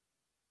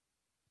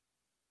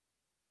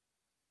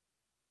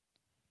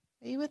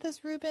 Are you with us,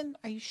 Ruben?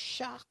 Are you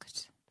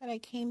shocked that I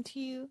came to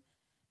you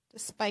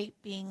despite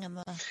being in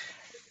the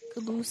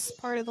loose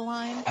part of the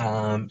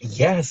line?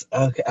 Yes.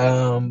 Okay.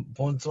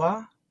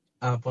 Bonsoir.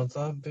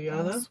 Bonsoir,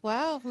 Brianna.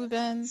 Bonsoir,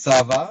 Ruben.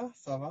 Ça va?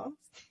 Ça va?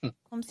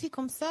 Comme ci,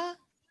 comme ça.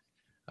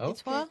 Okay.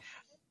 Et toi?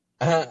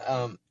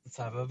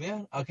 Ça va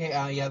bien? Okay.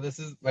 Yeah, this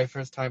is my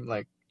first time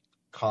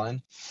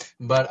calling,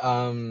 but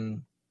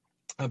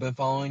I've been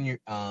following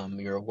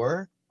your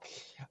work,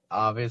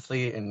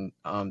 obviously, and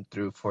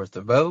through Force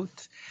the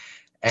Vote,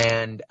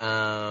 and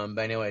but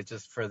anyway,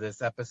 just for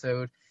this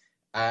episode,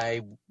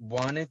 I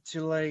wanted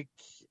to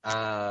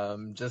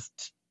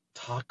just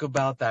talk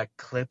about that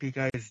clip you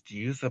guys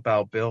used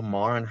about Bill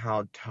Maher and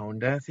how tone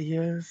deaf he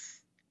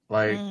is.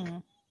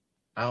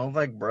 I was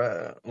like,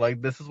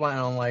 bruh, this is why I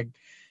don't like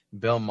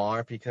Bill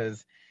Maher,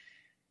 because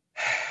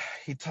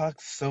he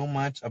talks so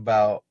much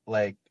about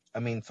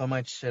so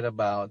much shit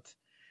about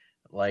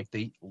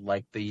the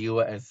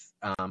U.S.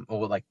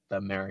 Or the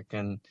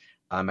American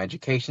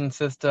education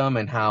system,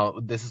 and how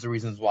this is the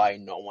reasons why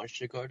no one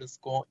should go to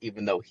school,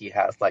 even though he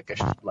has a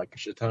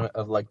shit ton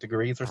of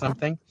degrees or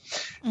something.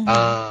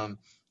 Mm-hmm.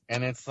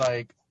 And it's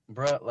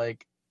bro,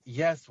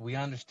 yes, we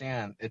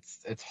understand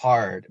it's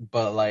hard,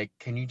 but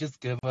can you just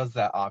give us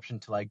that option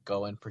to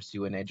go and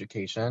pursue an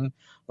education?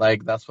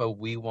 That's what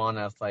we want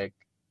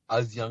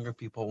as younger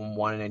people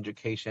want an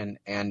education,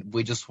 and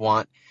we just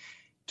want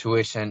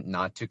tuition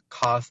not to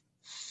cost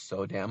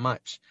so damn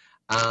much.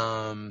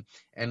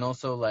 And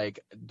also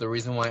the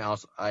reason why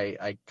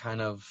I kind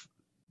of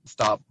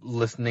stopped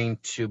listening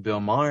to Bill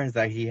Maher is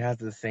that he has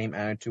the same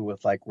attitude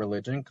with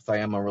religion, because I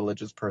am a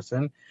religious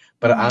person,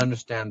 but I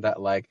understand that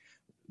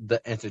the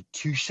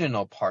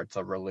institutional parts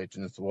of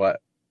religion is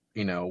what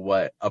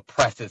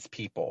oppresses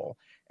people,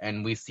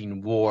 and we've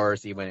seen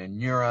wars even in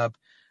Europe,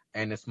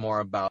 and it's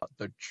more about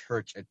the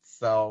church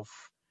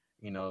itself,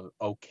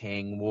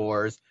 okaying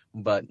wars,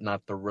 but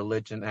not the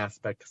religion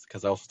aspect,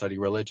 because I also study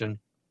religion.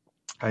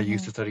 I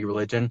used to study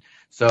religion.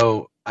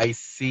 So I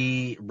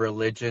see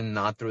religion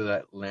not through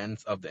that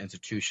lens of the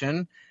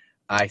institution.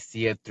 I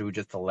see it through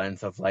just the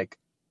lens of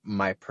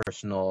my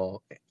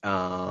personal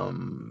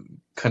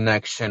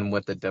connection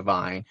with the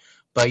divine.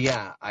 But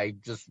yeah, I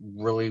just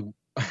really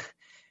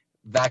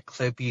that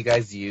clip you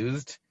guys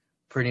used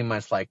pretty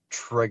much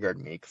triggered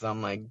me, because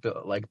I'm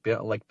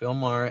Bill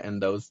Maher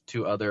and those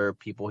two other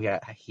people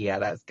he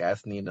had as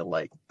guests need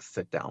to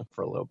sit down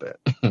for a little bit.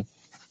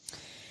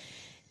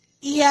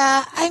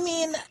 Yeah, I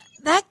mean,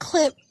 that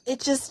clip,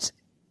 it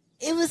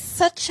was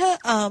such a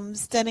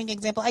stunning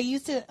example. I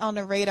used it on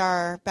the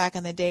radar back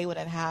in the day when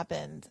it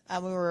happened.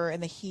 We were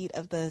in the heat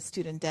of the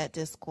student debt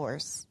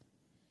discourse.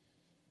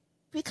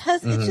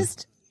 Because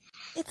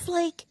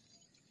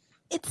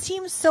it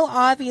seems so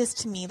obvious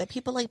to me that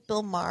people like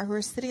Bill Maher, who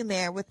are sitting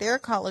there with their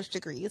college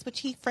degrees,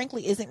 which he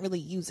frankly isn't really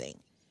using.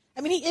 I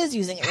mean, he is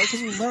using it, right?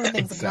 Because you learn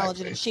things in college,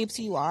 and it shapes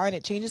who you are, and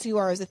it changes who you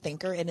are as a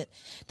thinker. And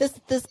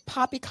this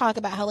poppycock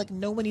about how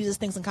no one uses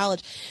things in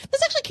college.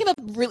 This actually came up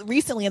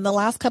recently in the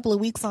last couple of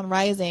weeks on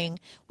Rising.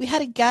 We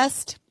had a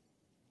guest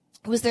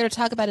who was there to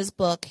talk about his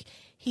book.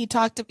 He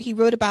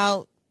wrote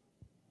about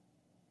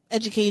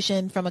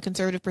education from a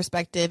conservative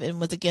perspective and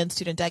was against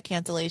student debt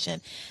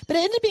cancellation. But it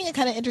ended up being a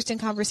kind of interesting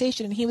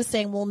conversation. And he was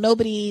saying, well,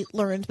 nobody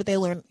learns what they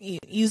learn,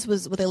 use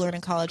what they learn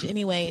in college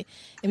anyway,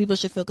 and people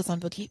should focus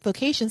on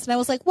vocations. And I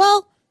was like,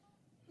 well,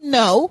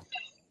 no,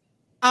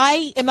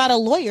 I am not a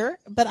lawyer,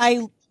 but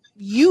I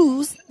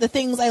use the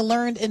things I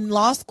learned in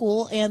law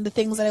school and the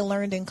things that I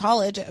learned in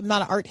college. I'm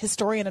not an art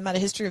historian. I'm not a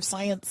history of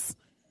science,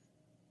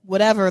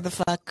 whatever the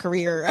fuck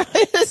career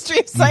history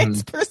of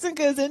science person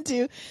goes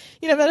into.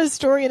 I'm not a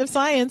historian of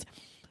science.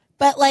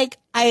 But, like,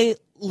 I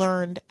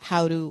learned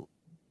how to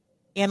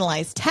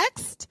analyze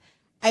text.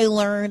 I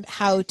learned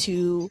how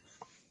to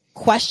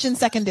question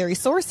secondary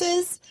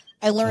sources.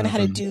 I learned how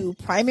to do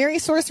primary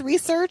source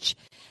research.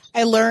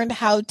 I learned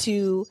how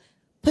to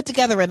put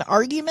together an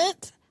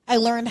argument. I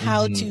learned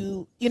how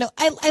to,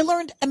 I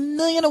learned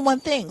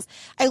 1,000,001 things.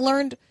 I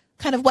learned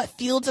kind of what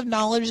fields of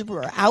knowledge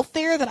were out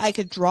there that I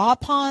could draw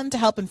upon to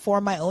help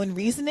inform my own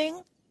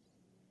reasoning.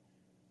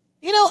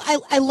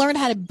 I learned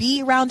how to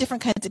be around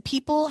different kinds of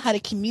people, how to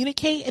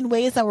communicate in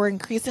ways that were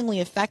increasingly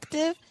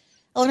effective.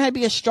 I learned how to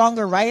be a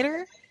stronger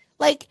writer.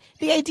 Like,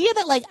 the idea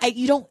that, like,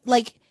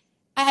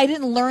 I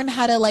didn't learn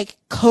how to, like,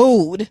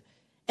 code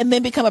and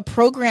then become a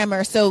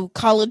programmer, so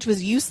college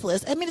was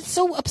useless. I mean, it's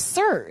so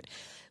absurd.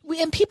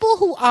 And people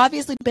who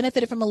obviously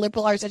benefited from a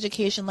liberal arts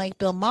education like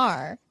Bill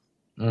Maher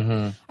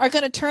are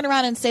going to turn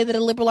around and say that a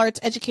liberal arts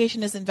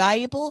education is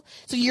invaluable.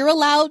 So you're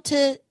allowed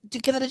to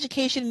get that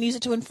education and use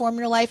it to inform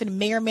your life, and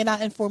may or may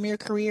not inform your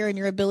career and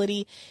your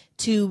ability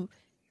to,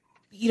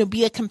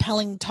 be a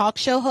compelling talk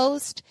show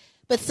host.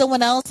 But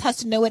someone else has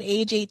to know at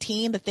age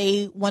 18 that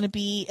they want to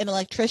be an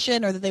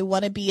electrician, or that they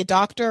want to be a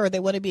doctor, or they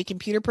want to be a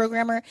computer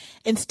programmer,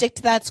 and stick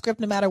to that script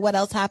no matter what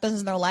else happens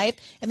in their life.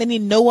 And they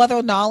need no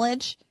other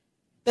knowledge.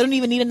 They don't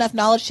even need enough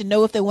knowledge to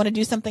know if they want to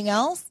do something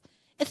else.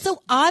 It's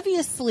so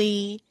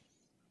obviously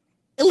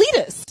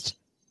elitist.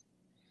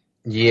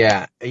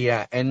 Yeah.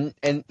 And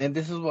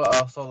this is what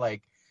I also,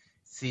 like,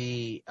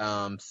 see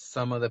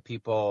some of the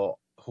people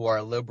who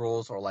are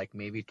liberals, or, like,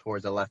 maybe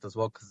towards the left as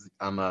well, because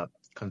I'm a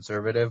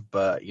conservative,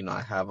 but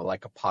I have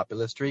like a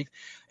populist streak,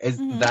 is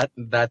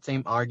that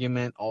same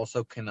argument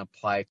also can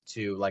apply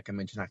to, like I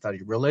mentioned, I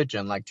studied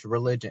religion, like to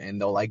religion, and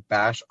they'll, like,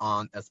 bash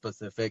on a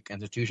specific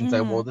institution,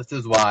 say, well, this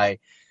is why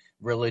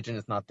religion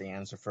is not the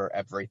answer for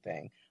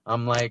everything.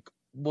 I'm like,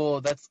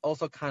 well, that's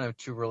also kind of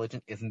true.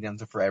 Religion isn't the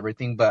answer for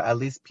everything, but at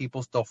least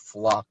people still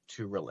flock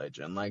to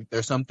religion. Like,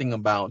 there's something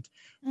about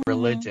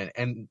religion,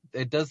 and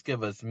it does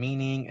give us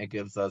meaning. It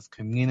gives us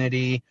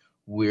community.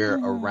 We're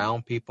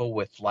around people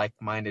with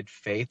like-minded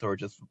faith, or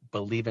just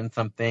believe in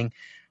something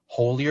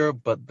holier.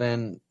 But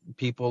then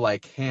people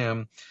like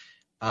him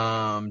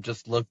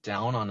just look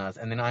down on us.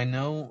 And then I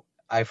know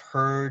I've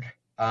heard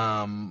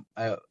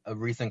a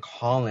recent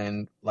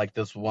call-in, like,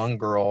 this one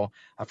girl,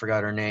 I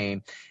forgot her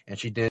name, and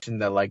she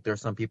mentioned that, like,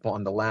 there's some people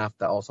on the left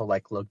that also,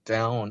 like, look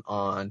down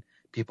on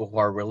people who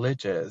are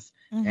religious.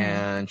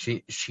 And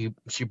she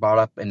brought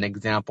up an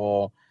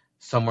example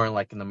somewhere,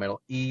 like, in the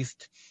Middle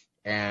East,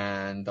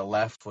 and the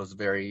left was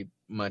very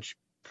much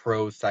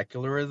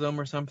pro-secularism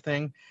or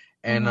something.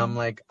 And I'm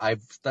like,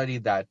 I've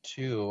studied that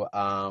too,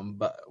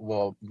 but,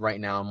 well, right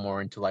now I'm more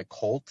into, like,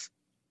 cults,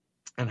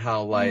 and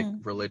how, like,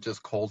 religious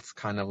cults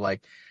kind of,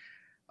 like,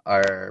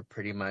 are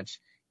pretty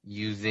much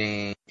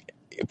using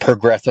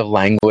progressive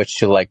language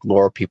to, like,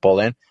 lure people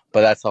in.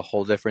 But that's a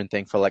whole different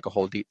thing for, like, a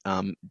whole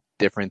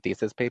different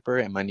thesis paper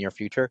in my near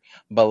future.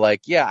 But,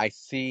 like, yeah, I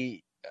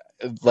see,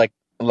 like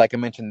I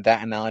mentioned,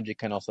 that analogy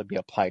can also be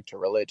applied to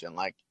religion.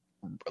 Like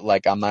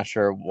I'm not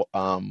sure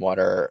what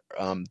are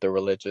the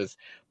religious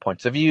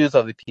points of views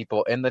of the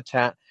people in the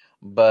chat,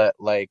 but,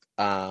 like,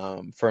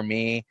 for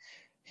me,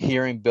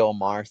 hearing Bill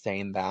Maher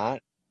saying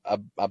that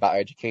about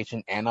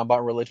education and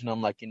about religion,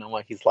 I'm like, you know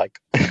what, he's like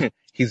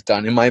he's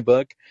done in my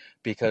book,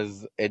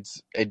 because it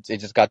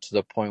just got to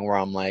the point where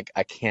I'm like,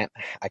 I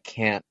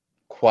can't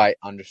quite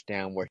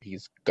understand where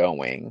he's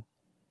going.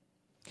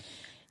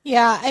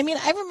 Yeah, I mean,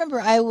 I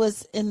remember I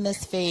was in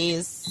this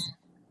phase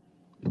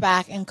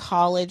back in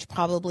college,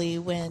 probably,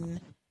 when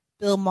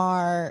Bill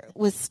Maher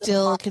was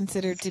still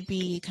considered to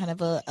be kind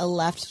of a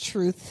left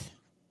truth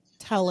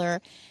teller.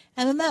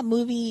 And then that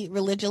movie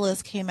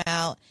Religulous came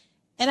out,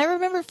 and I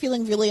remember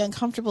feeling really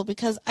uncomfortable,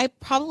 because I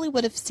probably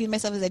would have seen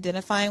myself as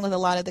identifying with a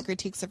lot of the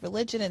critiques of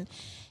religion. And,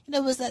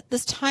 it was at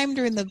this time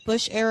during the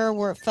Bush era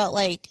where it felt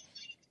like,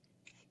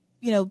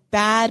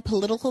 bad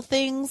political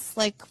things,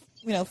 like,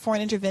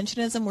 foreign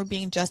interventionism were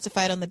being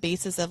justified on the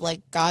basis of,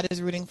 like, God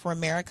is rooting for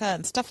America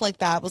and stuff like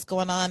that was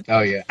going on.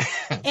 Oh, yeah.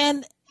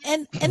 And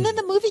then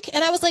the movie,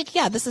 and I was like,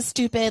 yeah, this is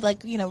stupid.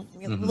 Like,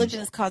 religion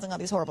is causing all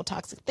these horrible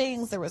toxic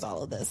things. There was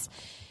all of this,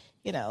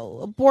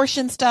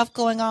 abortion stuff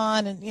going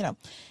on,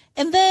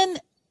 and then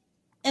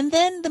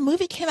the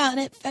movie came out,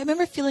 and I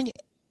remember feeling,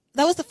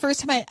 that was the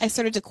first time I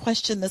started to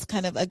question this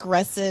kind of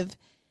aggressive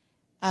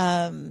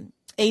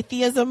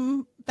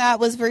atheism that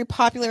was very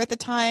popular at the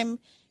time.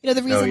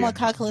 The reason why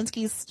Kyle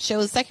Kalinski's show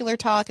is Secular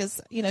Talk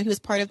is, he was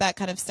part of that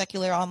kind of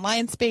secular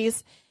online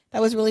space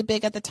that was really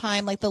big at the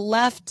time. Like, the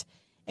left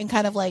and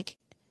kind of, like,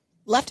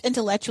 left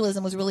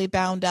intellectualism was really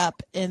bound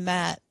up in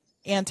that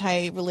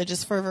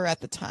anti-religious fervor at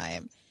the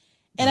time.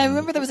 And I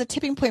remember there was a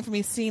tipping point for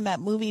me seeing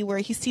that movie where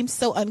he seemed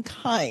so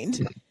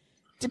unkind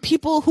to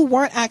people who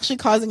weren't actually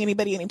causing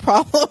anybody any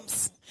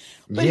problems,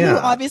 but who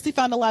obviously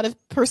found a lot of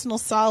personal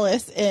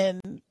solace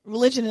in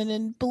religion and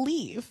in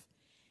belief.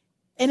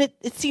 and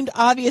it seemed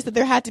obvious that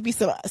there had to be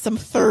some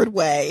third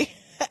way,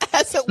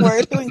 as it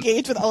were, to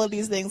engage with all of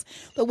these things,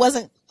 but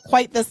wasn't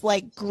quite this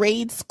like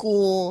grade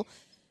schoolyard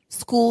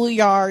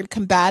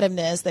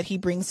combativeness that he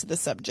brings to the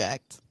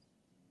subject.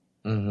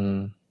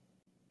 Mm-hmm.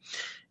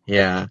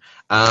 Yeah.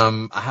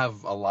 I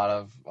have a lot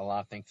of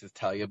things to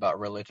tell you about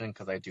religion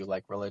because I do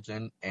like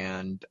religion,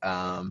 and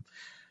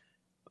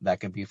that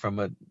can be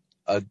from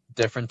a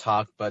different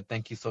talk, but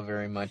thank you so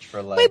very much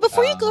for like. Wait,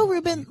 before you go,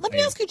 Ruben, let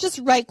me ask you just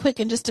right quick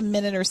in just a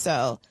minute or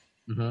so.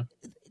 Mm-hmm.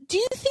 Do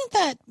you think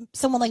that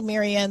someone like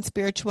Marianne's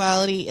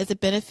spirituality is a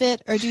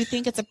benefit, or do you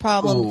think it's a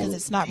problem because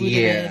it's not rooted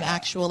in an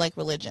actual like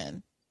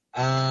religion?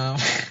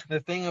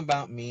 The thing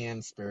about me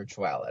and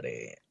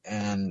spirituality,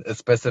 and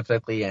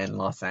specifically in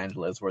Los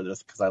Angeles, where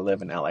this, because I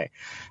live in LA,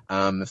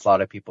 there's a lot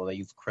of people that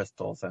use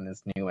crystals and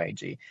it's new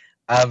agey.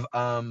 I've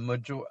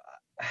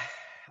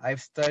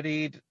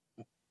studied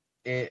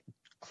it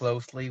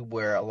closely,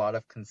 where a lot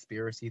of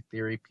conspiracy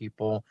theory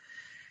people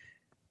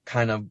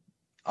kind of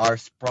are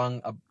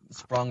sprung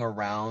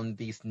around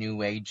these new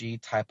agey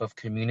type of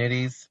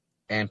communities,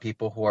 and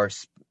people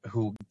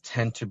who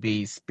tend to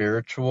be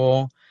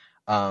spiritual,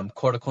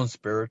 quote unquote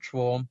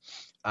spiritual,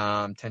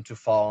 tend to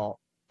fall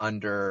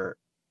under,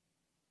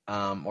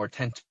 or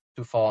tend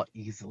to fall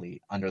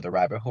easily under the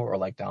rabbit hole, or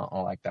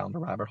down the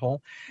rabbit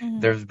hole. Mm-hmm.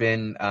 There's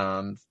been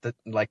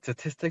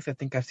statistics I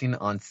think I've seen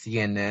on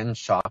CNN,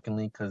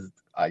 shockingly, because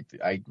I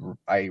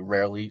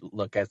rarely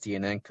look at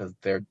CNN because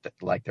their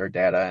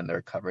data and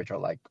their coverage are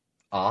like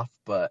off,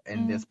 but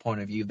in this point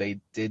of view, they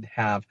did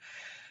have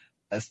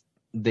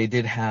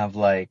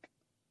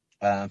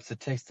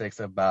statistics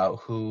about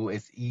who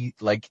is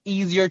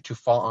easier to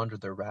fall under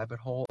the rabbit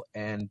hole,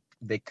 and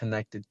they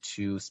connected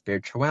to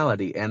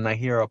spirituality. And I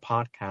hear a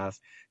podcast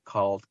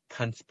called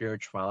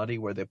Conspirituality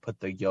where they put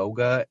the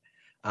yoga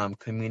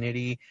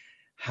community,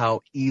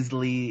 how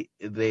easily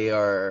they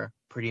are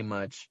pretty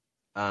much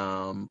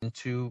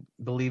into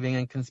believing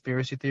in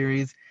conspiracy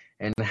theories,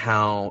 and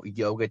how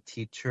yoga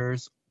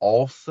teachers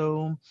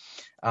also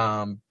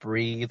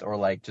breathe or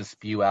like just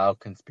spew out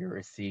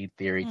conspiracy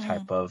theory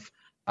type of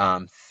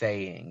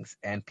sayings,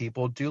 and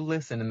people do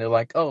listen, and they're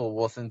like, oh,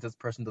 well, since this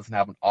person doesn't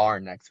have an R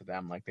next to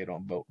them, like they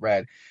don't vote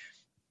red,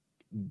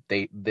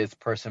 this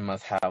person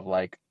must have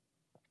like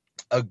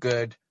a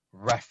good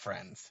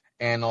reference.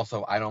 And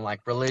also, I don't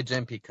like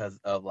religion because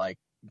of like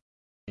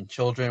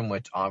children,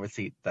 which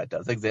obviously that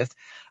does exist,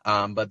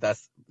 but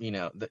that's,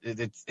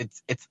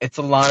 it's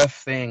a lot of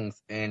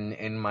things.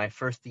 In my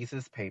first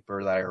thesis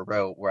paper that I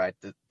wrote, where I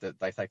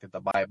dissected the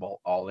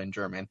Bible all in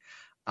German,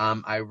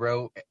 I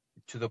wrote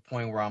to the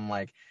point where I'm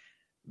like,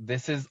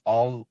 this is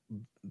all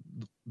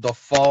the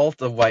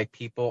fault of why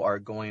people are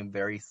going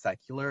very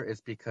secular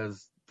is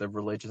because the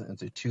religious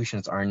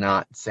institutions are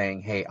not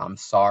saying, hey, I'm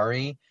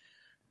sorry.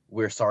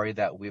 We're sorry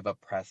that we've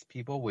oppressed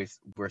people.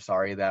 We're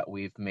sorry that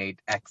we've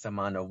made X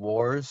amount of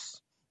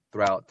wars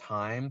throughout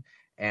time,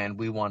 and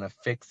we want to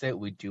fix it.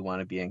 We do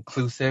want to be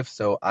inclusive.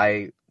 So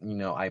I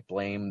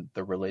blame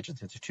the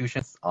religious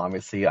institutions.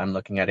 Obviously, I'm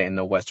looking at it in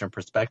the Western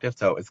perspective,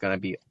 so it's going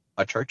to be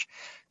a church.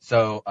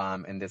 So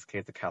in this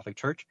case, the Catholic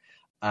Church.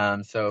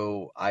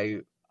 So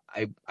I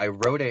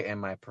wrote it, and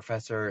my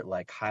professor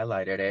like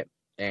highlighted it,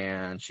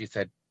 and she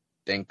said,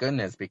 thank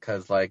goodness,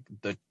 because like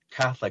the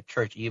Catholic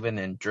Church, even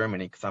in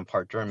Germany, because I'm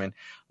part German,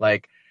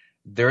 like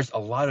there's a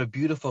lot of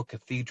beautiful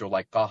cathedral,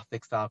 like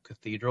Gothic style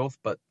cathedrals,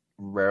 but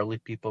rarely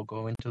people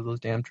go into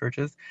those damn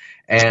churches.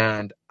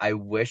 And I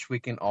wish we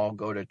can all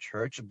go to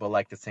church, but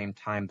like at the same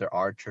time, there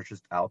are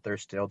churches out there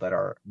still that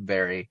are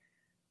very,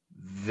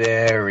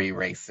 very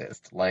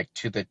racist, like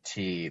to the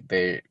T.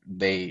 They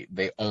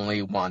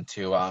only want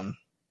to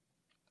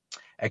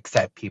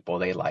accept people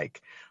they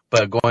like.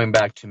 But going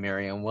back to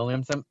Marianne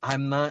Williamson,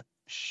 I'm not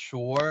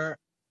sure.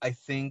 I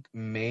think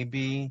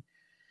maybe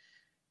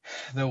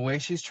the way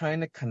she's trying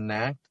to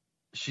connect,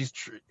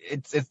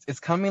 it's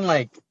coming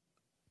like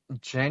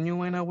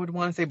genuine, I would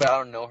want to say, but I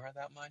don't know her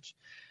that much.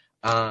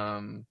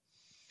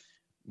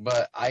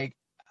 But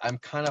I'm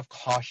kind of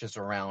cautious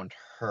around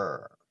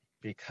her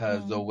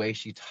because the way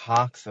she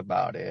talks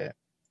about it,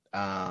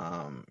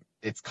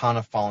 it's kind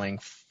of falling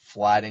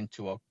flat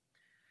into a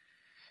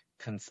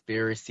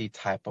conspiracy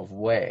type of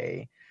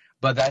way.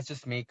 But that's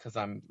just me because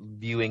I'm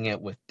viewing it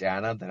with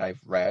data that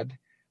I've read.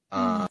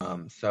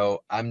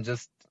 So I'm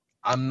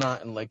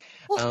not like,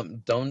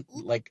 don't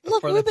like,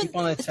 look, for Ruben, the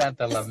people in the chat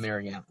that love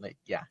Marianne, like,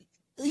 yeah.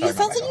 It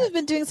sounds like you've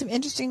been doing some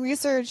interesting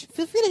research.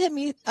 Feel free to hit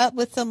me up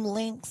with some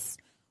links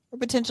or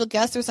potential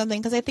guests or something,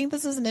 because I think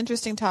this is an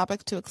interesting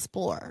topic to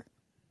explore.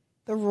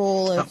 The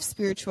role of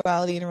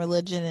spirituality and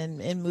religion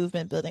in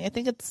movement building. I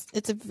think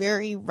it's a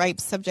very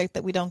ripe subject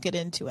that we don't get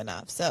into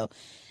enough. So,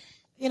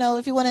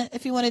 if you want to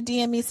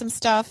DM me some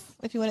stuff,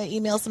 if you want to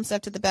email some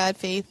stuff to the Bad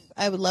Faith,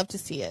 I would love to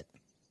see it.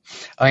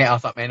 Oh yeah,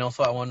 awesome. And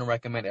also I want to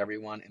recommend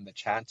everyone in the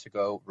chat to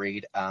go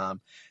read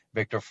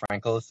Viktor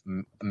Frankl's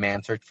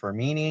Man's Search for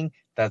Meaning.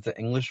 That's the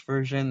English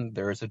version.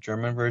 There is a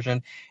German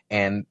version,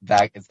 and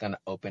that is going to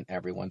open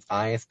everyone's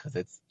eyes because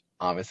it's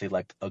obviously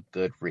like a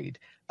good read.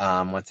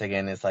 Once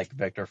again, it's like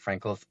Viktor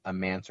Frankl's A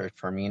Man's Search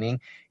for Meaning.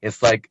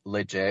 It's like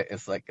legit.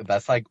 It's like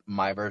that's like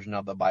my version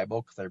of the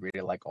Bible because I read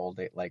it like all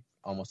day, like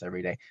almost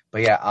every day.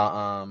 But yeah,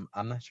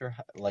 I'm not sure.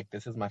 Like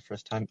this is my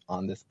first time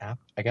on this app,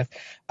 I guess.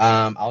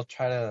 I'll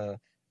try to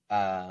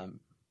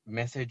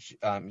message,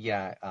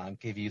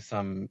 give you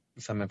some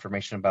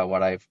information about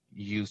what I've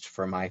used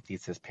for my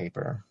thesis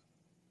paper.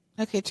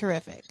 Okay,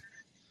 terrific.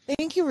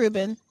 Thank you,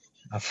 Ruben.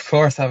 Of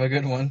course, have a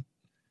good one.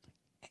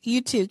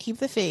 You too. Keep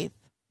the faith.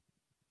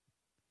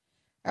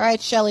 All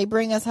right, Shelley,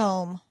 bring us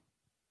home.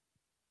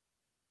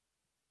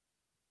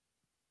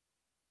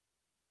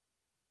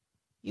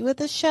 You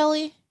with us,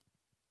 Shelley?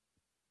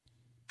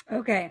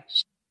 Okay.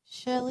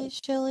 Shelley,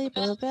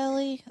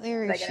 Bobelli.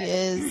 There she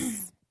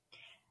is.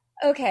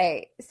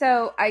 Okay,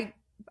 so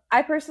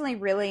I personally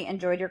really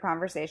enjoyed your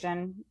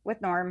conversation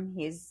with Norm.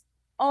 He's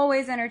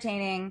always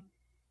entertaining,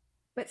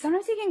 but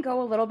sometimes he can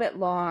go a little bit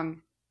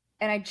long,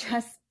 and I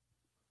just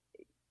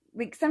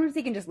like sometimes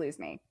he can just lose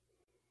me.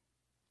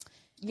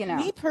 You know,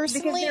 me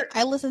personally,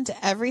 I listen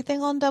to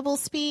everything on double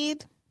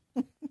speed.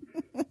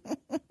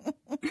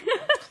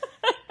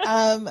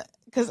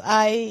 Because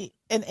I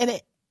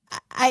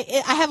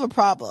have a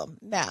problem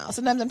now.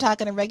 Sometimes I'm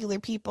talking to regular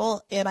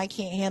people and I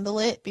can't handle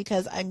it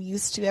because I'm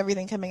used to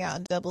everything coming out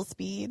in double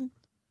speed.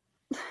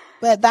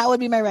 But that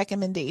would be my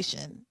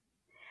recommendation.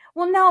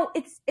 Well, no,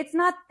 it's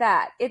not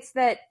that. It's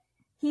that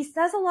he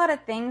says a lot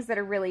of things that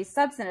are really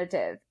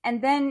substantive,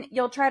 and then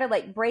you'll try to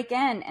like break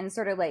in and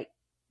sort of like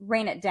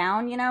rein it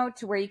down, you know,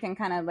 to where you can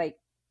kind of like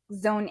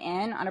zone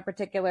in on a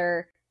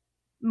particular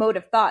mode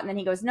of thought. And then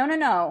he goes,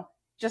 no,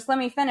 just let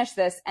me finish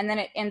this. And then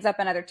it ends up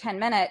another 10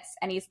 minutes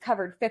and he's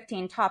covered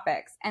 15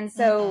 topics. And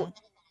so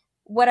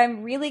what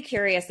I'm really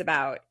curious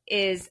about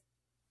is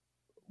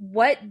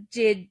what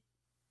did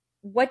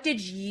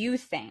you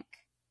think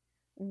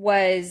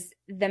was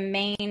the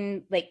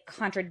main like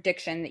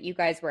contradiction that you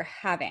guys were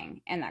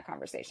having in that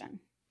conversation?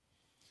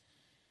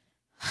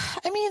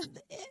 I mean,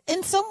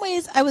 in some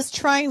ways, I was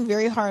trying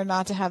very hard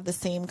not to have the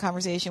same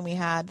conversation we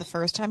had the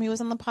first time he was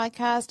on the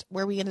podcast,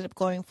 where we ended up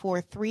going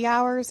for 3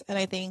 hours. And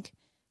I think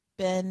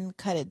Ben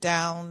cut it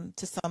down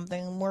to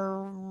something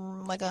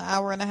more like an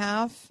hour and a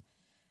half.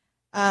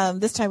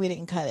 This time we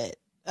didn't cut it.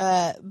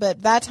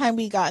 But that time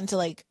we got into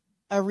like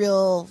a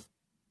real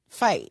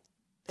fight.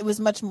 It was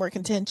much more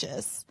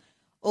contentious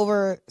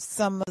over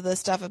some of the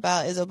stuff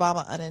about is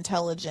Obama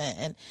unintelligent.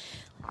 And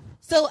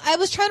so I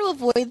was trying to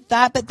avoid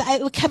that, but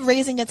it kept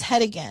raising its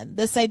head again.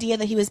 This idea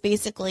that he was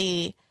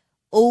basically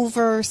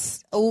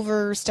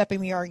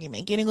overstepping the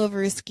argument, getting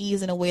over his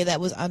skis in a way that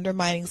was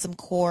undermining some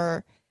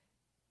core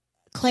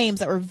claims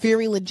that were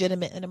very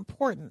legitimate and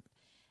important.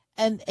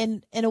 And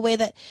in a way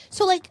that,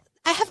 so like,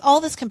 I have all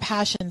this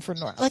compassion for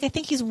Norm. Like, I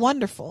think he's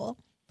wonderful.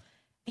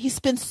 He's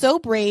been so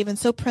brave and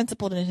so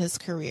principled in his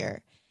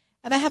career.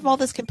 And I have all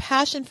this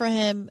compassion for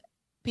him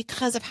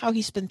because of how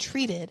he's been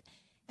treated.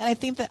 And I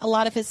think that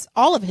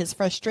all of his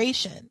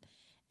frustration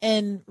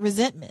and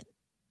resentment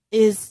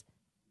is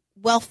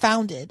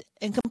well-founded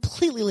and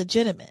completely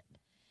legitimate.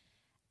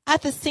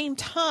 At the same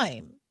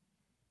time,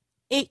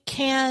 it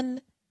can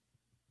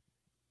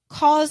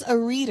cause a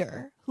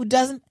reader who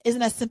isn't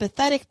as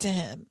sympathetic to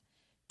him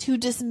to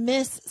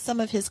dismiss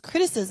some of his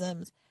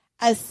criticisms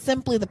as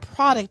simply the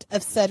product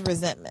of said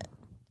resentment.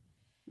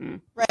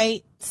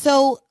 Right?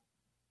 So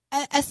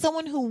as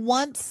someone who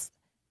wants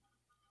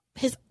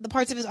the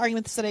parts of his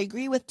arguments that I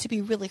agree with to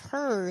be really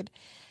heard,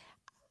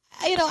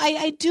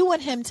 I do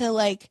want him to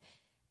like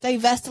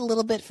divest a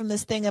little bit from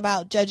this thing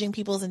about judging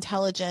people's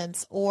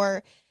intelligence,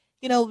 or,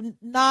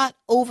 not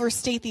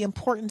overstate the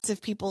importance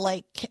of people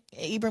like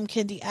Ibram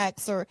Kendi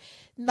X, or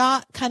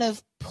not kind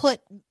of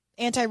put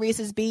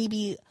anti-racist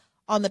baby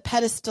on the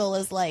pedestal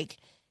as like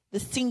the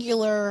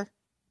singular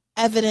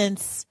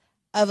evidence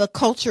of a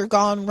culture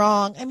gone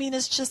wrong. I mean,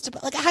 it's just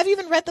like, have you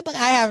even read the book?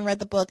 I haven't read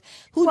the book.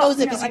 Who knows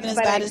if it's even as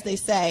bad as they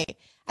say?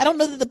 I don't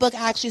know that the book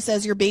actually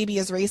says your baby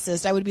is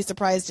racist. I would be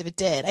surprised if it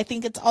did. I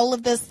think it's all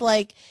of this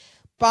like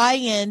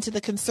buy-in to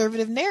the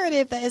conservative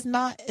narrative that is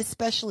not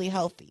especially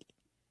healthy.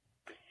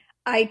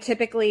 I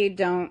typically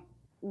don't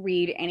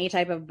read any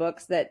type of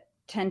books that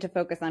tend to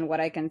focus on what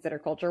I consider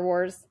culture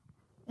wars.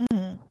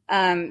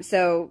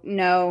 So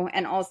no,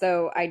 and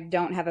also I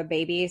don't have a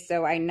baby,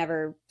 so I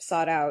never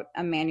sought out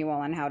a manual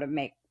on how to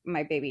make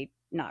my baby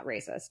not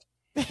racist.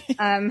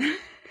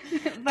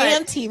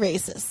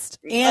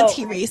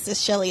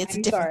 Anti-racist, Shelley. It's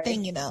a different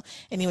thing,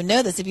 and you would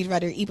know this if you'd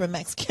read her Ibram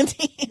X.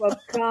 Kendi. Well,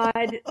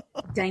 God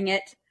dang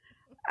it.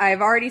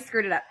 I've already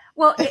screwed it up.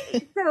 Well,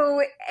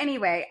 so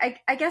anyway,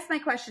 I guess my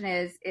question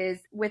is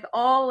with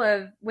all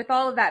of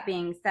that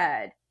being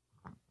said,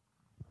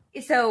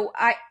 so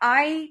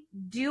I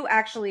do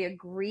actually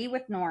agree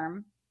with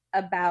Norm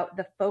about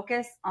the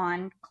focus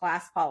on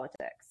class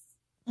politics.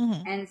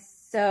 And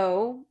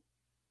so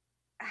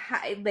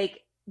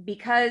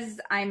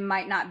because I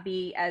might not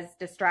be as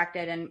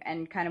distracted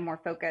and kind of more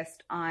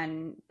focused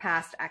on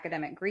past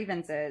academic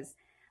grievances,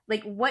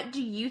 like, what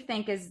do you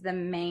think is the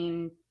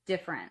main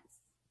difference?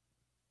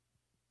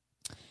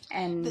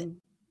 And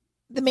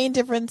The main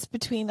difference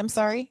between, I'm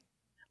sorry?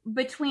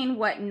 Between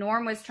what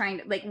Norm was trying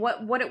to, like,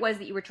 what it was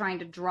that you were trying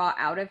to draw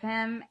out of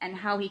him, and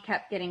how he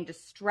kept getting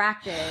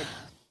distracted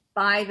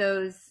by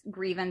those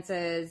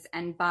grievances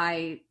and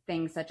by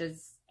things such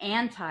as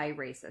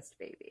anti-racist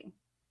baby.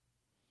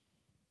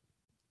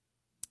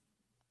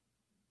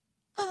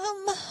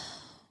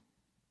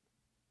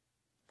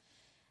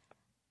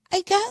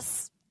 I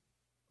guess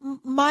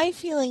my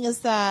feeling is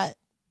that,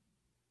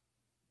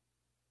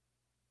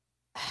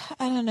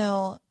 I don't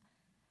know.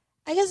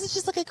 I guess it's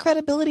just like a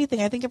credibility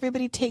thing. I think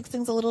everybody takes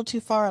things a little too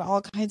far in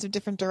all kinds of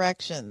different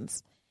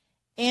directions.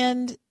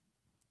 And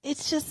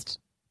it's just,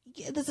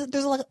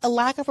 there's a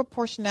lack of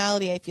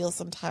proportionality, I feel,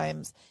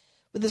 sometimes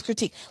with this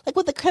critique. Like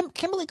with the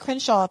Kimberly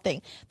Crenshaw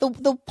thing,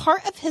 the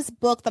part of his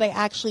book that I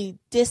actually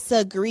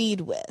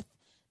disagreed with,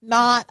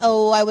 not,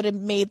 I would have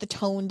made the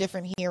tone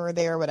different here or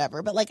there or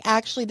whatever, but like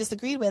actually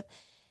disagreed with,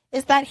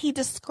 is that he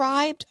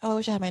described, I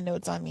wish I had my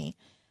notes on me.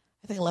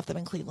 I think I left them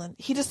in Cleveland.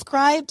 He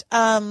described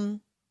the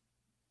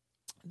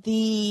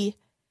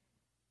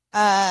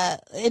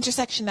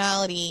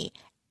intersectionality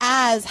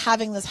as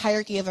having this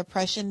hierarchy of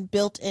oppression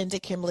built into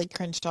Kimberly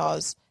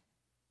Crenshaw's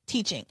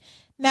teaching.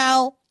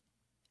 Now,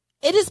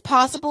 it is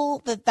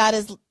possible that that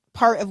is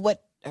part of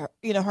what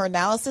her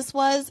analysis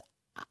was,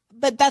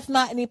 but that's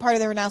not any part of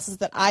their analysis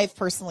that I've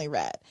personally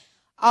read.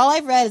 All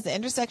I've read is the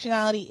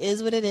intersectionality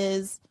is what it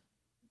is.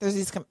 There's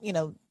these,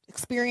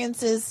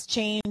 experiences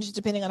change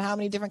depending on how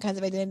many different kinds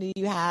of identity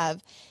you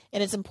have,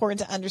 and it's important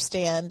to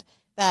understand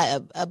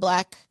that a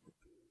black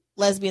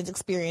lesbian's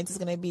experience is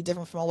going to be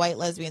different from a white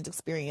lesbian's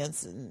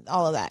experience, and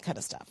all of that kind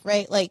of stuff,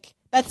 right? Like,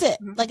 that's it.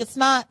 Like, it's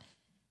not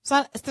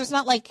that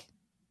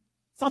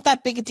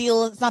big a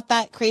deal. It's not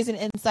that crazy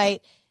an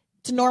insight.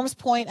 To Norm's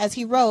point, as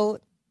he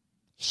wrote,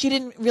 she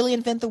didn't really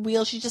invent the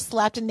wheel. She just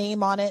slapped a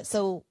name on it.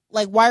 So,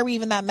 like, why are we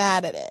even that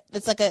mad at it?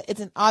 It's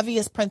an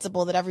obvious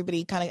principle that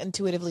everybody kind of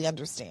intuitively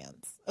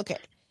understands. Okay.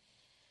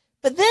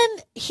 But then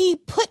he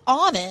put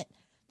on it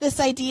this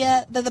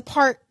idea that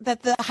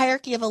the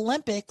hierarchy of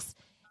Olympics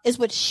is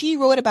what she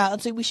wrote about.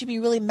 And so we should be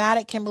really mad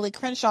at Kimberly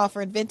Crenshaw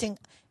for inventing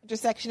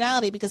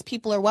intersectionality because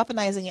people are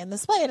weaponizing it in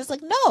this way. And it's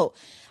like, no,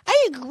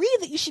 I agree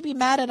that you should be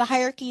mad at a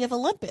hierarchy of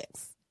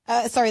Olympics.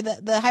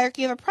 The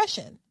hierarchy of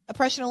oppression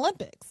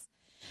Olympics.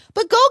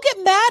 But go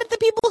get mad at the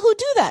people who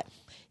do that.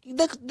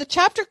 The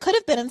chapter could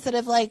have been, instead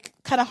of like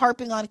kind of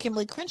harping on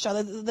Kimberly Crenshaw,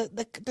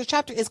 the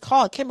chapter is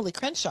called Kimberly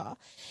Crenshaw.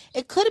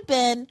 It could have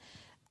been,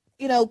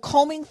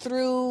 combing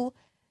through,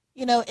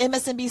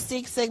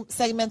 MSNBC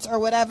segments or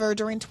whatever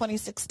during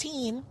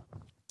 2016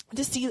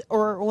 to see,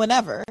 or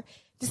whenever,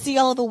 to see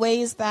all of the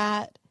ways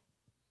that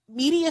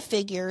media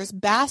figures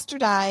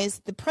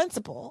bastardize the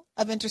principle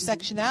of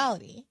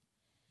intersectionality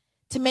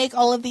to make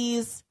all of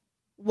these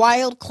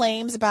wild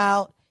claims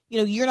about,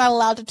 you're not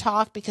allowed to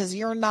talk because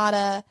you're not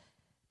a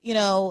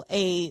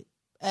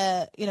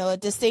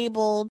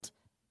disabled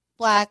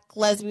black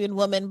lesbian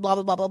woman, blah,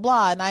 blah, blah, blah,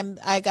 blah. And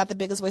I got the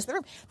biggest voice in the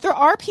room. There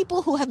are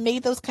people who have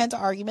made those kinds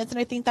of arguments, and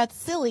I think that's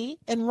silly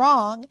and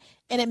wrong,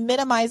 and it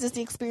minimizes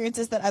the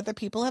experiences that other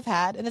people have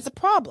had, and it's a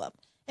problem.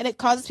 And it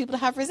causes people to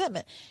have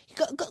resentment.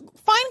 Go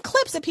find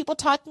clips of people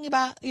talking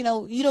about, you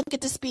don't get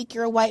to speak,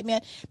 you're a white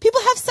man.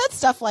 People have said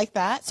stuff like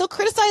that, so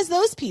criticize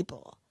those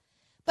people.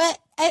 But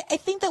I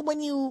think that when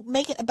you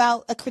make it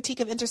about a critique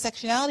of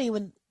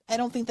intersectionality, I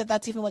don't think that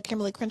that's even what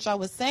Kimberly Crenshaw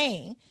was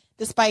saying,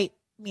 despite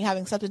me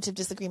having substantive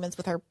disagreements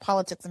with her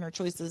politics and her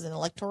choices in the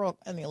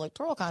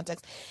electoral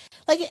context.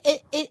 Like,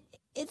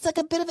 it's like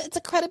it's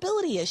a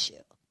credibility issue.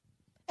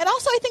 And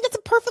also, I think it's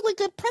a perfectly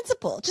good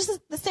principle, just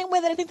the same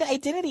way that I think that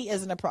identity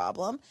isn't a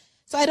problem.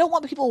 So I don't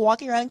want people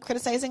walking around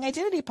criticizing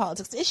identity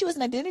politics. The issue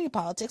isn't identity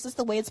politics. It's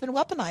the way it's been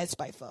weaponized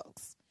by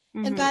folks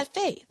in bad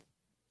faith.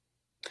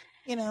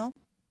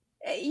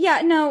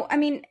 Yeah, no, I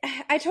mean,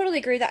 I totally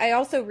agree that I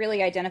also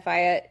really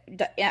identify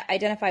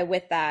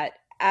with that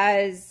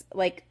as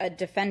like a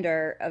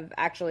defender of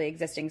actually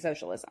existing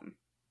socialism.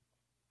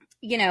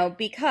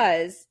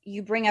 Because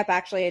you bring up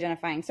actually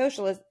identified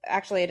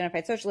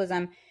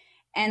socialism,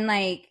 and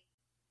like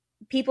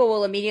people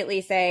will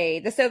immediately say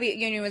the Soviet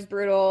Union was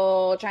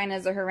brutal,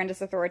 China's a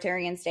horrendous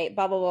authoritarian state,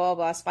 blah, blah, blah,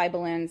 blah, spy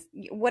balloons,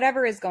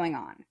 whatever is going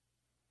on.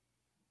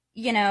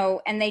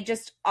 And they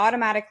just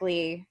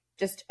automatically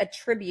just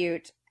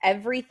attribute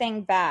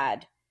everything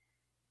bad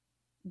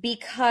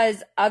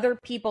because other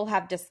people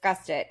have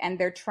discussed it, and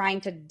they're trying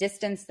to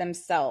distance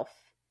themselves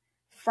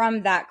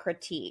from that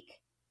critique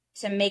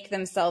to make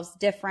themselves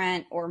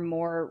different or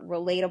more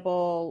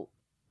relatable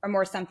or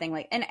more something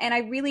like, and I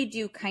really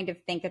do kind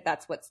of think that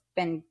that's what's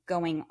been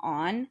going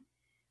on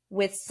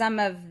with some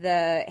of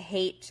the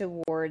hate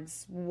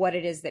towards what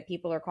it is that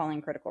people are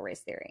calling critical race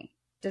theory.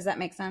 Does that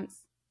make sense?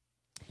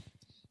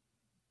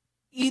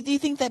 Do you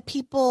think that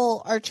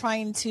people are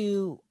trying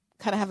to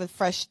kind of have a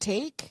fresh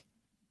take?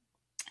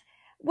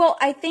 Well,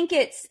 I think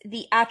it's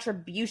the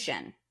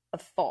attribution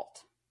of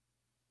fault.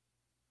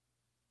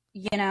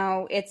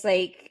 It's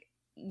like,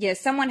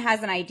 someone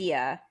has an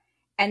idea,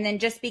 and then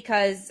just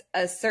because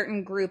a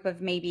certain group of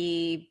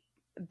maybe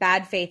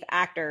bad faith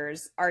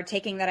actors are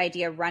taking that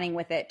idea, running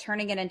with it,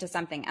 turning it into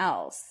something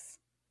else,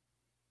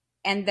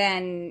 and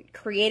then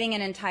creating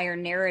an entire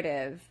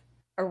narrative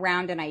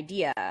around an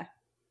idea.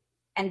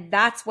 And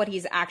that's what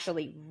he's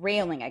actually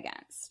railing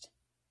against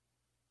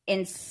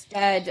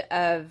instead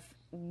of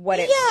what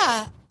it.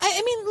 Yeah.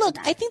 I mean, look,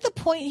 I think the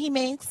point he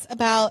makes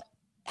about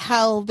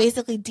how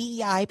basically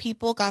DEI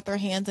people got their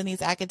hands on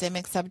these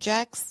academic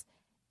subjects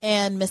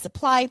and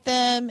misapplied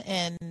them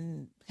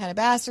and kind of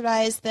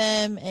bastardized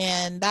them,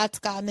 and that's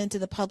gotten into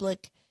the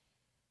public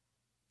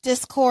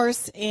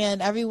discourse,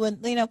 and everyone,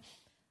 you know,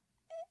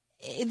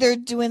 they're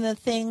doing the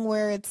thing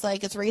where it's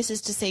like it's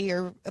racist to say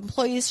your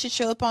employees should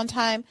show up on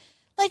time.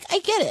 Like, I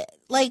get it.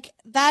 Like,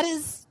 that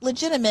is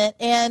legitimate,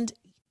 and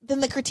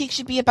then the critique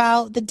should be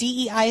about the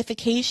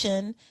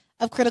DEIification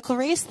of critical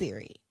race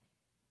theory.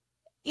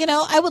 You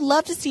know, I would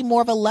love to see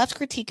more of a left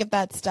critique of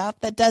that stuff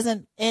that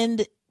doesn't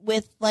end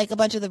with like a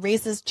bunch of the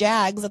racist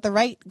jags that the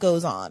right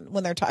goes on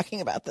when they're talking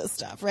about this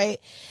stuff, right?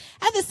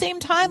 At the same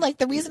time, like,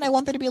 the reason I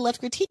want there to be a left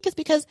critique is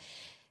because,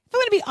 if I'm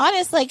going to be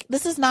honest, like,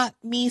 this is not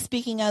me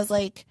speaking as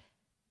like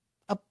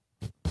a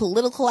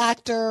political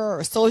actor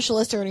or a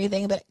socialist or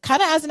anything, but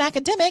kind of as an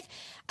academic,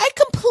 I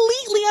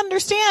completely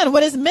understand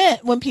what is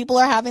meant when people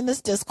are having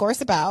this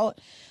discourse about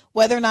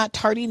whether or not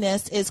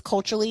tardiness is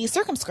culturally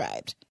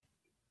circumscribed,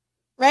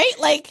 right?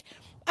 Like,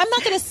 I'm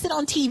not going to sit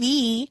on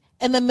TV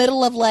in the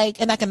middle of like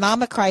an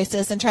economic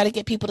crisis and try to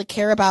get people to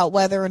care about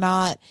whether or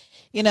not,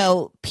 you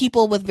know,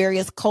 people with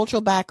various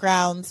cultural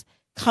backgrounds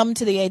come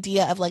to the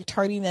idea of like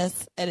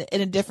tardiness in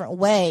a different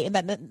way. And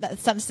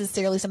that's not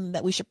necessarily something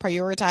that we should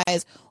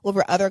prioritize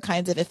over other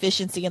kinds of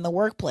efficiency in the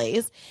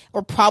workplace,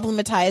 or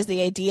problematize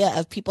the idea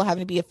of people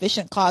having to be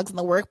efficient cogs in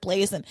the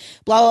workplace and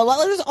blah, blah,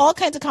 blah. There's all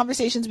kinds of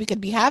conversations we could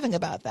be having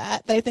about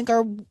that I think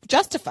are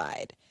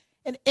justified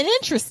and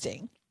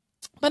interesting,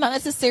 but not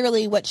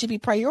necessarily what should be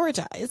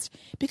prioritized,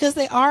 because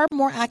they are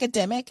more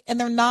academic and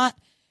they're not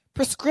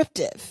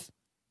prescriptive.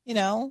 You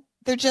know,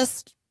 they're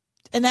just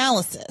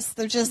analysis.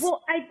 They're just.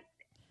 Well,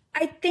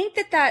 I think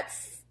that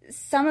that's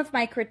some of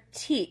my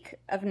critique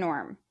of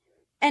Norm.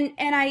 And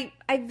I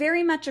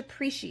very much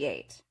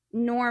appreciate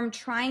Norm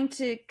trying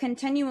to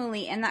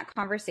continually in that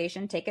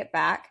conversation take it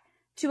back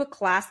to a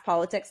class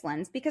politics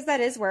lens, because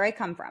that is where I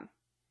come from.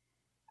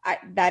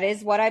 That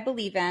is what I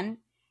believe in.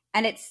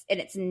 And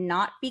it's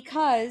not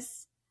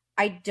because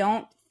I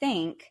don't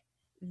think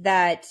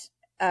that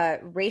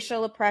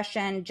racial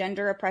oppression,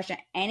 gender oppression,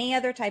 any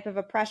other type of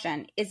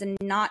oppression is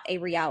not a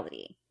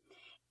reality.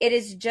 It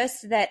is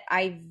just that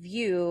I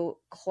view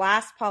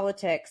class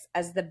politics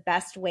as the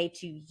best way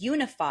to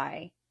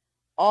unify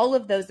all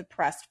of those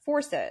oppressed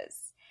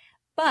forces.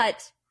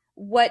 But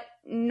what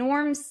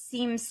Norm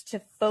seems to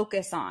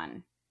focus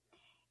on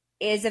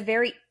is a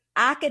very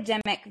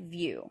academic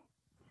view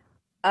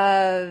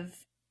of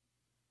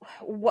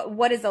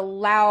what is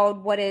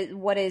allowed, what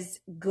is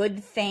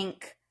good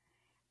think.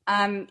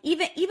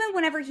 Even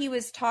whenever he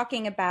was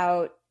talking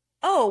about,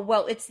 oh,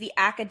 well, it's the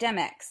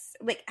academics.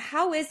 Like,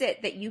 how is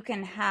it that you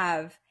can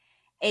have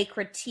a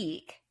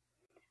critique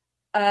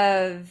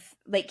of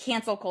like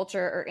cancel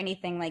culture or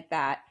anything like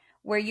that,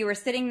 where you were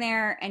sitting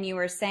there and you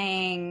were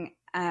saying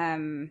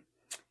that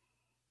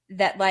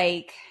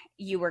like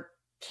you were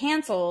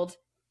canceled,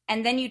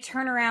 and then you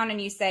turn around and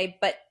you say,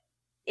 but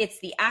it's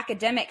the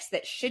academics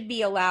that should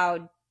be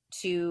allowed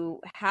to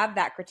have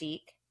that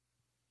critique,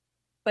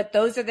 but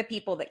those are the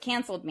people that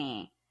canceled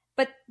me.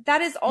 But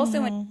that is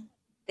also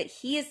that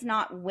he is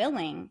not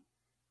willing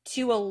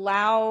to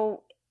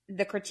allow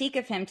the critique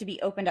of him to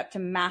be opened up to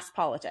mass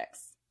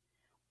politics.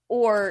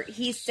 Or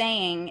he's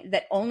saying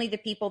that only the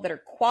people that are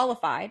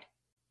qualified,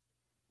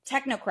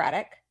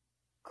 technocratic,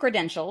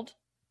 credentialed,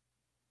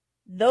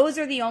 those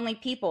are the only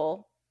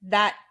people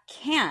that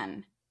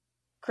can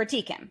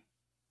critique him.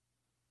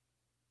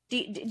 Do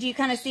you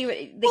kind of see what?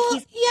 Well,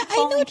 yeah,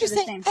 I know what you're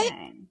saying.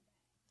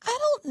 I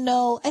don't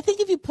know. I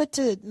think if you put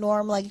to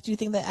Norm, like, do you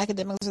think that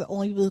academics are the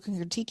only people who can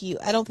critique you?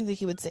 I don't think that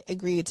he would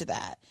agree to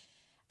that.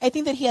 I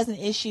think that he has an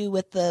issue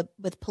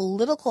with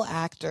political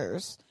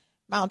actors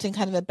mounting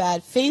kind of a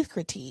bad faith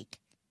critique.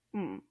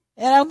 And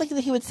I don't think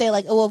that he would say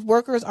like, oh, well, if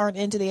workers aren't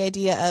into the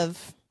idea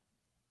of,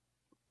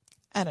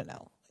 I don't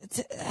know,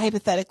 it's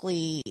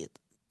hypothetically,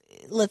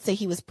 let's say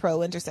he was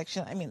pro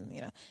intersection. I mean,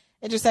 you know,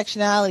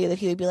 intersectionality, that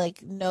he would be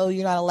like, no,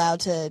 you're not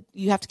allowed to,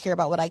 you have to care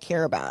about what I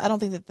care about. I don't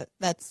think that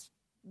that's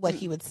what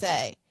he would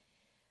say.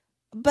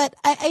 But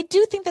I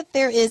do think that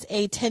there is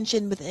a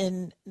tension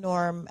within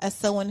Norm as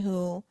someone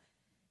who,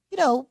 you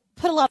know,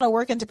 put a lot of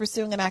work into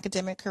pursuing an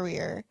academic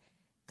career,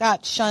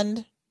 got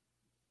shunned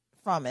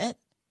from it,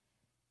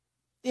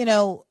 you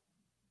know,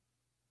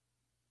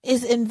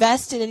 is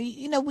invested. And,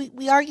 you know,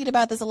 we argued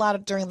about this a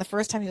lot during the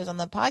first time he was on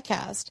the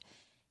podcast.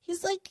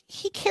 He's like,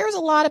 he cares a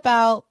lot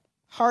about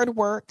hard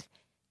work,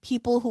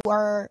 people who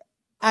are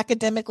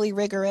academically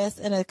rigorous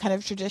in a kind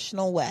of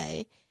traditional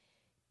way,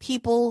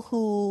 people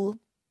who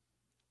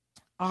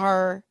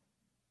are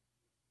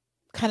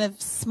kind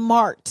of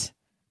smart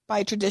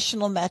by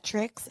traditional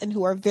metrics and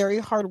who are very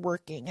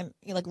hardworking and,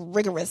 you know, like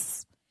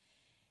rigorous.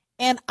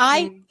 And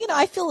I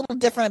feel a little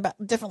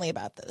differently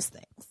about those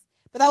things.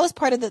 But that was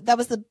that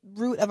was the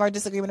root of our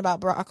disagreement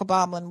about Barack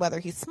Obama and whether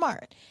he's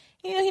smart.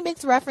 He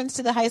makes reference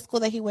to the high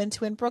school that he went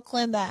to in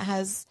Brooklyn that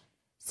has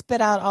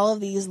spit out all of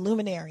these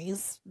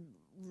luminaries,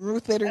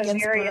 Ruth Bader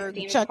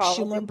Ginsburg, Chuck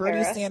Schumer,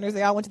 Bernie Sanders.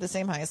 They all went to the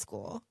same high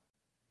school.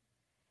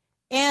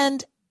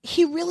 And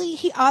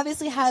he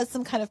obviously has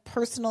some kind of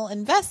personal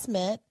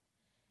investment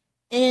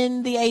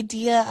in the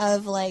idea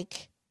of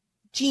like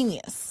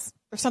genius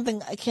or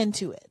something akin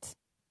to it.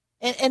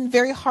 And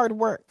very hard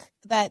work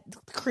that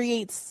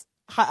creates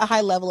a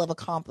high level of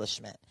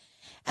accomplishment.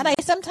 And I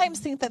sometimes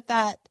think that,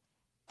 and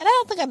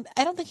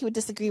I don't think he would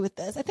disagree with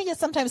this. I think it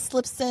sometimes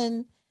slips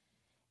in,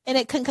 and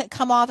it can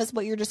come off as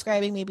what you're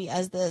describing maybe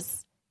as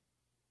this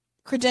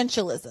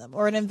credentialism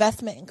or an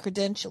investment in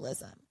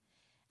credentialism.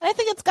 And I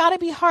think it's got to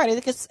be hard. I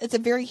think it's a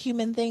very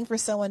human thing for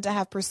someone to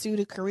have pursued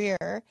a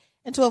career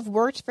and to have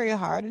worked very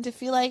hard and to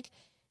feel like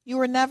you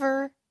were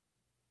never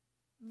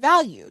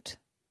valued.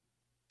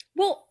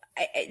 Well,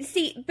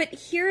 see, but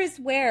here is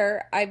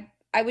where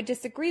I would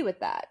disagree with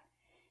that.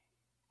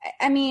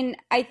 I mean,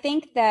 I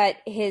think that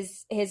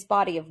his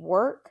body of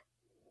work,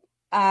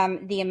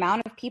 the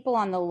amount of people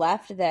on the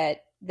left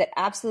that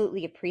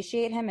absolutely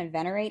appreciate him and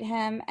venerate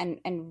him and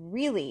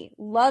really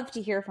love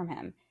to hear from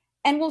him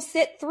and will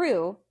sit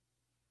through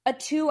a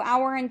 2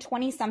 hour and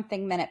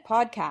 20-something minute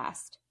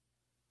podcast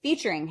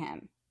featuring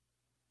him.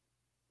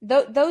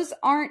 Those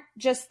aren't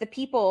just the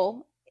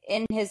people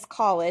in his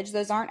college.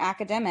 Those aren't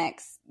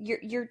academics.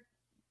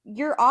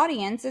 Your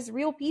audience is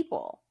real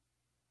people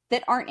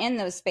that aren't in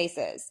those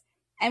spaces.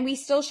 And we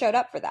still showed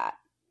up for that.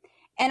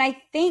 And I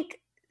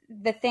think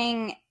the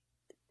thing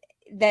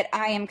that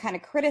I am kind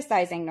of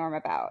criticizing Norm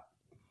about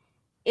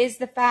is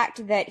the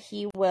fact that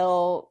he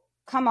will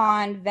come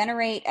on,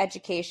 venerate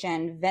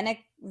education,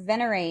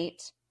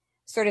 venerate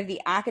sort of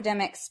the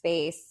academic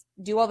space,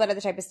 do all that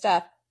other type of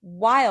stuff,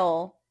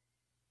 while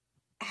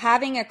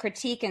having a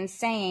critique and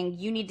saying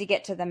you need to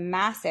get to the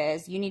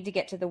masses, you need to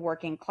get to the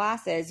working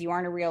classes, you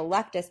aren't a real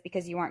leftist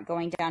because you aren't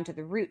going down to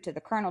the root, to the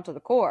kernel, to the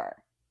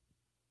core.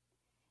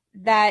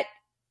 That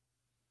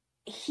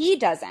he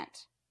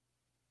doesn't.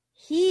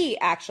 He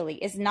actually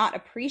is not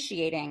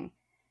appreciating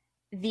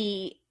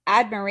the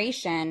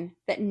admiration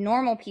that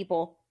normal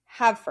people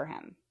have for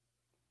him.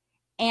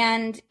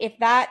 And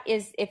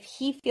if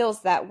he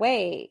feels that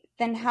way,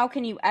 then how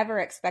can you ever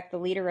expect the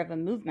leader of a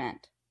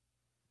movement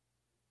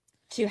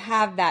to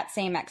have that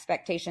same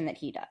expectation that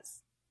he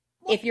does?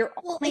 If you're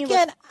only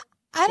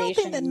I don't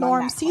think that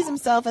Norm sees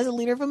himself as a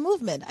leader of a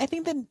movement. I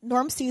think that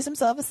Norm sees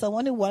himself as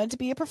someone who wanted to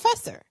be a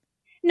professor.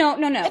 No.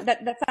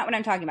 That's not what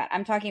I'm talking about.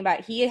 I'm talking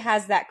about he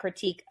has that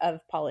critique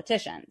of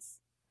politicians.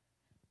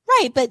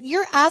 Right, but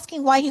you're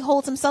asking why he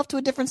holds himself to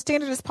a different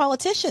standard as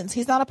politicians.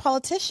 He's not a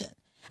politician.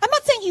 I'm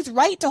not saying he's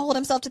right to hold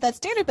himself to that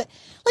standard, but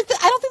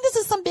I don't think this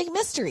is some big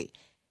mystery.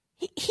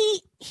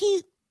 He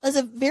is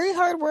a very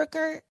hard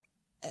worker,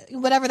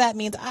 whatever that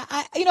means.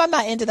 I'm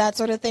not into that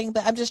sort of thing,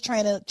 but I'm just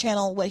trying to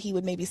channel what he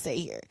would maybe say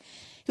here.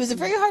 He was a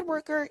very hard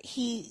worker.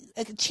 He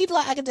achieved a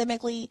lot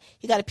academically.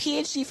 He got a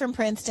PhD from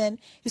Princeton.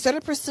 He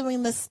started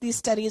pursuing these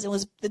studies,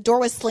 and the door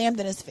was slammed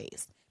in his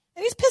face.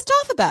 And he's pissed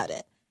off about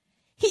it.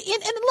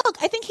 And look,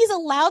 I think he's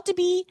allowed to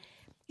be.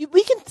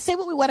 We can say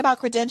what we want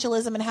about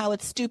credentialism and how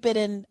it's stupid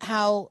and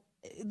how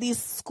these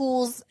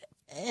schools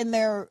and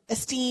their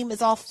esteem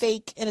is all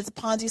fake and it's a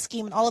Ponzi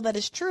scheme and all of that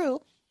is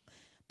true.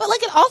 But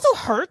it also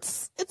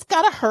hurts. It's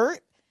gotta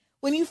hurt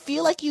when you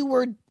feel like you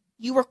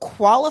were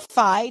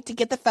qualified to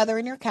get the feather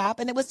in your cap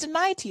and it was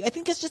denied to you. I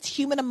think it's just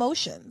human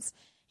emotions.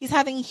 He's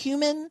having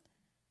human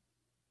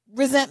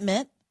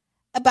resentment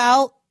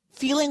about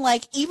feeling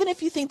like even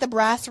if you think the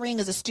brass ring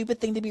is a stupid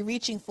thing to be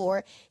reaching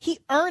for, he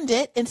earned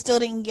it and still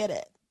didn't get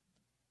it.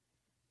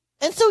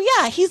 And so,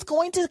 yeah, he's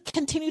going to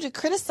continue to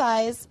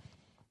criticize,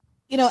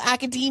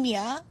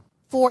 academia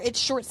for its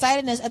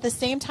short-sightedness at the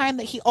same time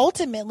that he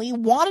ultimately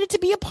wanted to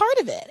be a part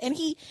of it. And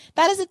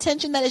that is a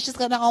tension that is just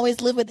going to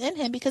always live within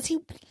him because he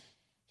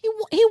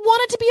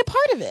wanted to be a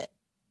part of it.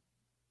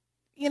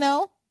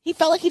 He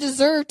felt like he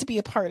deserved to be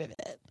a part of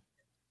it.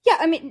 Yeah,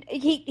 I mean,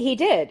 he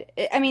did.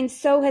 I mean,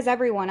 so has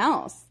everyone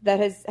else that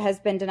has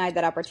been denied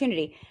that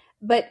opportunity.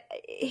 But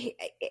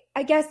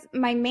I guess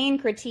my main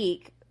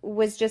critique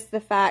was just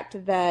the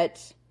fact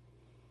that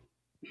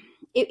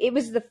it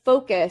was the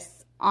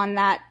focus on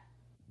that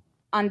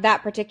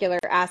particular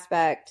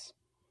aspect,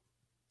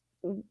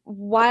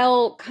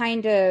 while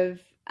kind of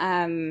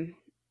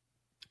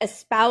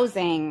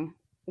espousing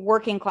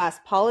working class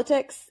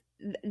politics.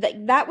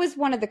 That was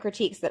one of the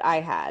critiques that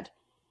I had.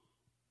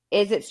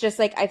 It's just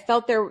I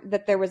felt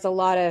that there was a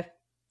lot of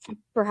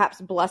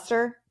perhaps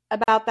bluster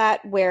about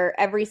that, where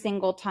every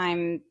single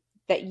time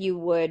that you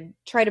would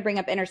try to bring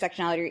up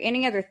intersectionality or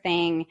any other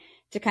thing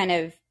to kind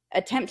of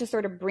attempt to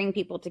sort of bring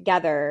people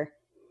together,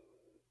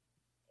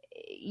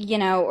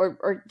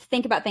 or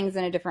think about things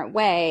in a different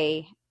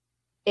way,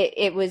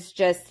 it was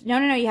just, no,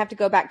 you have to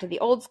go back to the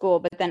old school.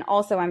 But then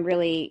also I'm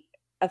really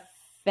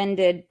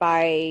offended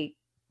by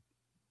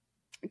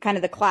kind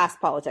of the class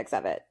politics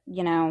of it,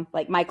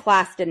 my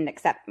class didn't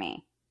accept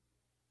me.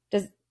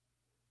 Does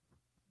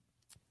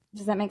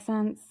that make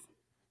sense?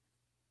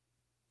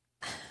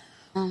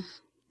 I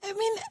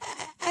mean,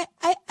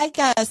 I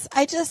guess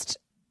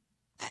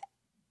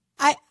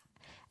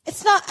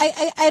it's not,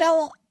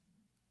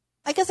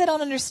 I guess I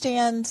don't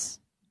understand.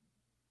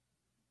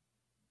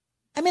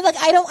 I mean, like,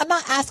 I'm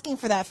not asking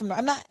for that from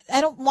Norm.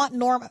 I don't want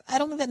Norm. I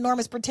don't think that Norm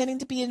is pretending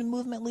to be a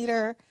movement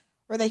leader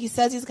or that he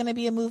says he's going to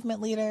be a movement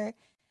leader.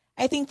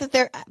 I think that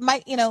there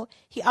might,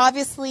 he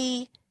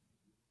obviously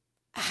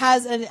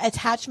has an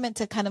attachment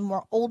to kind of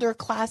more older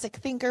classic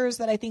thinkers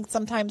that I think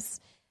sometimes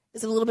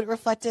is a little bit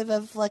reflective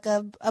of like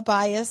a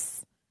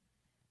bias,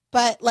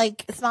 but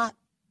like, it's not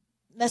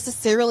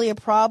necessarily a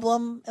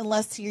problem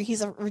unless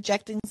he's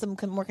rejecting some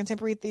more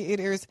contemporary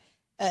thinkers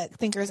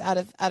out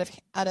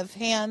of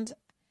hand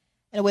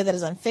in a way that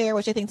is unfair,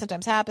 which I think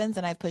sometimes happens,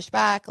 and I've pushed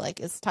back. Like,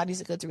 is Todd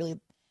Usickowitz really,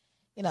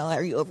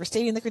 are you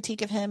overstating the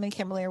critique of him and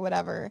Kimberly or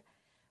whatever?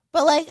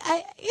 But like,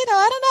 I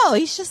don't know.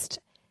 He's just,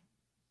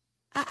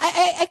 maybe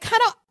I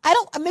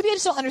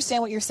just don't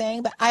understand what you're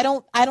saying, but I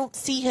don't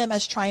see him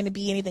as trying to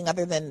be anything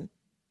other than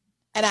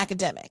an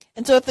academic.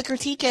 And so if the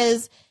critique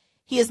is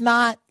he is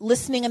not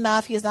listening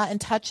enough, he is not in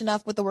touch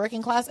enough with the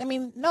working class, I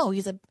mean, no,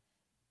 he's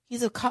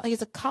a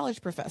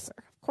college professor.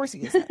 Of course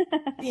he isn't,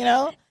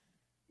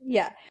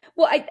 Yeah.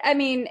 Well, I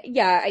mean,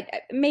 yeah,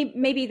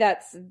 maybe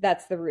that's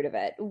the root of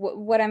it.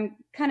 What I'm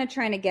kind of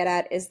trying to get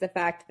at is the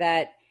fact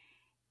that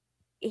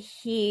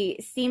he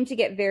seemed to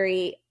get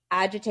very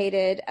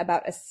agitated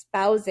about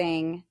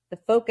espousing the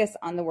focus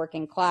on the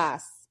working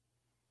class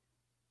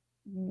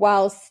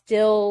while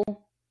still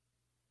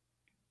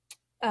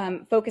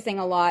focusing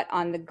a lot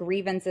on the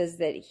grievances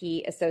that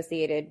he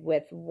associated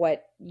with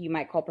what you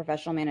might call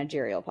professional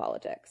managerial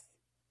politics.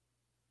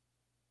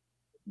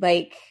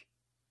 Like,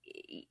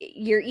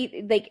 you're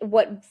like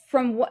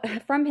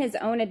from his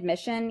own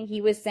admission,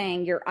 he was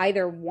saying you're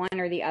either one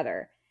or the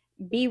other.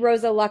 Be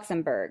Rosa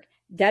Luxemburg.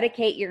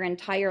 Dedicate your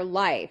entire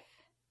life.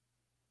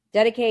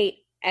 Dedicate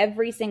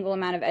every single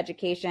amount of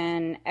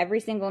education,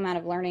 every single amount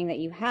of learning that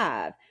you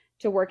have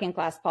to working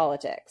class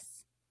politics.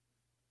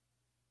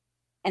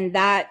 And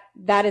that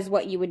is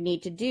what you would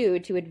need to do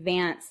to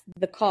advance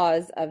the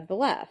cause of the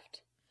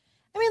left.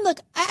 I mean, look,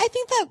 I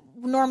think that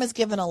Norm has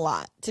given a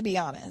lot, to be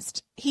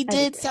honest. He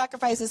did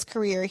sacrifice his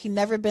career. He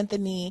never bent the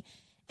knee.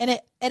 And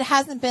it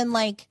hasn't been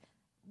like,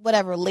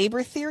 whatever,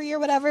 labor theory or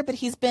whatever, but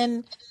he's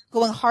been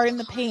going hard in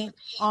the paint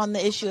on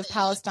the issue of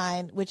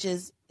Palestine, which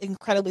is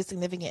incredibly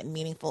significant and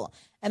meaningful.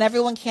 And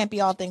everyone can't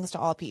be all things to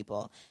all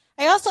people.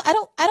 I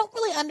don't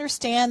really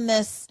understand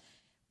this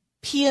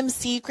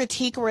PMC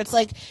critique where it's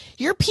like,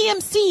 you're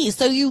PMC,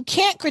 so you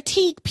can't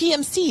critique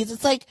PMCs.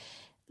 It's like,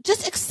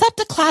 just accept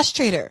a class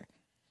traitor.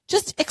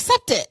 Just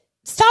accept it.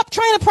 Stop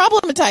trying to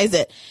problematize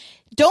it.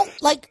 Don't,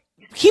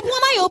 keep one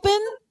eye open.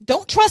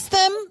 Don't trust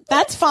them.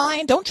 That's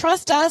fine. Don't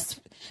trust us.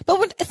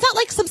 But it's not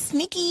like some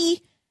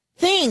sneaky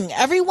thing.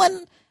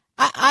 Everyone,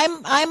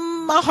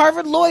 I'm a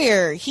Harvard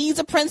lawyer. He's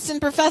a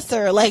Princeton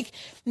professor. Like,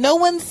 no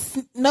one's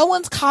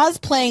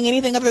cosplaying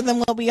anything other than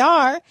what we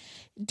are.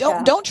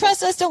 Don't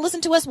trust us. Don't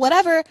listen to us,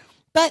 whatever.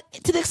 But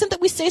to the extent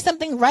that we say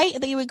something right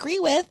and that you agree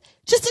with,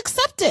 just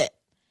accept it.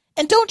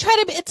 And don't try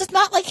to be, it's just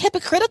not like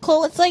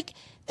hypocritical. It's like,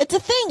 it's a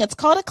thing. It's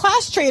called a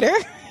class traitor.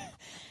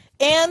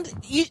 And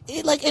you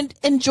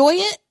enjoy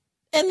it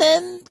and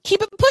then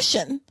keep it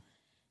pushing.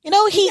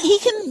 He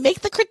can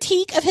make the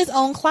critique of his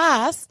own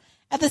class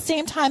at the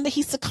same time that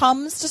he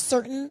succumbs to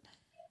certain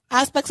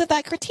aspects of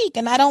that critique.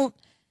 And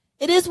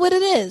it is what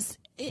it is.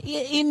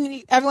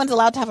 Everyone's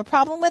allowed to have a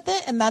problem with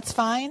it, and that's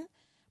fine.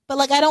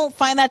 But I don't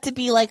find that to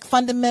be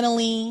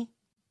fundamentally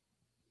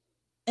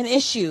an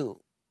issue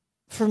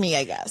for me,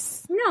 I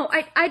guess. No,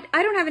 I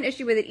don't have an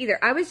issue with it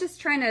either. I was just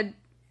trying to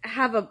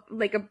have a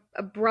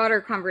broader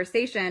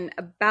conversation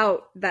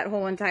about that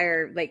whole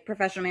entire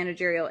professional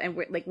managerial and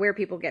where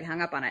people get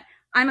hung up on it.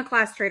 I'm a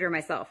class traitor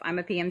myself. I'm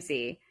a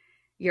PMC.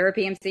 You're a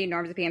PMC.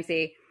 Norm's a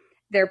PMC.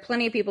 There are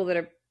plenty of people that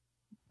are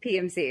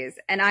PMCs,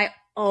 and I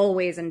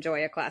always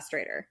enjoy a class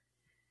traitor.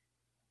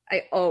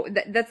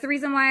 That's the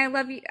reason why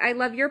I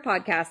love your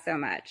podcast so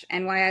much,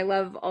 and why I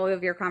love all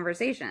of your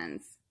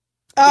conversations.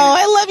 Oh,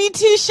 I love you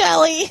too,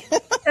 Shelley.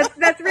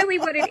 That's really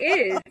what it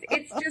is.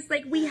 It's just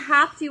we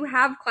have to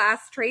have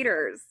class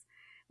traitors.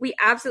 We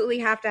absolutely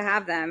have to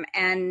have them.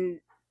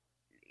 And,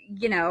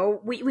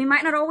 we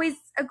might not always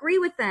agree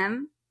with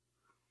them,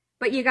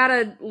 but you got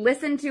to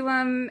listen to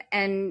them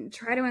and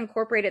try to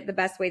incorporate it the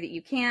best way that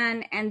you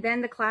can. And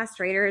then the class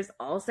traitors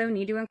also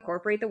need to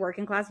incorporate the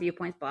working class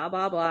viewpoints, blah,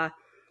 blah, blah,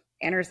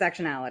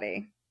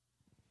 intersectionality.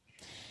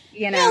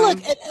 Yeah, look,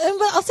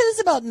 I'll say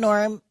this about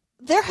Norm.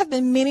 There have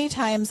been many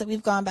times that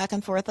we've gone back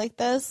and forth like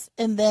this,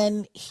 and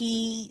then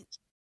he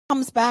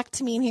comes back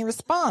to me and he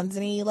responds,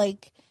 and he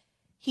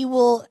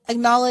will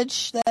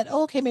acknowledge that,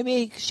 okay,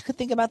 maybe I could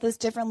think about this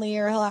differently,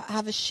 or he'll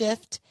have a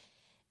shift.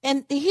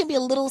 And he can be a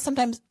little,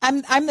 sometimes,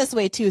 I'm this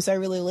way too, so I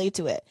really relate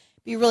to it.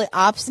 Be really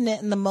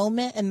obstinate in the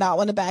moment and not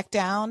want to back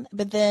down,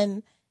 but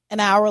then an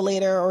hour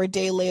later or a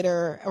day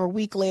later or a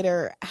week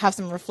later have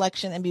some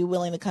reflection and be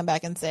willing to come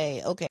back and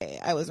say, okay,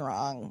 I was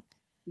wrong.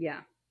 Yeah.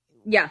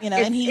 Yeah.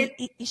 And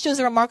he shows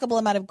a remarkable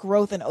amount of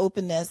growth and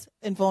openness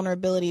and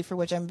vulnerability, for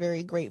which I'm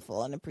very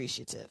grateful and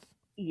appreciative.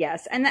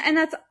 Yes.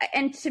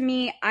 And to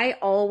me, I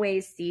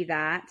always see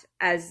that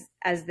as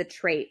the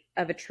trait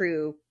of a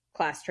true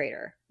class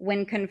traitor.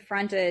 When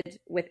confronted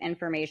with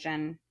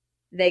information,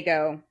 they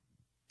go,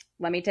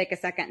 let me take a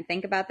second and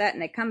think about that.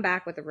 And they come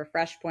back with a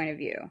refreshed point of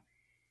view.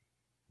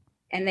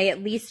 And they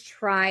at least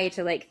try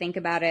to like think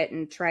about it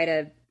and try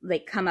to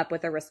like come up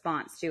with a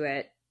response to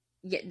it.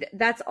 Yeah,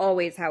 that's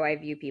always how I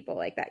view people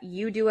like that.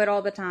 You do it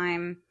all the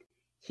time.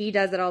 He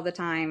does it all the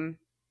time.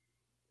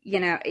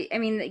 I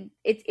mean,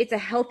 it's a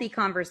healthy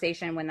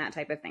conversation when that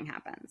type of thing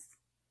happens.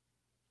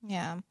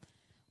 Yeah.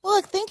 Well,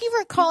 look, thank you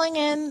for calling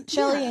in,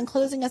 Shelly, and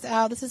closing us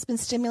out. This has been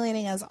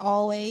stimulating as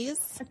always.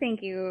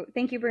 Thank you.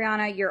 Thank you,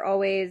 Brianna. You're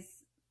always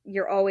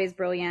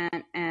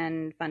brilliant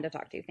and fun to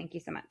talk to. Thank you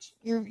so much.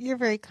 You're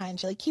very kind,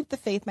 Shelly. Keep the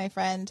faith, my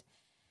friend.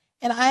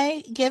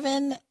 And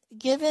given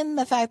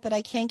the fact that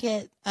I can't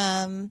get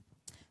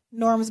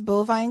Norm's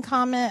bovine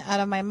comment out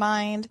of my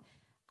mind,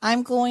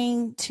 I'm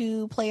going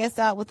to play us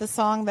out with a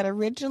song that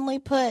originally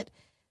put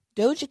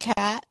Doja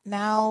Cat,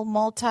 now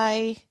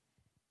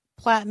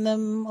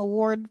multi-platinum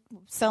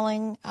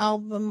award-selling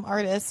album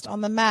artist,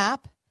 on the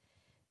map.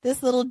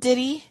 This little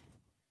ditty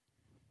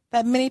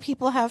that many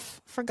people have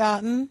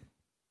forgotten,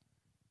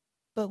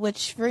 but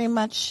which very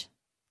much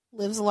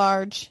lives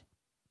large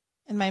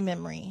in my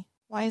memory.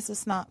 Why is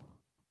this not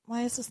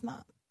playing?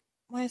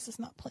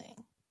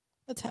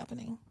 What's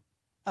happening?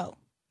 Oh,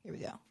 here we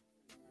go.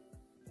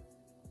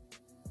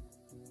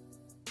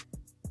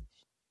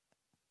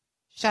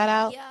 Shout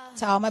out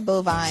to all my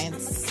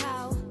bovines.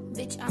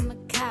 Bitch, I'm a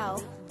cow.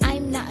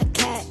 I'm not a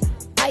cat.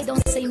 I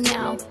don't say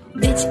meow.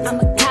 Bitch, I'm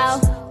a cow.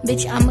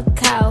 Bitch, I'm a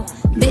cow.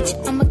 Bitch,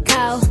 I'm a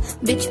cow.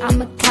 Bitch,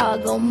 I'm a cow. I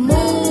go moo.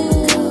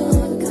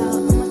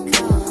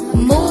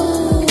 Moo.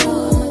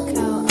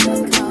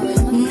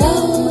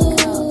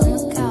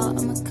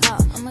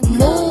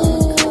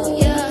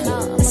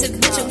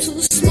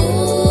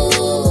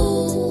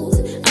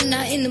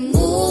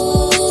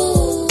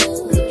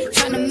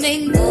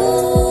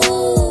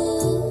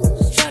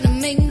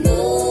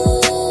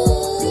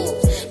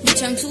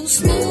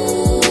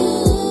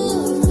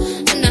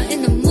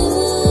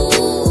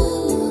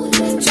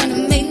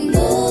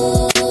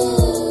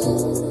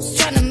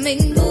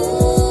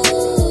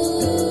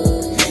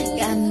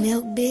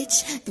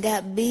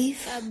 Got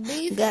beef,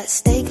 got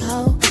steak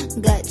ho,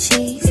 got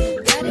cheese,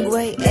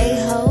 great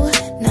A-ho,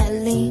 not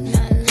lean,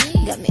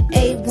 got me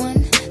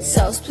A1,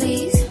 sauce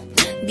please,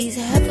 these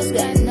heifers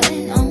got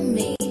nothing on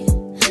me,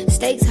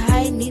 steaks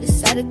high, need a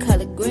side of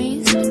collard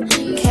greens,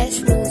 cash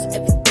rules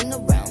everything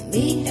around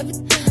me,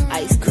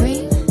 ice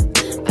cream,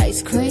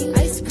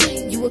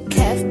 you a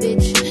calf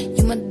bitch,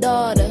 you my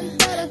daughter,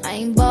 I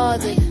ain't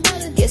bothered,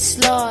 get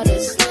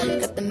slaughtered,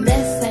 got the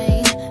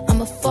methane,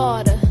 I'm a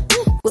fodder,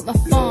 with my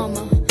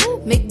farmer,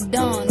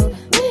 McDonald,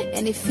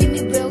 and they feed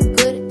me real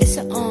good, it's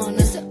an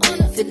honor.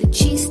 Philly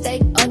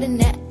cheesesteak, other than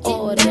that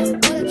order.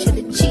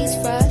 Chili cheese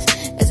fries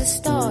as a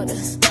starter.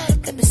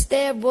 Got the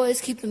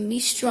steroids keeping me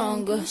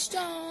stronger.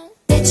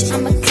 Bitch,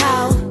 I'm a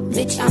cow.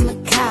 Bitch, I'm a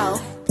cow.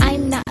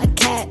 I'm not a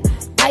cat.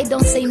 I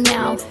don't say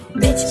meow.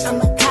 Bitch,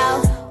 I'm a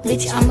cow.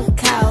 Bitch, I'm a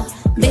cow.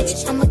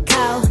 Bitch, I'm a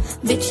cow.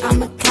 Bitch,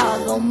 I'm a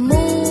cow. Go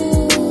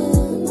moo.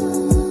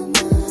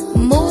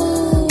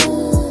 Moo.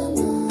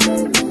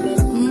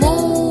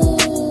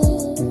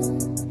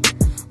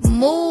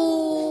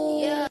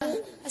 Moo. Yeah.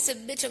 I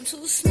said, bitch, I'm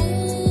too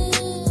smooth.